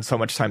 You spend so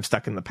much time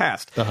stuck in the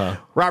past.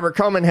 Robert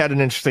Coman had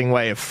an interesting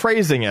way of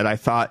phrasing it, I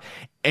thought.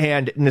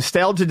 And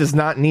nostalgia does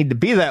not need to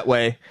be that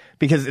way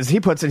because, as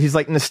he puts it, he's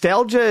like,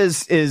 nostalgia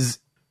is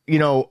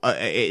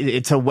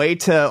it's a way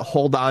to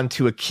hold on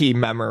to a key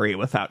memory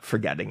without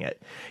forgetting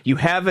it. You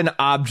have an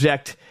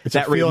object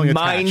that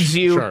reminds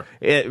you, sure.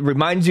 It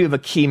reminds you of a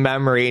key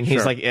memory. And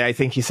he's like, I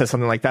think he says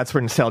something like, that's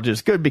where nostalgia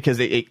is good because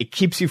it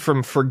keeps you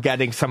from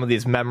forgetting some of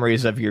these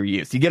memories of your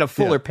youth. You get a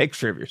fuller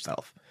picture of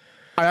yourself.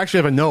 I actually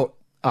have a note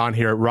on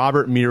here.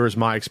 Robert mirrors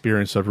my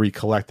experience of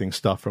recollecting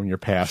stuff from your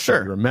past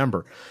that you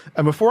remember.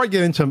 And before I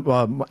get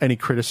into any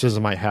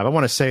criticism I have, I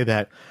want to say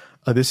that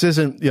this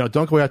isn't,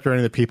 don't go after any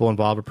of the people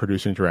involved with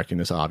producing and directing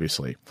this,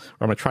 obviously. Or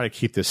I'm going to try to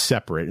keep this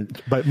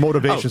separate. But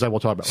motivations I will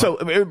talk about. So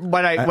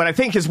what I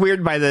think is weird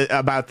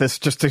about this,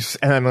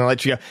 and I'm going to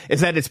let you go,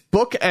 is that it's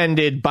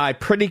bookended by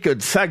pretty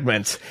good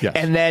segments. Yes.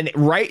 And then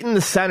right in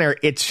the center,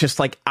 it's just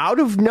like out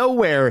of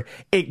nowhere,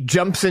 it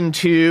jumps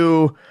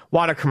into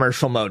water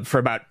commercial mode for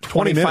about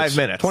 25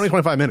 minutes.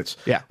 25 minutes.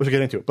 Yeah. Which we'll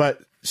get into.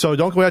 But so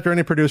don't go after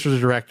any producers or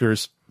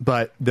directors,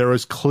 but there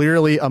was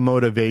clearly a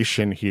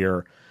motivation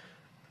here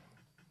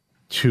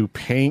to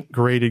paint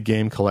graded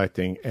game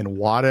collecting and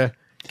WATA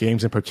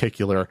games in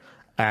particular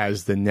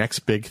as the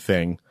next big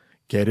thing.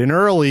 Get in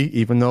early,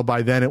 even though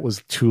by then it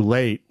was too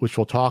late, which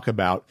we'll talk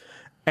about.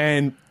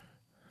 And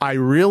I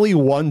really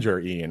wonder,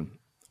 Ian,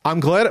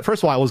 I'm glad,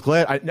 first of all, I was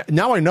glad.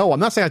 Now I know, I'm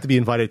not saying I have to be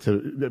invited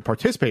to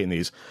participate in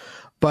these.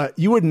 But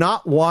you would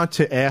not want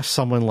to ask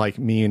someone like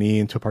me and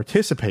Ian to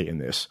participate in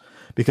this.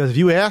 Because if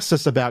you asked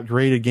us about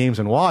graded games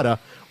in WADA,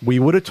 we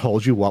would have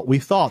told you what we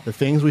thought, the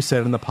things we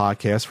said in the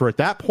podcast for at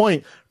that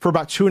point, for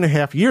about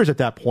 2.5 years at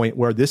that point,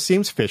 where this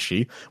seems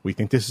fishy. We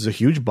think this is a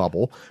huge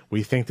bubble.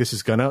 We think this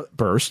is going to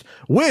burst,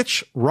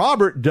 which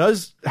Robert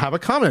does have a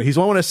comment. He's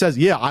the one that says,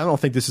 yeah, I don't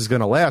think this is going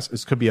to last.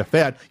 This could be a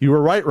fad. You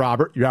were right,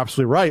 Robert. You're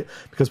absolutely right.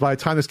 Because by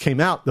the time this came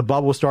out, the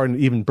bubble was starting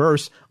to even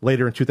burst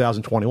later in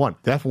 2021.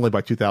 Definitely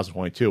by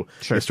 2022,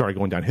 it started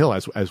going downhill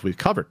as we've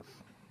covered.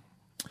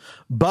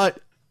 But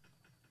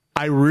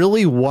I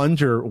really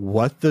wonder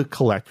what the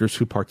collectors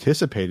who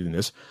participated in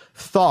this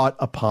thought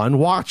upon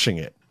watching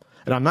it.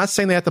 And I'm not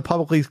saying they have to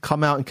publicly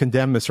come out and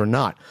condemn this or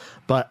not,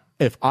 but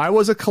if I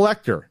was a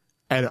collector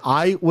and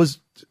I was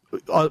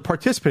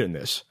participating in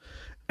this,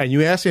 and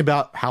you asked me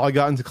about how I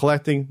got into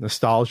collecting,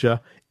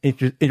 nostalgia,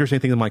 interesting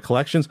things in my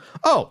collections,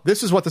 oh,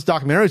 this is what this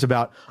documentary is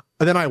about,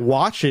 and then I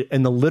watch it,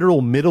 and the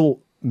literal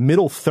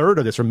middle third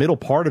of this, or middle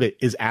part of it,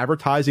 is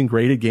advertising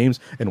graded games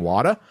in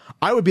WADA,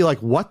 I would be like,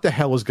 what the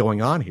hell is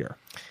going on here?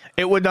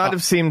 It would not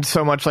have seemed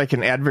so much like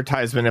an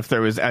advertisement if there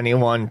was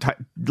anyone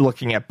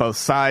looking at both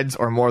sides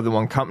or more than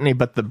one company,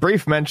 but the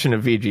brief mention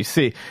of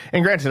VGC,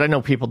 and granted, I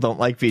know people don't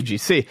like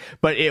VGC,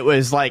 but it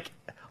was like,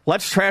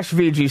 let's trash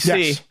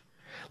VGC. Yes.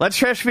 Let's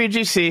trash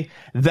VGC,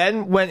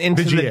 then went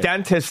into the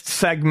dentist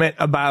segment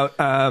about,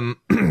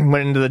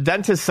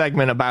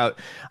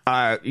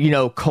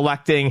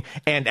 collecting,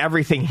 and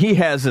everything he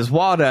has is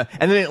WADA,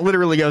 and then it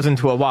literally goes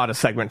into a WADA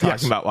segment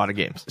talking about WADA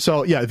games.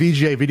 So yeah,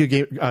 VGA, Video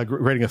Game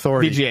Grading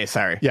Authority. VGA,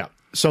 sorry. Yeah.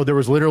 So there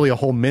was literally a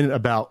whole minute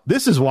about,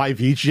 this is why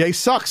VGA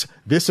sucks.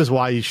 This is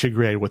why you should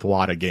grade with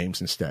WADA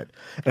games instead.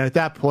 And at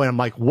that point, I'm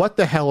like, what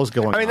the hell is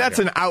going on? That's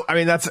here? out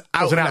and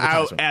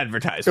out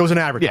advertisement. It was an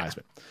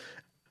advertisement. Yeah.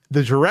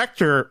 The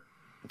director,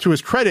 to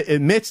his credit,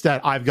 admits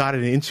that I've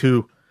gotten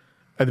into,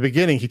 at the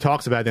beginning, he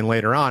talks about it, then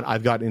later on,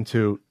 I've gotten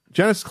into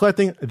Genesis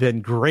collecting, then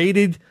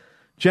graded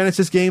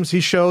Genesis games he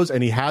shows,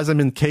 and he has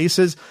them in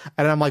cases.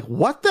 And I'm like,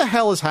 what the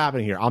hell is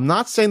happening here? I'm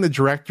not saying the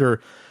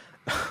director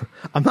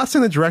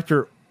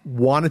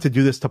wanted to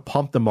do this to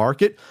pump the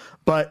market,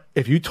 but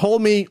if you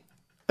told me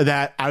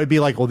that, I would be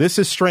like, well, this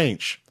is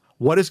strange.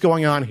 What is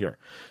going on here?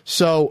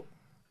 So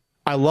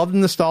I love the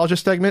nostalgia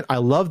segment. I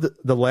love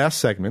the last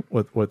segment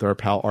with our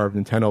pal Arv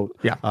Nintendo,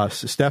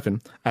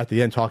 Stefan, at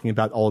the end, talking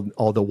about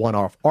all the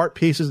one-off art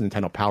pieces,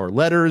 Nintendo Power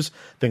letters,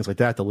 things like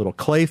that, the little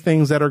clay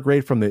things that are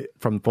great from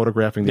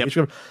photographing the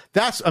issue.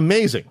 That's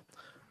amazing.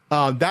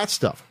 That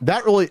stuff.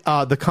 That really,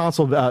 the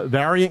console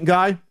variant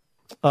guy.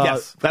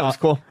 Yes, that was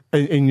cool.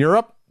 In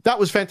Europe, that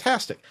was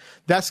fantastic.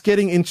 That's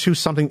getting into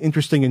something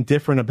interesting and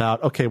different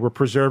about, okay, we're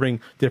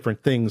preserving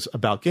different things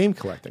about game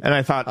collecting. And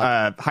I thought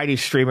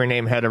Heidi's streamer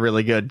name had a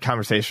really good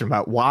conversation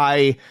about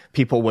why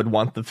people would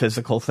want the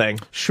physical thing.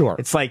 Sure.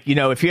 It's like,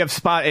 if you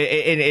have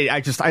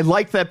I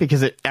like that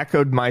because it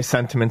echoed my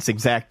sentiments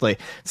exactly.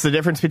 It's the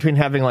difference between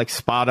having like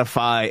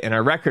Spotify and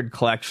a record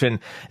collection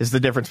is the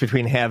difference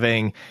between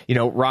having,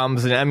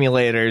 ROMs and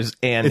emulators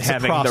and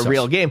having the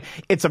real game.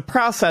 It's a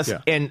process.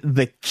 Yeah. And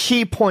the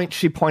key point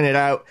she pointed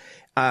out,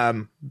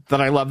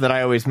 that I love, that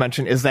I always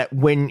mention, is that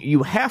when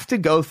you have to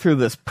go through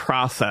this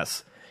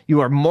process, you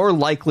are more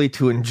likely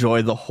to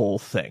enjoy the whole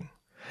thing.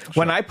 Sure.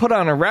 When I put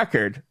on a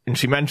record, and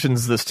she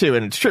mentions this too,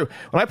 and it's true,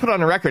 when I put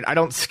on a record, I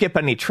don't skip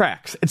any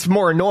tracks. It's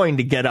more annoying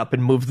to get up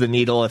and move the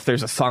needle if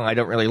there's a song I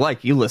don't really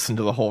like. You listen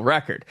to the whole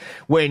record.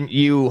 When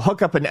you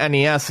hook up an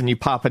NES and you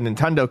pop a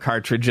Nintendo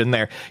cartridge in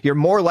there, you're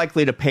more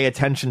likely to pay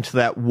attention to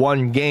that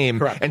one game.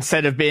 Correct.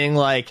 Instead of being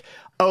like,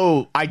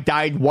 oh, I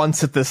died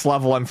once at this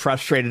level, I'm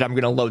frustrated, I'm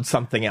going to load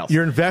something else.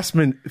 Your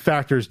investment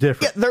factor is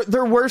different. Yeah,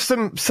 there were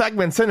some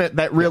segments in it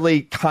that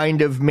really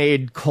kind of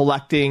made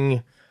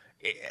collecting...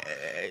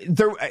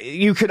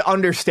 you could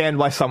understand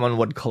why someone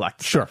would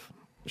collect stuff.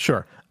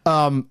 Sure.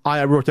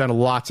 I wrote down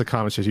lots of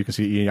comments, as you can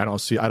see, Ian. I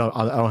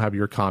don't have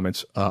your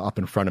comments up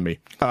in front of me.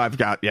 I've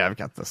got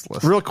this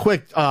list. Real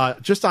quick,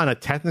 just on a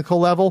technical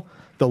level,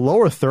 the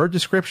lower third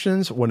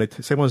descriptions, when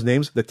it say one's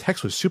names, the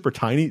text was super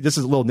tiny. This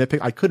is a little nitpick.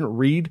 I couldn't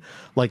read,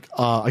 I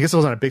guess it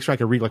was on a big screen. I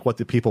could read what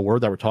the people were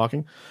that were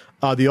talking.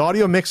 The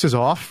audio mix is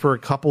off for a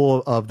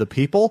couple of the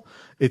people.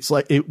 It's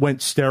like it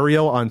went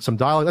stereo on some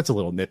dialogue. That's a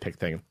little nitpick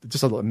thing.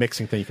 Just a little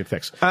mixing thing you can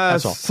fix.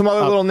 That's all. Some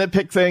other little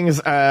nitpick things.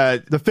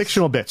 The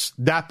fictional bits,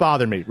 that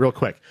bothered me real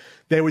quick.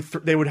 They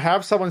would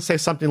have someone say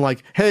something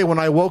like, hey, when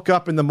I woke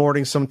up in the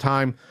morning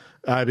sometime,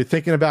 I'd be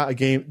thinking about a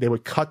game. They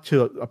would cut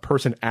to a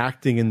person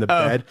acting in the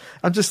bed.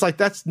 I'm just like,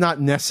 that's not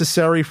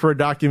necessary for a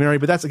documentary,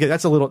 but that's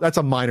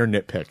a minor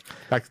nitpick.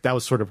 That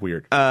was sort of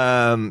weird.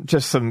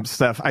 Just some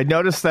stuff. I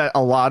noticed that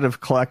a lot of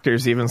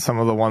collectors, even some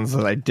of the ones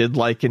that I did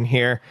like in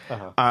here,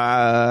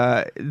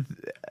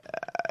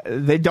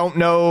 they don't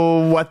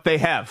know what they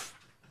have.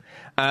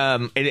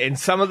 And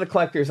some of the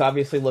collectors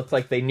obviously looked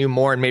like they knew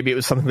more, and maybe it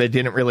was something they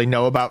didn't really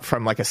know about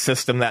from like a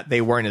system that they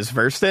weren't as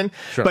versed in.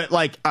 Sure. But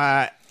like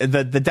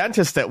the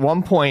dentist at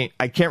one point,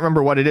 I can't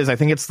remember what it is. I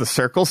think it's the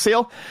Circle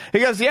Seal. He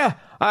goes, "Yeah,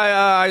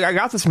 I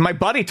got this. My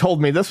buddy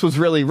told me this was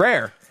really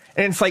rare,"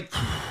 and it's like,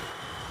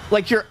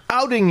 like you're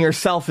outing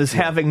yourself as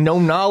having no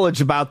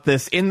knowledge about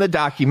this in the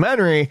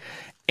documentary.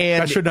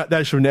 And That should have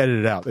been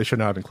edited out. They should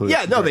not have included.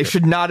 yeah, no, they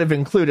should not have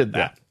included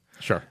that.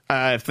 Sure.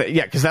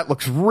 Because that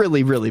looks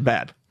really, really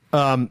bad.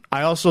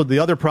 The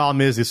other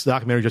problem is this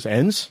documentary just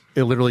ends.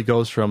 It literally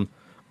goes from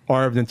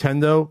Art of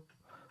Nintendo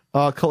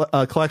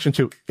collection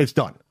to it's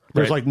done.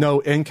 There's Right. like no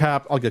end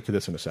cap. I'll get to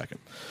this in a second.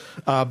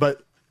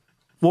 But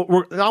I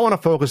want to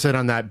focus in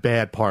on that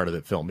bad part of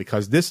the film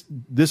because this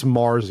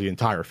mars the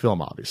entire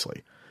film,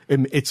 obviously.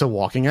 It's a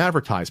walking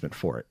advertisement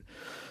for it.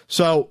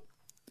 So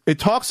it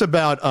talks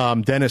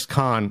about Dennis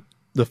Kahn,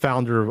 the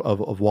founder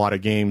of Wata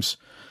Games,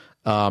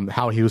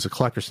 how he was a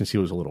collector since he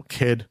was a little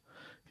kid.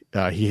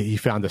 He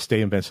found the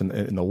stay events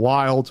in the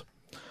wild.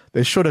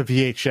 They showed a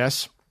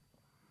VHS.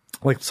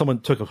 Like someone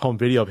took a home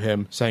video of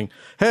him saying,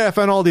 "Hey, I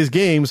found all these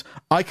games.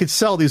 I could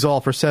sell these all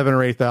for $7,000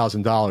 or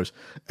 $8,000."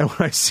 And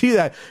when I see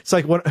that, it's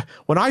like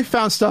when I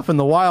found stuff in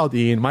the wild,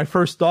 Ian, my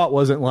first thought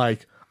wasn't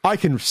like, I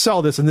can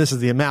sell this and this is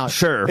the amount.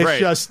 Sure, it's right.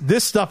 just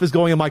this stuff is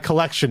going in my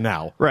collection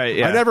now. Right,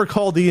 yeah. I never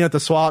called Ian at the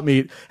swap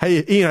meet.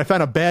 Hey, Ian, I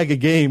found a bag of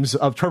games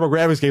of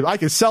TurboGrafx games. I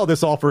can sell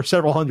this all for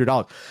several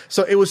 $100s.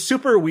 So it was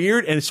super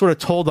weird and it sort of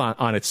told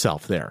on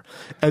itself there.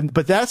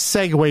 But that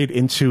segued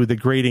into the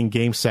grading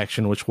game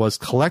section, which was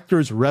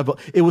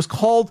it was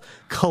called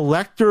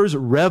Collector's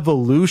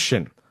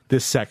Revolution.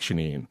 This section,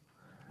 Ian.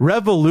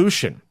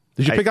 Revolution.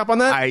 Did you pick up on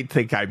that? I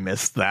think I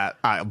missed that.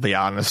 I'll be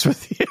honest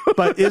with you.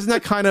 But isn't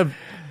that kind of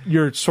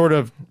you're sort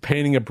of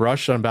painting a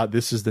brush on about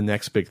this is the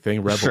next big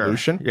thing,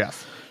 revolution? Sure.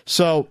 Yes.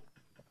 So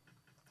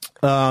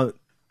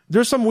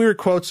there's some weird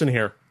quotes in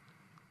here.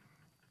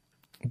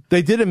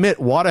 They did admit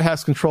Wata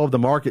has control of the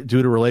market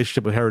due to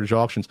relationship with Heritage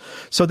Auctions.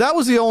 So that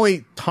was the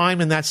only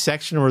time in that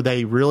section where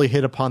they really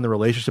hit upon the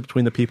relationship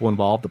between the people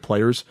involved, the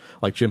players,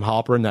 like Jim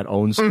Halpern that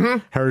owns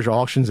Heritage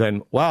Auctions.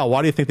 And wow,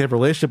 why do you think they have a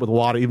relationship with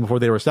Wata even before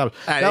they were established?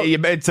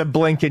 It's a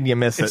blink and you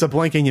miss it. It's a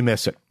blink and you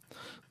miss it.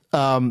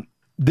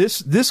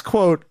 This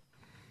quote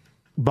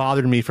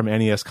bothered me from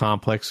NES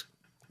Complex.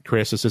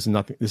 Chris, this is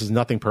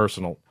nothing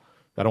personal.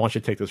 I don't want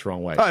you to take this the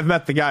wrong way. Oh, I've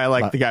met the guy. I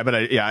like the guy, but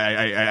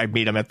I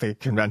meet him at the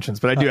conventions.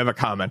 But I do have a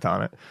comment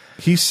on it.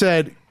 He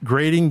said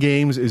grading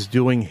games is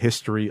doing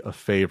history a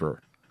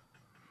favor.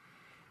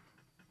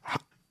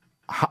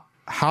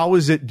 How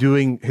is it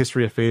doing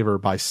history a favor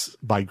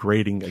by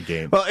grading a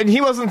game? Well, and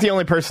he wasn't the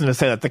only person to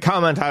say that. The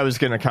comment I was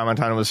going to comment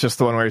on was just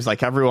the one where he's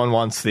like, everyone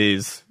wants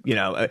these,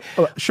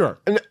 Sure.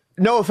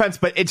 No offense,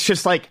 but it's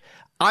just like,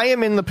 I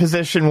am in the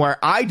position where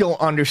I don't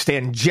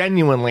understand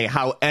genuinely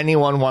how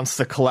anyone wants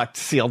to collect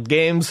sealed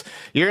games.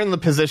 You're in the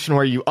position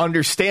where you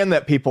understand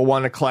that people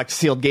want to collect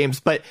sealed games,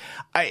 but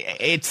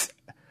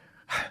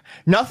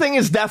nothing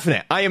is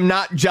definite. I am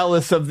not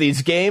jealous of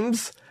these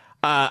games.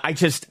 Like I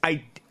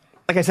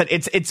said,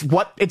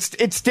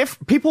 it's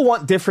different. People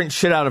want different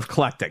shit out of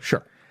collecting.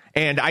 Sure.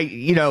 And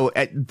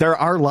there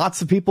are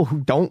lots of people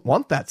who don't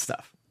want that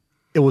stuff.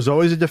 It was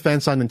always a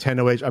defense on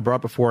Nintendo Age. I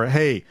brought before,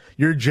 hey,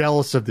 you're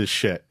jealous of this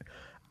shit.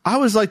 I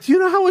was like, do you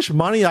know how much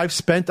money I've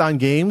spent on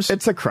games?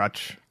 It's a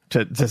crutch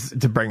to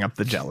bring up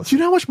the jealousy. Do you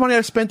know how much money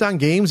I've spent on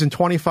games in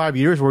 25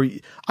 years where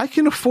I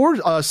can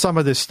afford some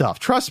of this stuff?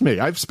 Trust me,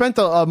 I've spent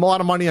a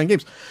lot of money on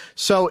games.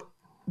 So,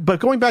 but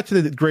going back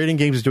to the grading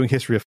games is doing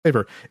history a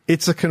favor.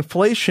 It's a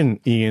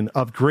conflation, Ian,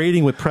 of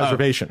grading with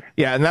preservation.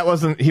 Yeah,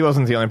 and he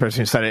wasn't the only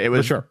person who said it. It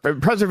was sure.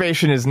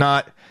 Preservation is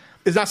not.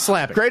 It's not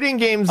slabbing. Grading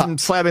games and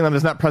slabbing them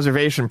is not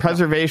preservation.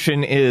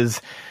 Preservation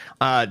is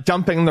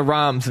dumping the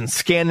ROMs and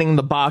scanning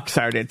the box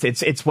art.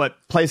 It's what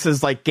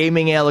places like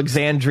Gaming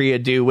Alexandria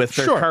do with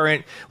their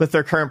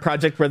current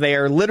project, where they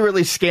are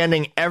literally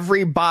scanning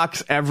every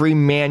box, every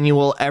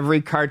manual,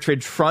 every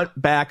cartridge, front,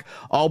 back,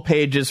 all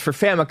pages for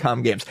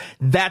Famicom games.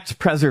 That's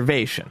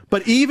preservation.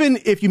 But even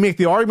if you make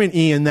the argument,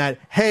 Ian, that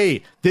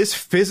hey, this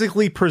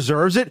physically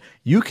preserves it,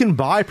 you can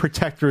buy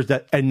protectors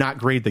and not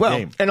grade the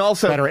game, and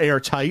also that are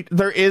airtight.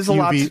 There is a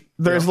lot.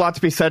 There's yeah. a lot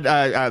to be said.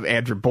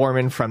 Andrew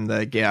Borman from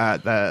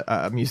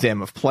the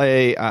Museum of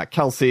Play,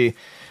 Kelsey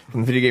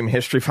from the Video Game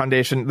History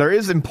Foundation. There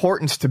is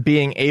importance to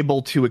being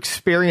able to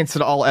experience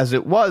it all as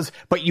it was,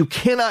 but you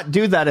cannot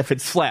do that if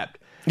it's slabbed.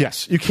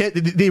 Yes, you can't.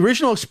 The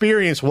original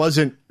experience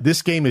wasn't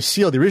this game is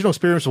sealed. The original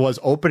experience was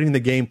opening the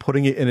game,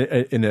 putting it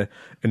in an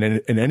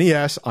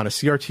NES on a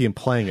CRT, and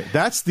playing it.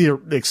 That's the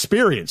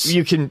experience.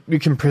 You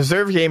can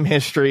preserve game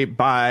history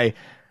by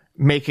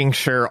making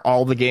sure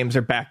all the games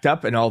are backed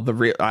up and all the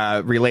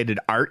related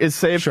art is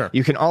saved. Sure.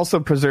 You can also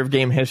preserve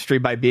game history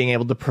by being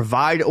able to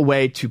provide a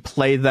way to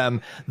play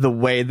them the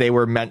way they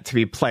were meant to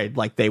be played,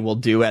 like they will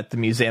do at the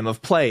Museum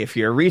of Play. If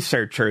you're a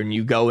researcher and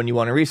you go and you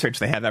want to research,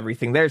 they have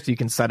everything there so you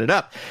can set it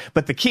up.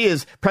 But the key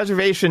is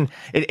preservation.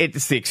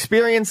 It's the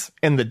experience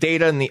and the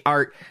data and the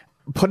art.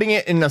 Putting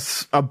it in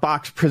a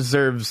box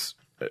preserves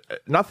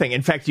nothing.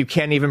 In fact, you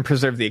can't even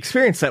preserve the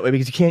experience that way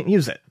because you can't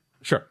use it.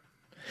 Sure.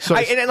 So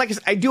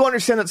I do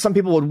understand that some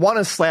people would want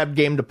a slab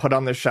game to put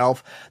on the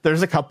shelf.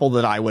 There's a couple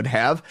that I would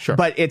have, sure.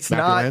 But it's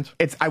Mac-O-Land?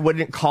 not. I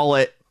wouldn't call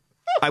it.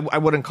 I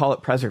wouldn't call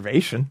it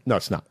preservation. No,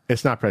 it's not.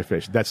 It's not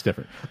preservation. That's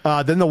different.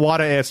 Then the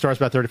Wata ad starts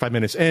about 35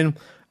 minutes in.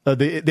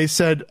 They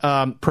said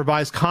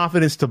provides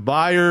confidence to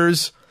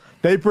buyers.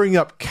 They bring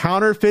up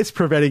counterfeits,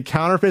 preventing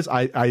counterfeits.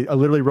 I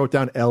literally wrote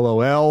down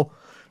LOL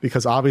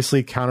because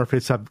obviously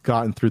counterfeits have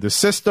gotten through the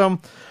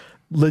system.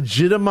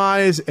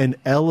 Legitimize and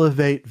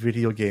elevate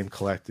video game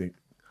collecting.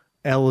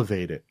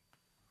 Elevate it.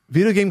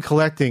 Video game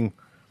collecting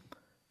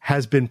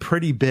has been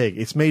pretty big.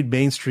 It's made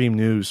mainstream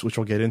news, which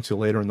we'll get into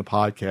later in the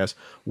podcast,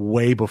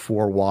 way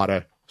before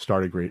WATA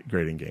started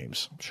grading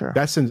games. Sure.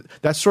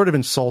 That's sort of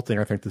insulting,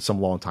 I think, to some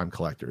longtime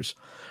collectors.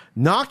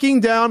 Knocking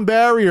down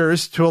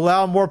barriers to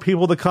allow more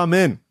people to come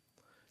in.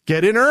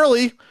 Get in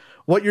early.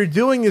 What you're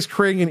doing is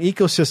creating an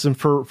ecosystem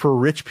for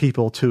rich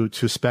people to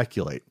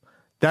speculate.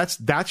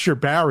 That's your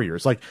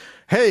barriers. Like,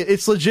 hey,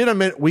 it's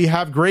legitimate. We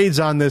have grades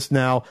on this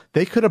now.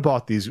 They could have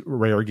bought these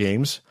rare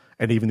games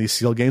and even these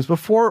sealed games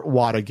before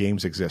WATA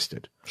games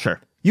existed. Sure.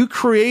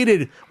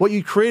 What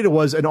you created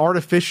was an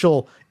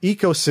artificial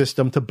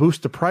ecosystem to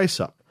boost the price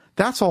up.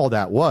 That's all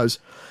that was.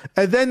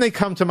 And then they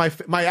come to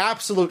my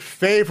absolute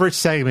favorite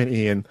segment,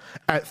 Ian,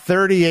 at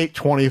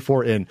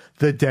 3824 in,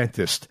 The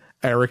Dentist,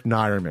 Eric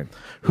Nierman,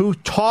 who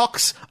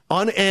talks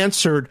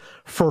unanswered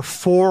for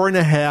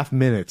 4.5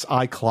 minutes.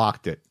 I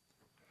clocked it.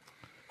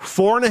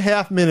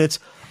 4.5 minutes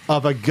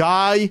of a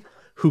guy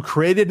who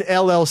created an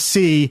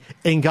LLC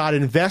and got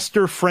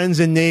investor friends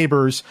and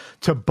neighbors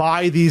to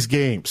buy these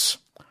games.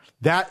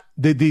 That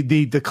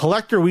the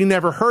collector we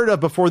never heard of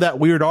before that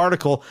weird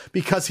article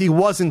because he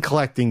wasn't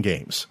collecting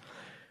games.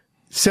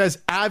 Says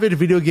avid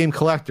video game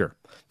collector.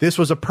 This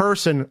was a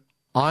person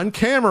on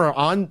camera,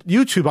 on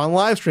YouTube, on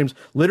live streams,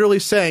 literally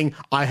saying,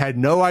 I had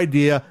no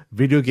idea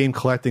video game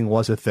collecting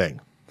was a thing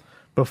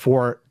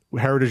before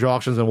Heritage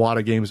Auctions and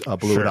WATA Games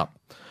blew it up.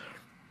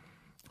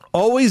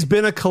 Always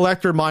been a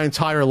collector my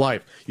entire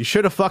life. You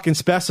should have fucking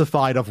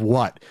specified of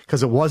what,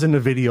 because it wasn't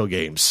the video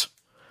games.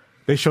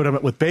 They showed him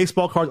with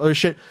baseball cards, other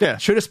shit. Yeah.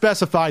 Should have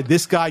specified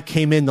this guy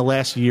came in the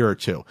last year or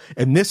two.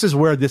 And this is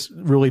where this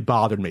really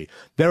bothered me.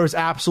 There was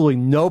absolutely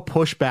no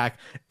pushback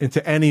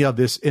into any of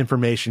this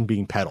information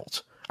being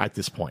peddled at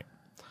this point.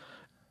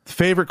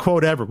 Favorite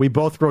quote ever. We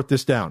both wrote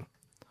this down.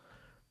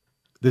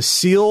 The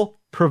seal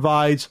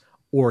provides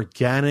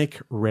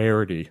organic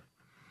rarity.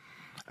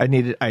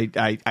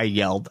 I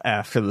yelled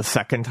after the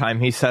second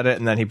time he said it,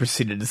 and then he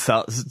proceeded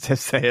to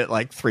say it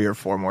like 3 or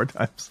 4 more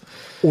times.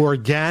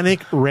 Organic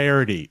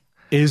rarity.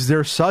 Is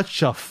there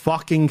such a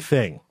fucking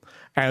thing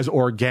as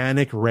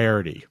organic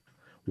rarity?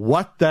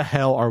 What the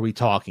hell are we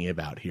talking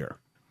about here?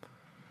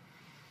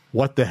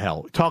 What the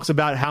hell? It talks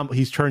about how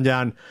he's turned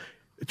down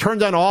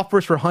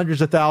offers for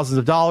hundreds of thousands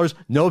of dollars.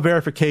 No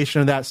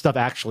verification of that stuff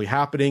actually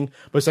happening.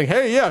 But saying,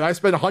 hey, yeah, I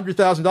spent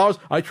 $100,000.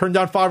 I turned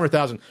down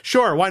 $500,000.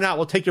 Sure, why not?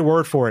 We'll take your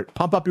word for it.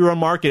 Pump up your own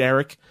market,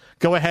 Eric.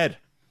 Go ahead.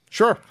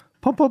 Sure.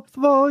 Pump up the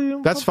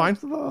volume. That's fine.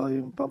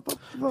 Pump up the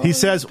volume. He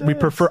says, I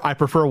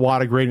prefer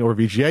WATA grading over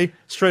VGA.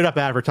 Straight up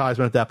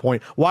advertisement at that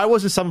point. Why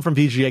wasn't someone from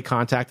VGA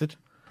contacted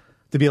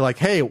to be like,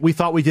 hey, we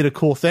thought we did a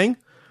cool thing.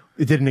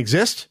 It didn't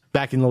exist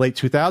back in the late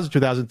 2000s,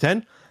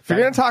 2010. If you're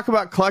going to talk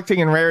about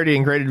collecting and rarity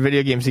in graded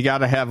video games, you got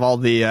to have all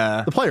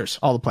the players.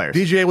 All the players.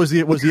 VGA was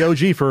the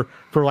OG for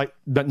like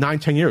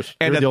 9-10 years.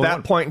 And at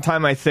that point in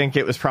time, I think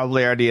it was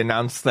probably already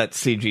announced that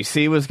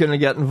CGC was going to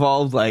get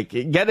involved. Like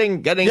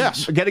getting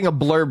a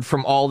blurb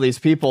from all these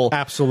people,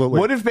 absolutely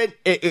would have been.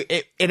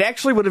 It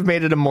actually would have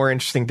made it a more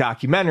interesting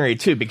documentary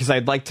too, because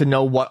I'd like to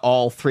know what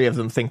all 3 of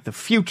them think the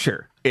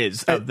future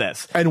is of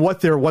this, and what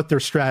their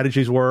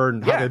strategies were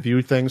and how they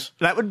viewed things.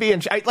 That would be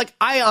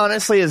I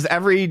honestly, as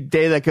every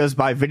day that goes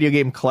by, video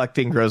game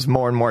collecting grows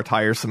more and more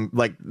tiresome.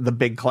 Like the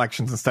big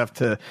collections and stuff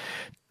to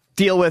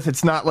deal with.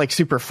 It's not like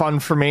super fun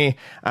for me.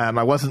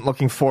 I wasn't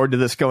looking forward to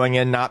this going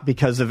in, not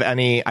because of I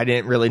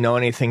didn't really know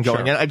anything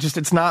going in.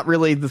 It's not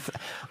really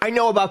I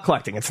know about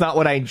collecting. It's not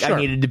what I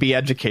needed to be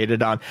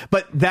educated on,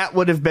 but that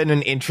would have been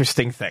an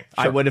interesting thing.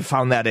 I would have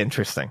found that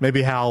interesting.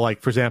 Maybe how,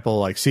 like, for example,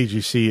 like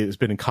CGC has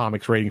been in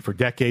comics rating for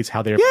decades,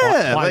 how they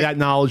apply that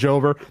knowledge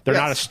over. They're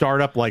not a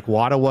startup like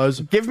WATA was.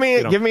 Give me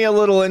a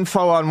little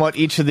info on what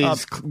each of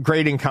these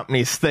grading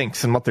companies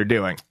thinks and what they're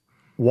doing.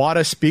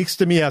 WATA speaks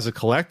to me as a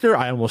collector.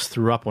 I almost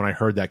threw up when I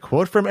heard that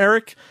quote from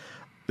Eric.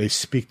 They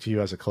speak to you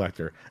as a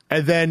collector.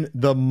 And then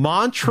the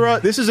mantra,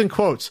 this is in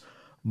quotes,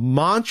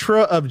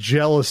 mantra of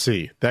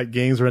jealousy. That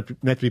games are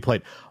meant to be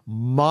played.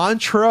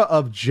 Mantra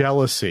of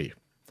jealousy.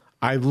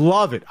 I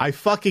love it. I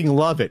fucking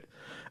love it.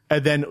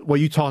 And then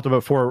what you talked about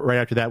before, right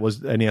after that,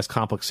 was NES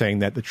Complex saying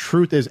that the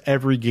truth is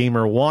every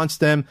gamer wants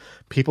them.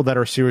 People that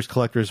are serious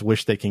collectors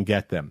wish they can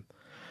get them.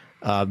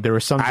 There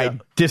was some. I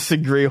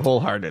disagree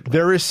wholeheartedly.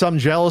 There is some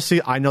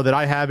jealousy. I know that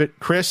I have it.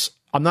 Chris,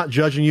 I'm not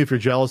judging you if you're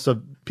jealous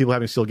of people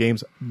having sealed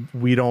games.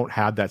 We don't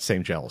have that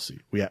same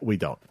jealousy. We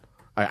don't.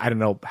 I don't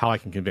know how I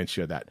can convince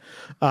you of that.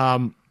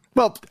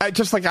 Well, I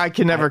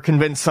can never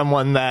convince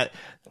someone that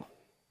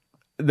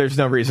there's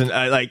no reason.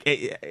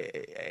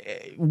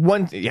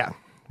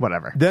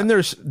 Whatever. Then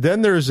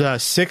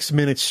there's 6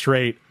 minutes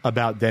straight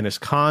about Dennis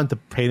Kahn to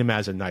paint him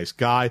as a nice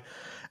guy,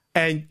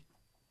 and.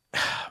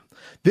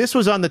 This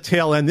was on the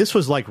tail end. This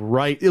was like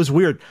it was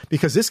weird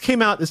because this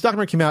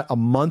documentary came out a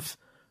month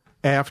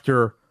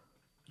after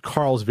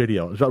Carl's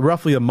video. It was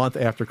roughly a month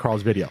after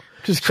Carl's video.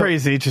 Just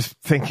crazy, just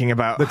thinking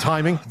about The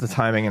timing? the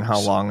timing and how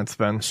long it's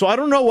been. So I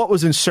don't know what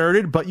was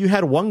inserted, but you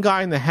had one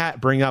guy in the hat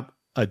bring up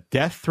a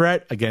death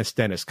threat against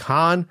Dennis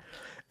Kahn.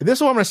 And this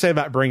is what I'm going to say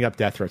about bringing up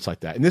death threats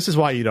like that. And this is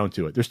why you don't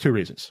do it. There's two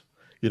reasons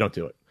you don't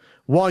do it.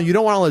 One, you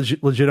don't want to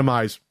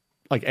legitimize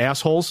like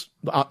assholes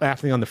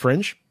acting on the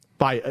fringe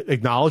by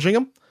acknowledging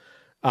them.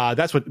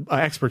 That's what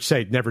experts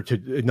say, never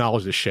to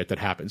acknowledge the shit that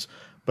happens.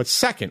 But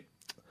second,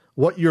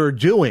 what you're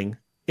doing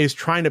is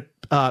trying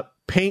to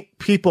paint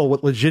people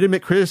with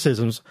legitimate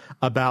criticisms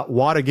about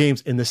WATA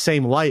games in the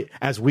same light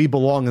as we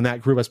belong in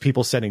that group as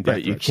people sending death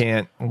But you threats.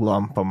 can't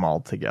lump them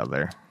all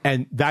together.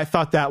 And I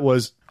thought that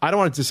was, I don't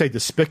want to say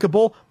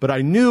despicable, but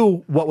I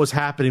knew what was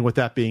happening with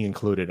that being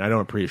included. I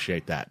don't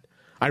appreciate that.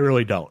 I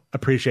really don't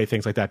appreciate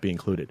things like that being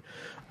included.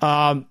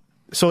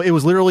 So it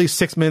was literally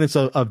 6 minutes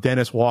of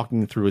Dennis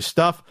walking through his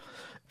stuff.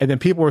 And then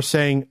people were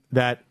saying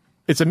that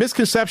it's a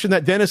misconception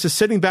that Dennis is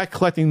sitting back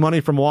collecting money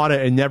from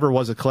WATA and never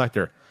was a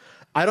collector.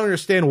 I don't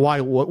understand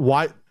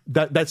why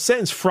that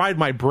sentence fried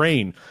my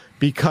brain,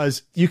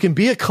 because you can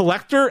be a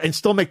collector and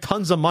still make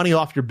tons of money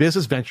off your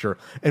business venture.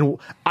 And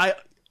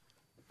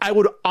I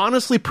would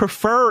honestly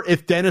prefer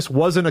if Dennis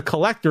wasn't a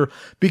collector,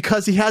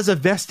 because he has a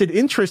vested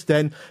interest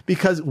then,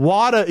 because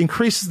WATA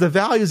increases the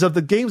values of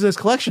the games in his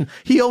collection.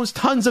 He owns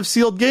tons of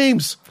sealed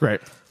games.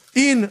 Right.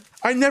 Ian,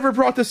 I never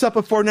brought this up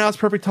before. Now it's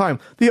perfect time.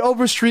 The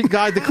Overstreet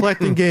Guide to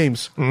Collecting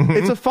Games.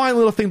 It's a fine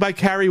little thing by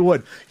Carrie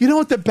Wood. You know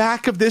what the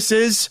back of this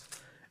is?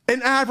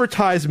 An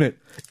advertisement.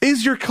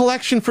 Is your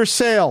collection for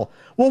sale?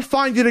 We'll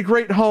find you a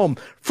great home.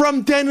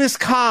 From Dennis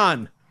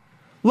Kahn.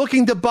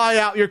 Looking to buy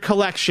out your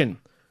collection.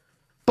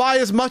 Buy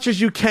as much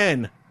as you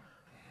can.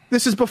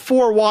 This is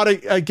before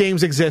WATA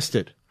games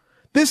existed.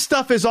 This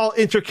stuff is all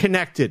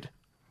interconnected.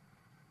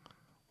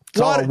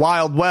 It's all a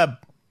wild web.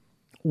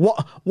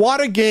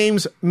 WATA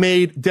games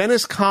made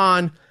Dennis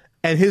Kahn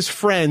and his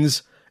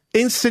friends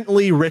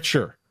instantly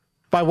richer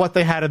by what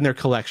they had in their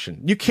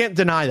collection. You can't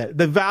deny that.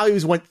 The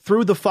values went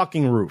through the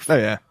fucking roof. Oh,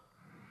 yeah.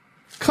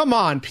 Come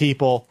on,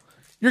 people.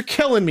 You're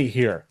killing me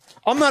here.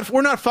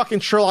 We're not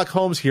fucking Sherlock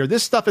Holmes here.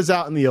 This stuff is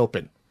out in the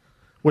open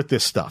with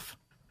this stuff.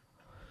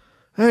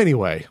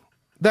 Anyway,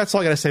 that's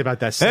all I got to say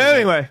about that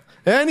segment.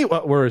 Anyway,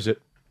 where is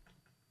it?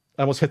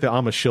 I almost hit the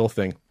I'm a shill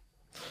thing.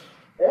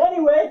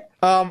 Anyway.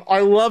 I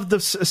love the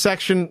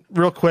section,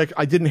 real quick.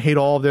 I didn't hate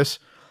all of this.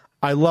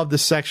 I love the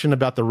section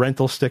about the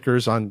rental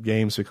stickers on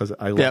games, because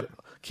I love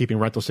keeping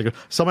rental stickers.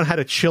 Someone had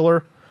a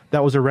chiller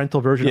that was a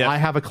rental version. Yep. I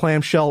have a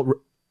clamshell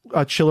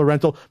chiller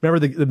rental.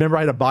 Remember I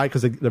had to buy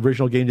because the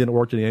original game didn't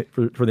work for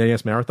the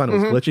NES Marathon. It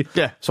was glitchy.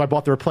 Yeah. So I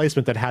bought the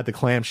replacement that had the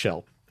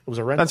clamshell. It was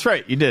a rental. That's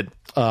right. You did.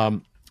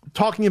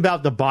 Talking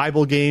about the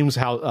Bible games,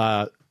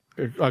 how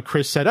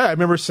Chris said, I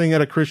remember seeing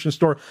at a Christian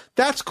store.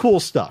 That's cool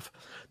stuff.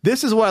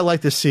 This is what I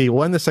like to see.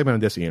 We'll end the segment on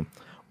this, Ian.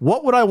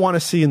 What would I want to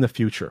see in the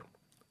future?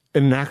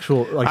 In an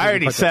actual, like, I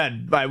already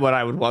said what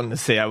I would want to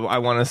see. I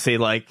want to see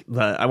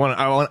I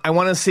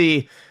want to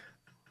see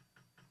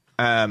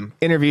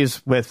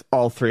interviews with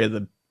all three of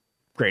the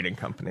grading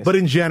companies. But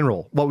in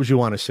general, what would you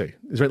want to see?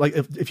 Is there, like,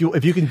 if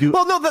you can do?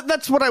 Well, no,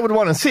 that's what I would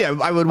want to see.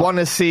 I would want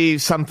to see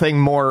something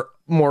more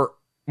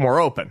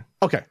open.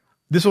 Okay,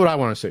 this is what I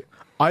want to see.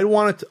 I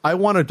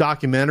want a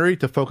documentary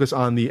to focus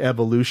on the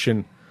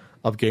evolution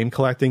of game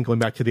collecting, going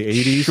back to the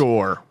 80s.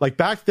 Sure. Like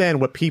back then,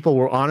 what people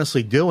were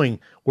honestly doing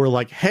were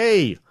like,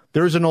 hey,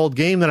 there's an old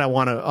game that I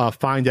want to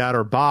find out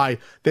or buy.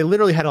 They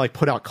literally had to like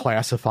put out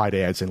classified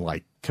ads in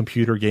like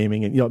computer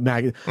gaming and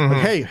like,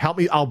 hey, help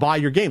me, I'll buy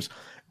your games.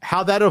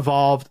 How that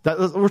evolved.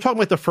 We're talking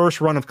about the first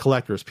run of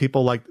collectors.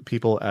 People at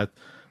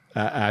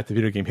the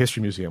Video Game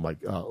History Museum, like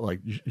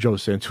Joe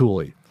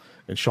Santulli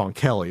and Sean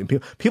Kelly and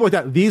people like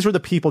that. These were the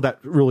people that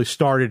really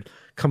started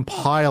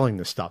compiling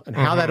this stuff, and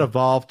how that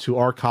evolved to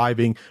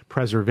archiving,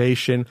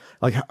 preservation,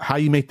 like how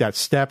you make that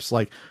steps.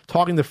 Like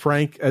talking to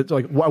Frank,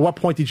 like at what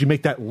point did you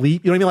make that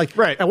leap? You know what I mean? Like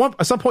right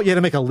at some point you had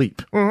to make a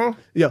leap.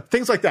 Yeah,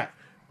 things like that.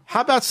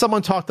 How about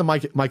someone talk to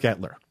Mike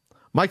Etler?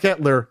 Mike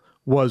Etler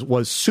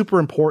was super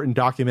important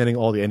documenting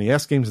all the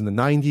NES games in the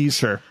 90s.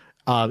 Sure.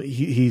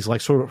 He's like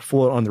sort of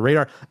full on the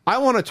radar. I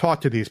want to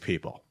talk to these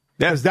people.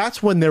 Because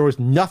that's when there was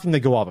nothing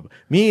to go off of.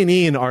 Me and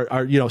Ian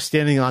are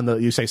standing on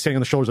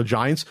the shoulders of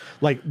giants.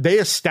 Like they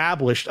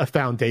established a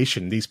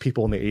foundation, these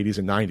people in the 80s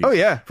and 90s. Oh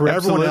yeah, for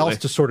absolutely. everyone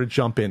else to sort of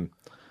jump in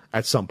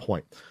at some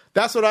point.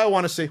 That's what I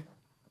want to see.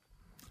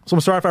 So I'm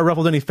sorry if I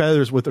ruffled any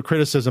feathers with the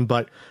criticism,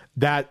 but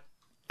that,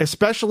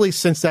 especially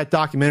since that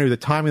documentary, the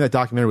timing of that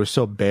documentary was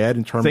so bad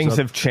in terms of things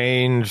have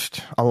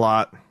changed a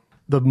lot.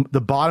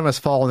 The bottom has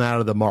fallen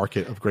out of the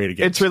market of great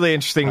games. It's really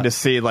interesting to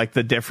see like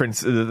the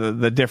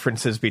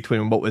differences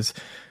between what was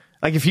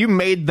like if you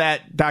made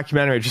that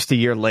documentary just a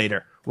year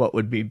later, what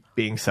would be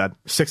being said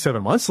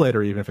 6-7 months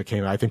later, even if it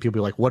came out. I think people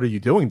would be like, "What are you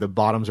doing? The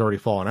bottom's already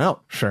fallen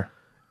out." Sure,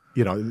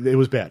 it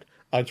was bad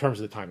in terms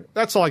of the timing.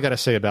 That's all I got to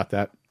say about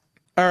that.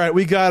 All right,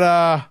 we got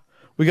a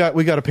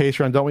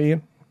Patreon, don't we,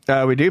 Ian?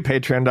 We do.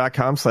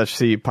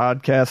 Patreon.com/CU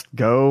Podcast.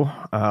 Go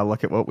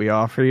look at what we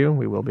offer you.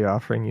 We will be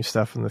offering you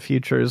stuff in the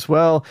future as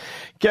well.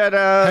 Get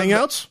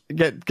Hangouts?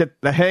 Get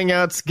the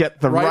Hangouts. Get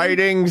the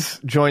writings.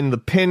 Join the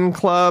Pin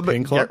Club.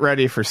 Get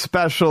ready for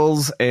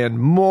specials and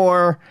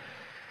more.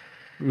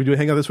 We do a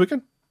hangout this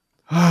weekend?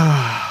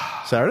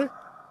 Saturday?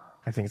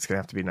 I think it's going to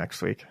have to be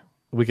next week.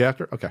 The week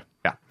after? Okay.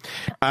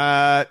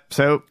 Yeah.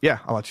 So, yeah,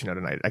 I'll let you know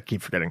tonight. I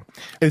keep forgetting.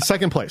 In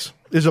second place,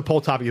 this is a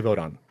poll topic you vote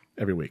on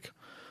every week.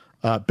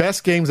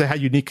 Best games that had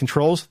unique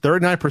controls,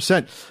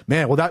 39%.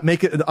 Man, will that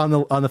make it on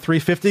the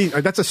 350?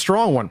 That's a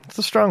strong one. It's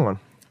a strong one.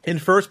 In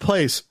first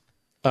place,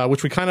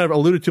 which we kind of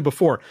alluded to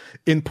before,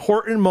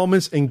 important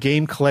moments in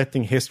game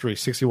collecting history,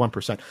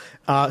 61%.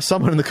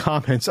 Someone in the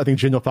comments, I think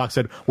Jindal Fox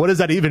said, what does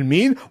that even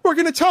mean? We're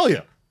going to tell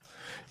you.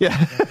 Yeah.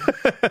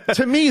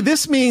 To me,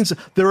 this means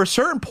there are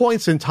certain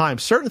points in time,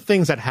 certain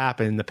things that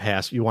happen in the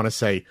past. You want to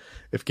say,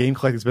 if game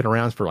collecting's been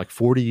around for like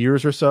 40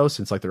 years or so,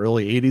 since like the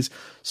early 80s,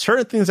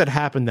 certain things that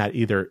happened that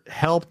either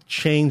helped,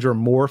 change, or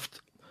morphed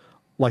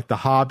like the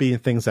hobby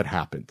and things that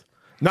happened.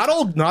 Not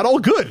all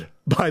good,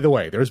 by the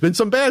way. There's been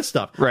some bad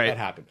stuff that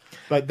happened.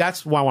 But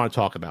that's what I want to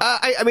talk about.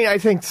 I mean, I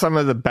think some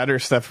of the better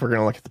stuff, we're going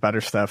to look at the better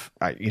stuff.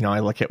 I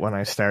look at when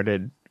I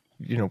started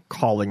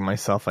calling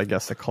myself, I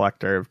guess, a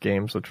collector of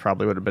games, which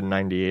probably would have been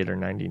 98 or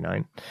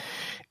 99.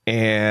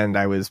 And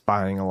I was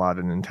buying a lot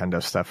of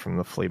Nintendo stuff from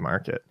the flea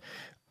market.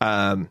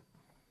 And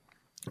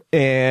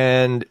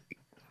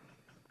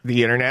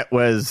the internet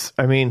was,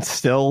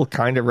 still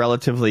kind of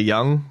relatively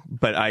young,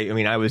 but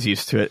I was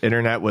used to it.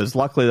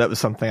 Luckily that was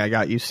something I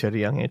got used to at a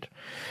young age.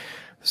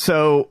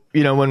 So,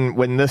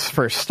 when this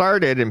first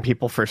started and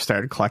people first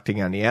started collecting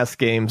NES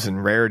games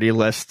and rarity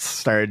lists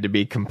started to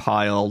be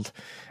compiled,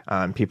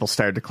 people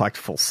started to collect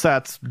full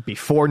sets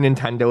before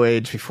Nintendo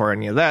Age, before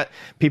any of that.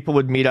 People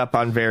would meet up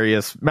on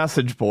various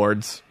message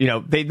boards.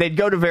 They'd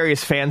go to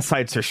various fan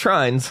sites or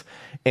shrines,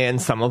 and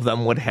some of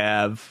them would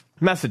have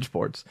message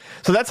boards.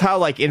 So that's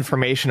how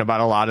information about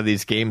a lot of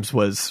these games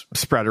was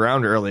spread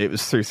around early. It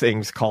was through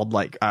things called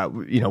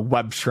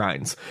web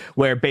shrines,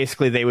 where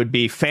basically they would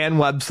be fan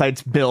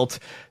websites built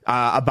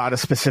about a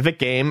specific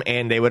game,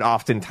 and they would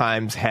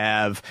oftentimes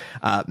have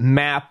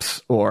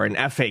maps or an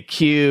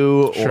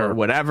FAQ or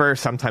whatever.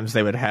 Sometimes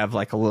they would have a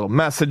little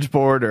message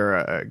board or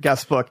a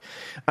guest book.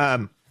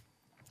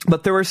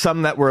 But there were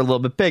some that were a little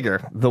bit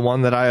bigger. The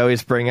one that I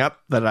always bring up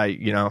that I,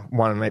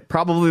 want to make,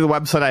 probably the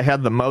website I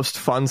had the most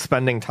fun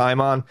spending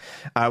time on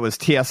was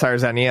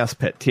TSR's NES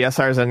Pit.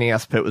 TSR's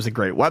NES Pit was a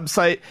great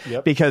website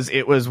because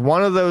it was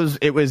one of those,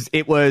 it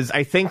was,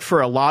 I think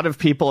for a lot of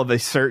people of a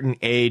certain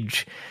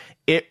age,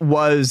 it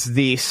was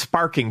the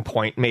sparking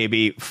point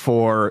maybe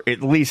for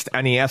at least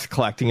NES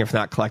collecting, if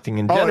not collecting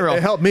in general.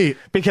 It helped me.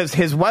 Because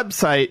his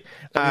website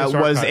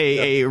was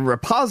a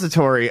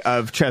repository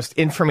of just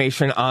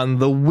information on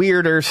the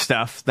weirder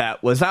stuff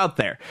that was out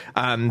there.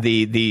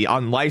 The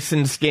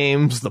unlicensed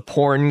games, the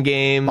porn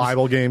games.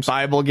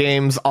 Bible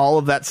games, all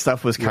of that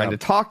stuff was kind of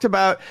talked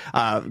about.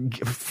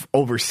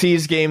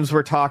 Overseas games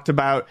were talked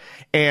about.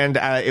 And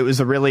it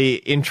was a really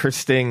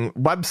interesting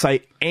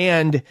website,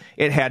 and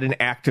it had an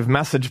active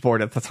message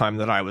board at the time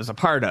that I was a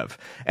part of.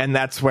 And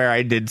that's where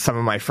I did some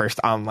of my first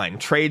online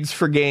trades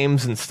for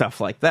games and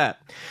stuff like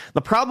that.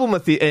 The problem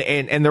with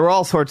and there were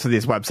all sorts of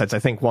these websites. I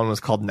think one was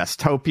called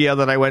Nestopia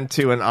that I went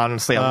to, and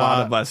honestly, a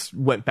lot of us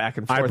went back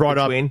and forth. I brought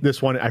up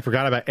this one. I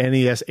forgot about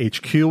NES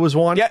HQ was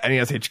one. Yeah,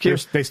 NES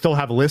HQ. They still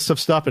have lists of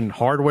stuff and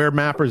hardware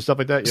mappers and stuff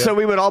like that. Yeah. So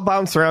we would all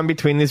bounce around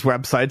between these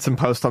websites and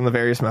post on the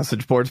various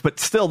message boards. But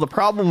still, the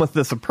problem with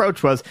this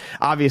approach was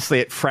obviously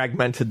it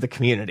fragmented the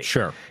community.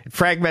 Sure. It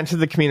fragmented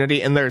the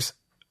community, and there's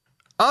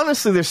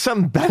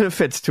some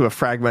benefits to a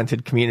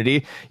fragmented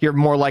community. You're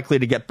more likely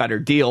to get better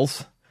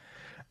deals.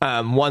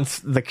 Once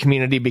the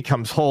community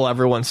becomes whole,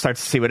 everyone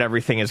starts to see what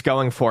everything is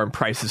going for, and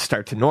prices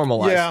start to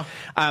normalize.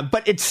 Yeah.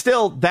 But it's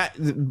still that,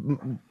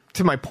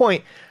 to my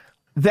point,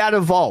 that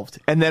evolved.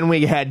 And then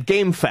we had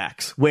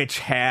GameFAQs, which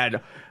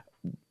had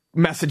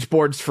message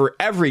boards for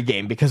every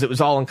game because it was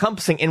all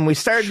encompassing, and we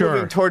started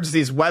moving towards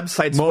these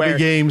websites where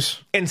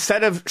games,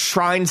 instead of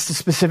shrines to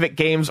specific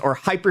games or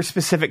hyper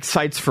specific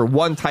sites for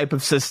one type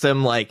of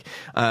system, like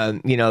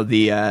the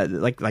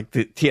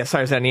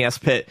TSR's NES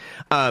Pit,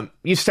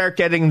 you start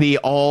getting the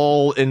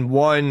all in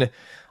one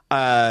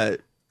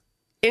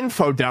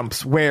info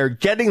dumps where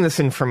getting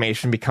this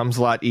information becomes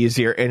a lot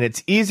easier, and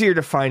it's easier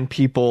to find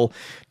people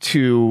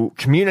to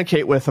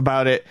communicate with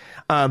about it.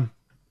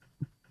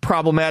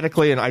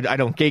 Problematically, and I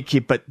don't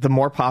gatekeep, but the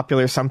more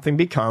popular something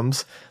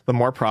becomes, the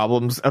more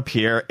problems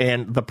appear,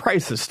 and the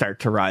prices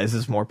start to rise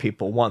as more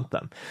people want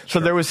them.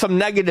 So there was some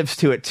negatives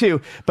to it too,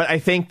 but I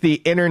think the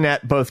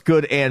internet, both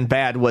good and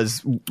bad,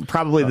 was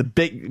probably the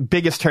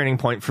biggest turning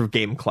point for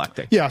game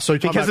collecting. Yeah, so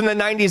because in the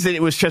 90s it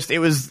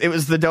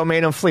was the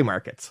domain of flea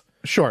markets.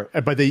 Sure,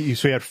 but so you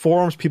had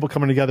forums, people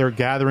coming together,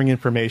 gathering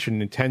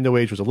information.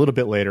 Nintendo Age was a little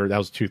bit later; that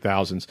was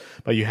 2000s.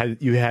 But you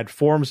had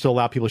forums to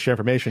allow people to share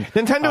information.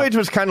 Nintendo Age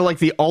was kind of like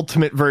the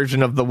ultimate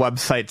version of the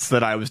websites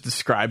that I was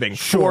describing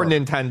for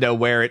Nintendo,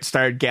 where it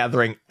started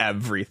gathering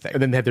everything.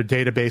 And then they had their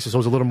databases, so it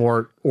was a little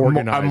more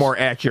organized. A more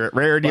accurate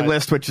rarity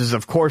list, which is,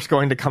 of course,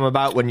 going to come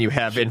about when you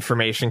have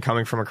information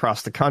coming from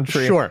across the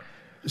country. Sure.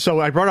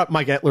 So I brought up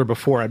Mike Etler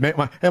before.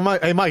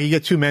 Hey, Mike, you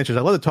get 2 mentions.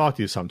 I'd love to talk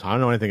to you sometime. I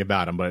don't know anything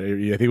about him, but I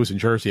think he was in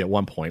Jersey at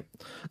one point.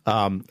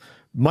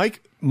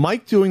 Mike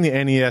doing the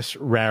NES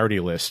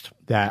rarity list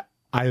that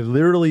I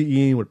literally,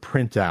 Ian, would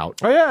print out.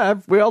 Oh, yeah,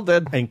 we all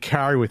did. And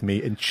carry with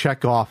me and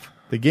check off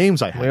the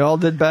games I had. We all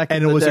did back in the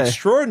day. And it was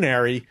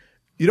extraordinary.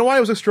 You know why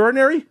it was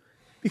extraordinary?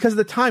 Because at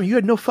the time, you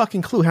had no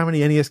fucking clue how many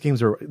NES games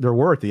there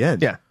were at the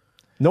end. Yeah.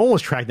 No one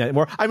was tracking that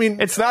anymore. I mean,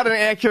 it's not an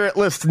accurate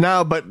list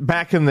now, but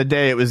back in the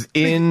day, it was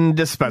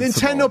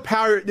indispensable.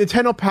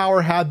 Nintendo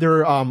Power had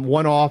their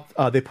one-off.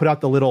 They put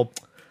out the little,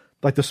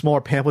 like the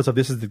smaller pamphlets of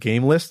this is the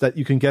game list that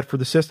you can get for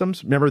the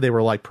systems. Remember, they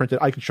were like printed.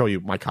 I can show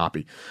you my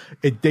copy.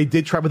 They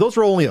did try, but those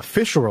were only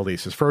official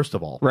releases. First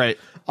of all, right?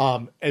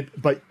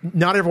 But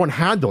not everyone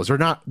had those. They're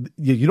not.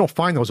 You don't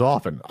find those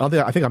often.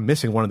 I think I'm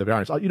missing one of the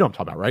variants. You know what I'm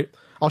talking about, right?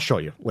 I'll show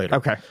you later.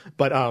 Okay.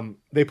 But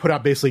they put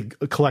out basically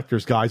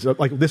collector's guides.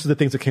 Like this is the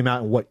things that came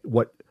out and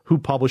who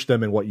published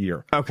them in what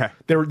year. Okay.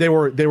 They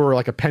were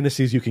like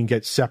appendices you can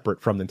get separate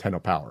from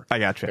Nintendo Power. I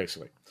got you.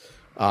 Basically.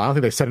 I don't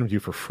think they sent them to you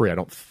for free. I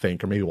don't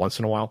think, or maybe once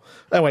in a while.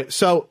 Anyway,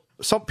 so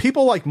some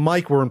people like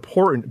Mike were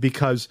important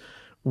because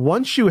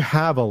once you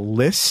have a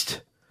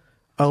list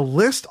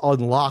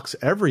unlocks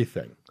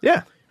everything.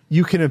 Yeah.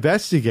 You can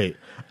investigate.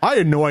 I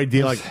had no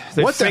idea. Like,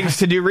 there's things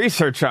to do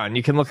research on.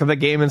 You can look at the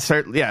game and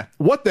start. Yeah.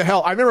 What the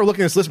hell? I remember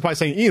looking at this list and probably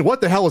saying, Ian,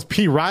 what the hell is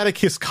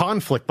Piradicus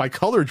Conflict by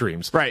Color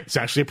Dreams? Right. It's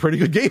actually a pretty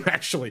good game,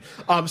 actually.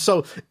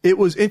 So it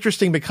was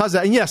interesting because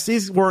and yes,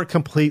 these weren't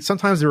complete.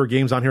 Sometimes there were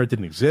games on here that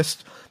didn't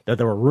exist, that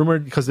they were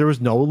rumored because there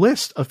was no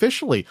list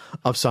officially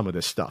of some of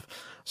this stuff.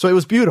 So it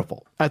was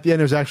beautiful. At the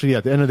end, at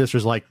the end of this,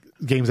 there's like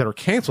games that are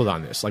canceled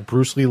on this, like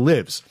Bruce Lee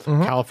Lives,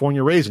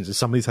 California Raisins, and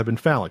some of these have been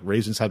found, like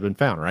Raisins have been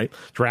found, right?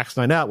 Drax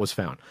Night Out was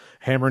found.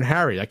 Hammer and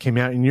Harry, that came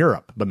out in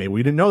Europe, but maybe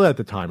we didn't know that at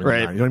the time.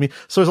 Right. You know what I mean?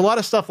 So there's a lot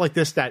of stuff like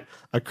this that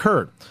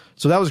occurred.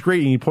 So that was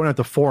great. And you pointed out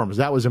the forums.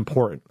 That was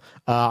important.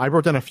 I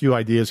wrote down a few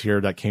ideas here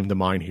that came to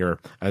mind here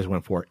as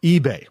went for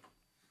eBay.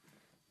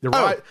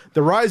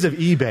 The rise of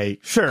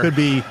eBay could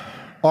be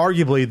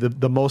arguably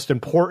the most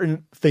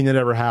important thing that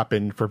ever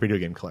happened for video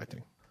game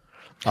collecting.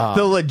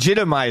 The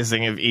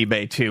legitimizing of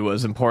eBay, too,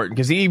 was important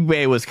because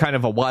eBay was kind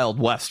of a Wild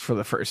West for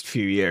the first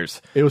few years.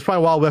 It was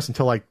probably Wild West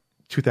until like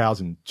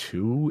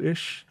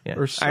 2002-ish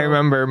or so. I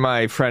remember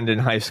my friend in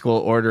high school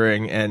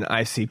ordering an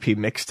ICP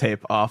mixtape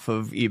off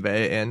of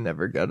eBay and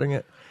never getting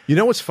it. You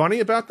know what's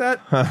funny about that?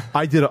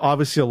 I did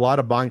obviously a lot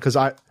of buying because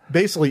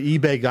basically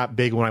eBay got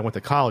big when I went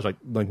to college, like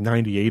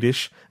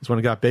 98-ish is when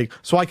it got big.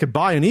 So I could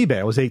buy on eBay.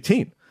 I was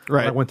 18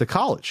 when I went to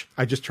college.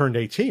 I just turned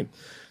 18.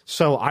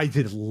 So I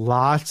did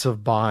lots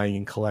of buying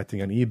and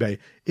collecting on eBay.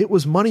 It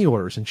was money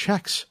orders and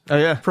checks. Oh,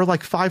 yeah. For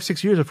like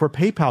 5-6 years before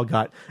PayPal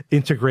got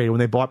integrated when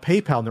they bought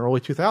PayPal in the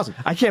early 2000s.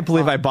 I can't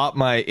believe I bought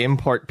my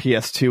import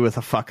PS2 with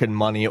a fucking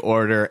money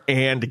order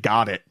and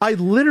got it. I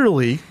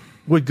literally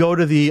would go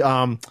to the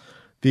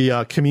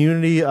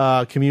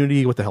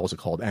community, what the hell is it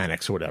called?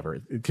 Annex or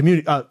whatever.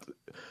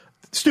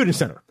 Student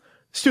center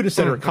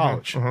at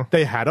college.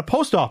 They had a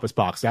post office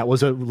box. That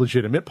was a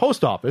legitimate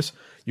post office.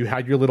 You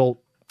had your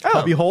little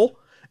cubby hole.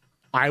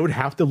 I would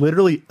have to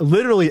literally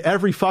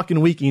every fucking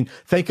week.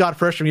 Thank God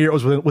freshman year it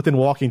was within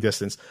walking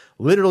distance.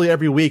 Literally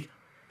every week.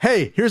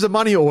 Hey, here's a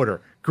money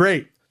order.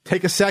 Great.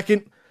 Take a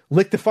second,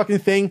 lick the fucking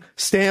thing,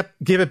 stamp,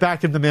 give it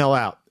back to him to mail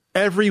out.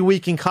 Every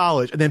week in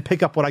college, and then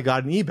pick up what I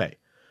got in eBay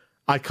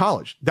at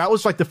college. That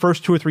was like the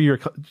first 2 or 3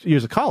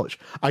 years of college.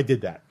 I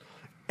did that.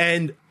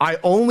 And I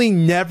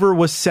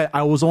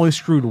was only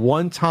screwed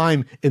one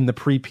time in the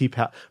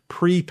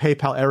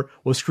pre-PayPal era.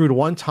 Was screwed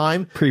one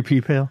time.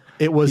 Pre-PayPal?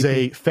 It was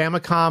a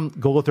Famicom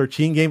Golgo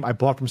 13 game I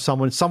bought from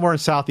someone somewhere in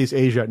Southeast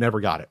Asia.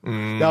 Never got it.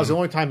 That was the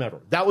only time ever.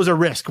 That was a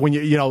risk when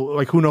you know,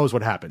 like who knows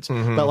what happens.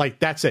 But like,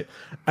 that's it.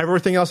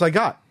 Everything else I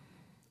got.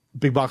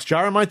 Big box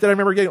Gyromite that I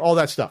remember getting, all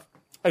that stuff.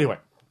 Anyway.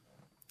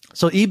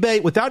 So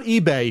eBay, without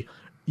eBay,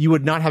 you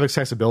would not have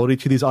accessibility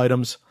to these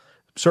items.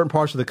 Certain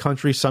parts of the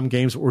country, some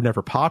games were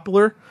never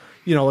popular.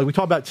 You know, like we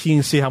talk about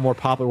TNC, how more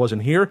popular it was in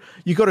here.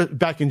 You go to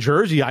back in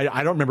Jersey, I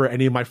don't remember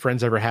any of my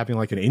friends ever having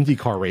like an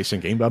IndyCar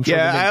racing game. But I'm sure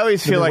I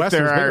always feel like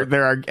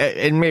there are,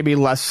 and maybe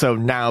less so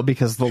now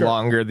because the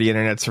longer the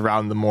internet's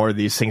around, the more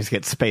these things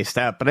get spaced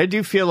out. But I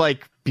do feel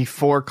like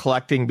before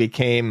collecting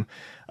became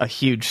a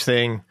huge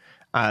thing,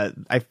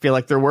 I feel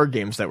like there were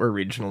games that were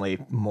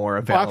regionally more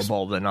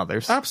available than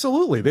others.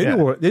 Absolutely. They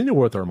knew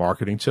what they're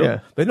marketing to. Yeah.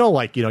 They know,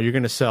 like, you know, you're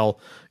going to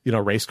sell, you know,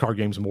 race car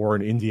games more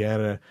in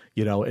Indiana,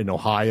 you know, in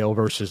Ohio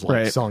versus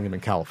like selling them in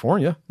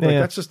California. Like,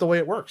 that's just the way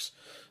it works.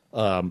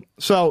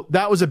 So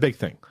that was a big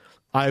thing.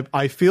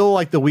 I feel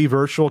like the Wii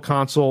Virtual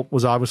Console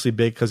was obviously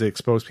big because it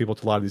exposed people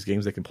to a lot of these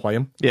games. They can play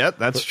them. Yeah,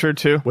 that's true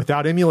too.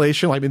 Without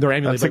emulation. I mean, they're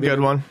emulated. That's a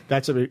good one.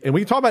 And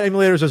we can talk about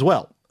emulators as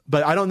well.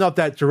 But I don't know if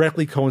that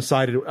directly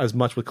coincided as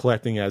much with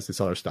collecting as this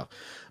other stuff.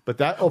 But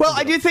that. Well,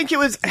 I do think it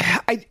was.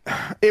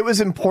 It was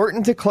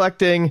important to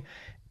collecting.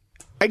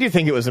 I do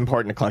think it was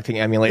important to collecting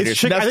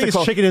emulators. I think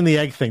it's chicken and the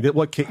egg thing. That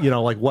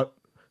what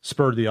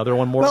spurred the other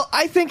one more? Well,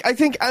 I think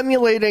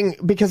emulating,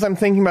 because I'm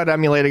thinking about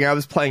emulating. I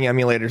was playing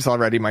emulators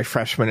already my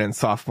freshman and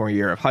sophomore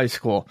year of high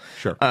school.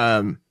 Sure.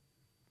 I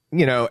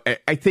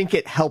think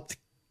it helped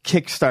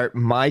kickstart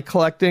my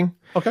collecting.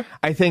 Okay.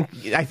 I think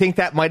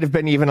that might have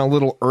been even a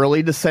little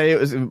early to say. It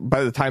was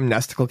by the time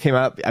Nesticle came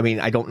out. I mean,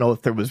 I don't know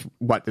if there was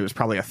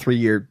probably a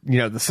 3-year.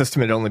 The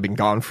system had only been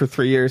gone for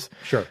 3 years.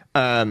 Sure.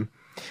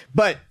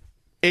 But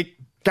it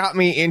got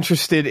me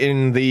interested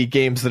in the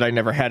games that I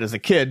never had as a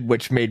kid,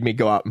 which made me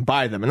go out and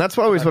buy them. And that's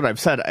always what I've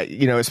said.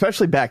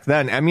 Especially back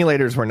then,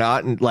 emulators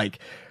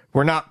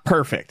were not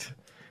perfect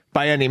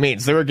by any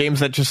means. There were games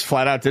that just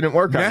flat out didn't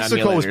work on emulators.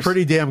 Nesticle was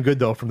pretty damn good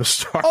though from the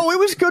start. Oh, it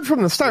was good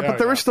from the start, but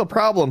there were still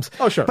problems.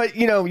 Oh, sure. But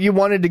you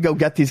wanted to go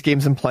get these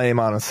games and play them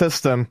on a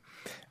system,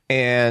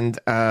 and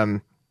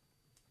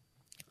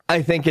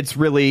I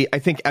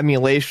think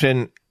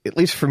emulation, at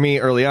least for me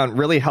early on,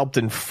 really helped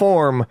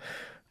inform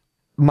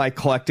my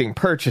collecting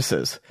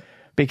purchases,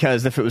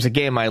 because if it was a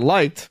game I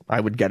liked, I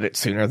would get it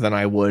sooner than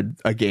I would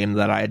a game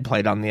that I had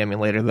played on the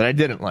emulator that I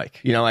didn't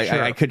like. Sure.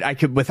 I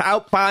could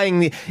without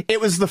buying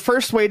it was the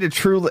first way to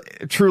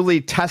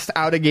truly test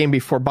out a game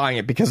before buying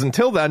it, because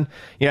until then,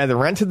 you either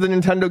rented the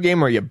Nintendo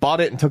game or you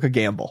bought it and took a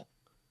gamble.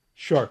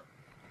 Sure.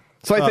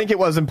 So I think it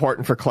was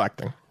important for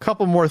collecting.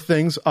 Couple more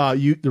things.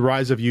 The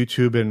rise of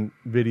YouTube and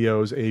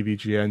videos,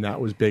 AVGN, that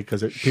was big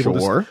because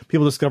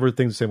people discovered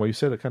things the same way. You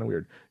said it kind of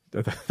weird.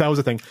 That was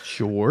a thing.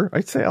 Sure.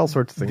 I'd say all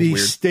sorts of things the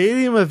weird.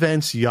 Stadium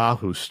Events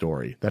Yahoo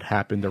story that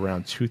happened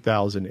around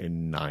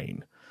 2009.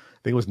 I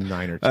think it was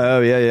 9 or 10.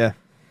 Oh, yeah.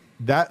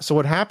 So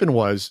what happened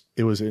was,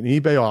 it was an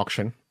eBay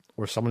auction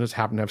where someone just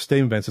happened to have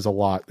Stadium Events as a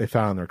lot they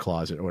found in their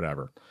closet or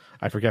whatever.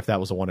 I forget if that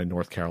was the one in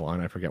North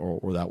Carolina. I forget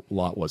where that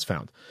lot was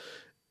found.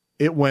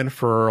 It went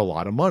for a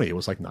lot of money. It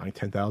was like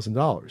 $10,000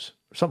 or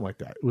something like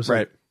that. It was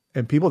right.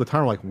 And people at the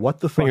time were like, what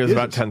the fuck? I think it was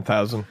about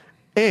 10,000.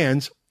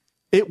 And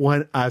it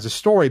went as a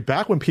story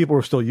back when people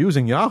were still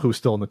using Yahoo,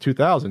 still in the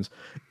 2000s.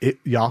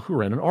 Yahoo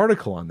ran an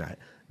article on that.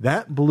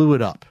 That blew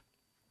it up.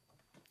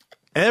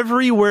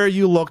 Everywhere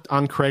you looked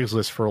on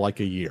Craigslist for like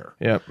a year,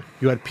 yep,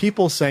 you had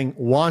people saying,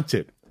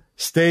 wanted,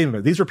 stadium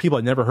event. These were people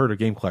I'd never heard of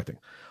game collecting.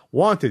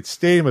 Wanted,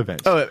 stadium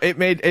events. Oh, it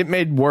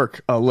made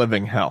work a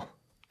living hell.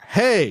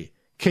 Hey,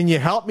 can you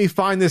help me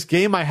find this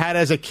game I had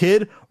as a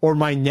kid, or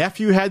my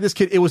nephew had this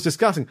kid? It was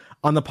disgusting.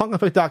 On the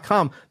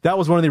punkeffect.com, that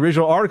was one of the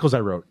original articles I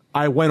wrote.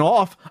 I went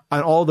off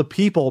on all the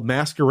people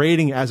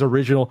masquerading as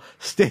original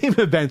Stadium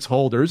Events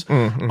holders.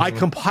 Mm-hmm. I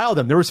compiled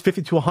them. There was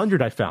 50 to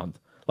 100 I found,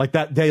 like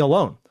that day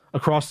alone,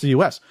 across the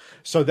U.S.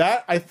 So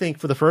that, I think,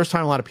 for the first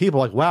time, a lot of people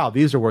are like, wow,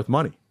 these are worth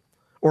money.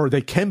 Or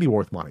they can be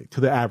worth money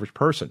to the average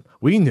person.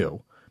 We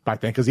knew back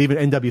then, because even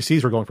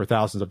NWCs were going for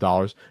thousands of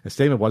dollars, and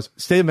Stadium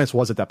Events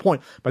was at that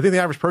point. But I think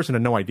the average person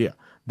had no idea.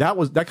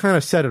 That kind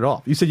of set it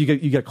off. You said you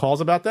get calls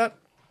about that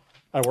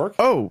at work?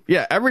 Oh,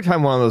 yeah. Every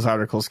time one of those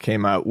articles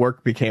came out,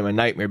 work became a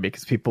nightmare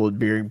because people would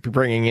be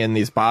bringing in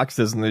these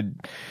boxes,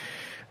 and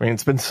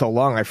it's been so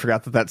long. I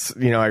forgot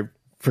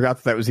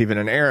that was even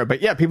an era.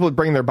 But yeah, people would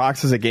bring their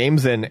boxes of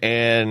games in,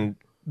 and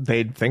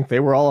they'd think they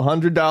were all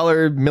 $100,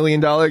 $1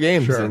 million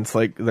games. Sure. And it's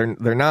like,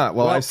 they're not.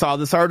 Well, I saw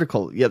this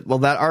article. Yeah, well,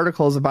 that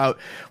article is about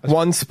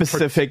one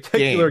specific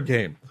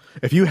game.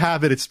 If you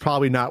have it, it's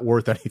probably not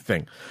worth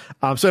anything.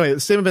 So anyway,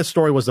 the Stadium Events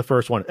story was the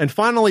first one. And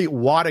finally,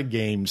 Wata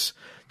Games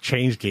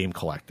changed game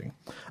collecting.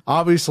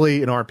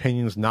 Obviously, in our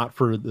opinions, not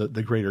for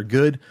the greater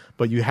good,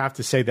 but you have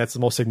to say that's the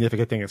most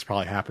significant thing that's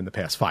probably happened the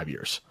past 5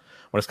 years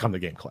when it's come to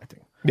game collecting.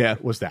 Yeah.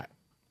 Was that.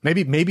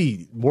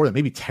 Maybe more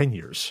than 10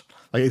 years.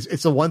 Like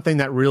it's the one thing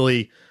that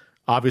really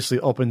obviously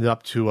opened it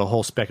up to a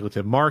whole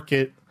speculative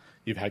market.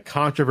 You've had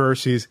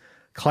controversies,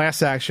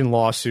 class action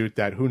lawsuit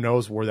that who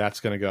knows where that's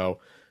going to go.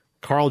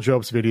 Carl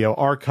Job's video,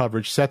 our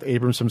coverage, Seth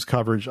Abramson's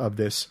coverage of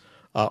this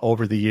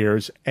over the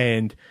years.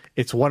 And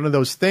it's one of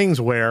those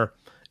things where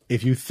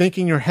if you think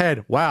in your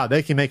head, wow,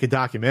 they can make a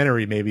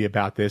documentary maybe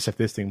about this if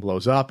this thing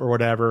blows up or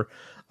whatever,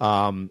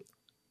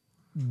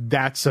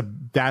 that's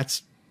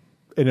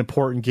an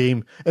important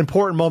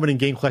moment in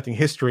game collecting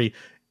history,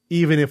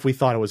 even if we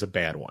thought it was a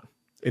bad one.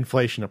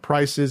 Inflation of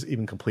prices,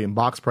 even complete in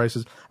box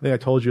prices. I think I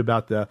told you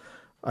about the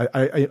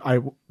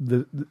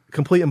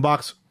complete in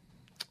box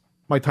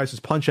Mike Tyson's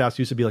Punch Outs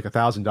used to be like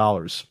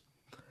 $1,000.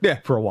 Yeah,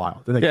 for a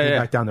while. Then they came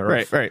back down to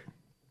earth. Right.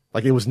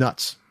 Like it was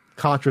nuts.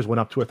 Contras went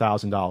up to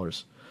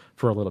 $1,000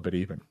 for a little bit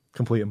even.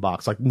 Complete in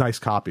box, like nice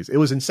copies. It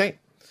was insane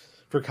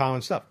for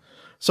common stuff.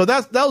 So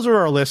those are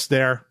our lists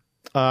there.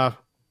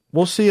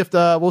 We'll see if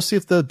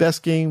the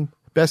best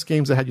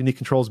games that had unique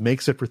controls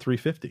makes it for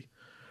 350,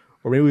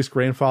 or maybe we just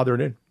grandfather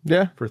it in.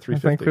 Yeah, for 350.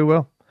 I think we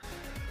will.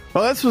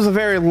 Well, this was a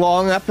very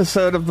long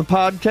episode of the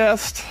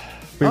podcast.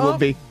 We will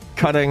be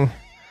cutting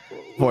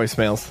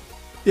voicemails.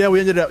 Yeah, we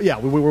ended up. Yeah,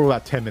 we were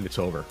about 10 minutes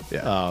over.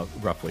 Yeah.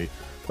 Roughly.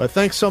 But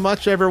thanks so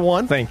much,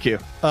 everyone. Thank you.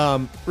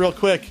 Real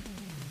quick,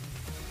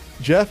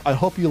 Jeff, I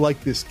hope you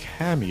like this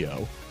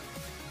cameo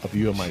of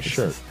you on my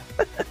shirt.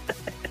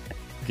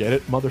 Get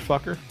it,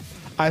 motherfucker?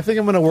 I think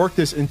I'm going to work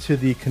this into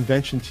the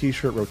convention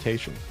T-shirt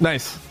rotation.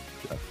 Nice.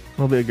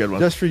 That'll be a good one.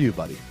 Just for you,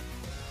 buddy.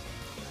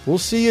 We'll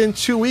see you in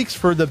 2 weeks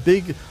for the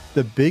big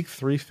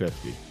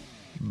 350.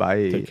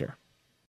 Bye. Take care.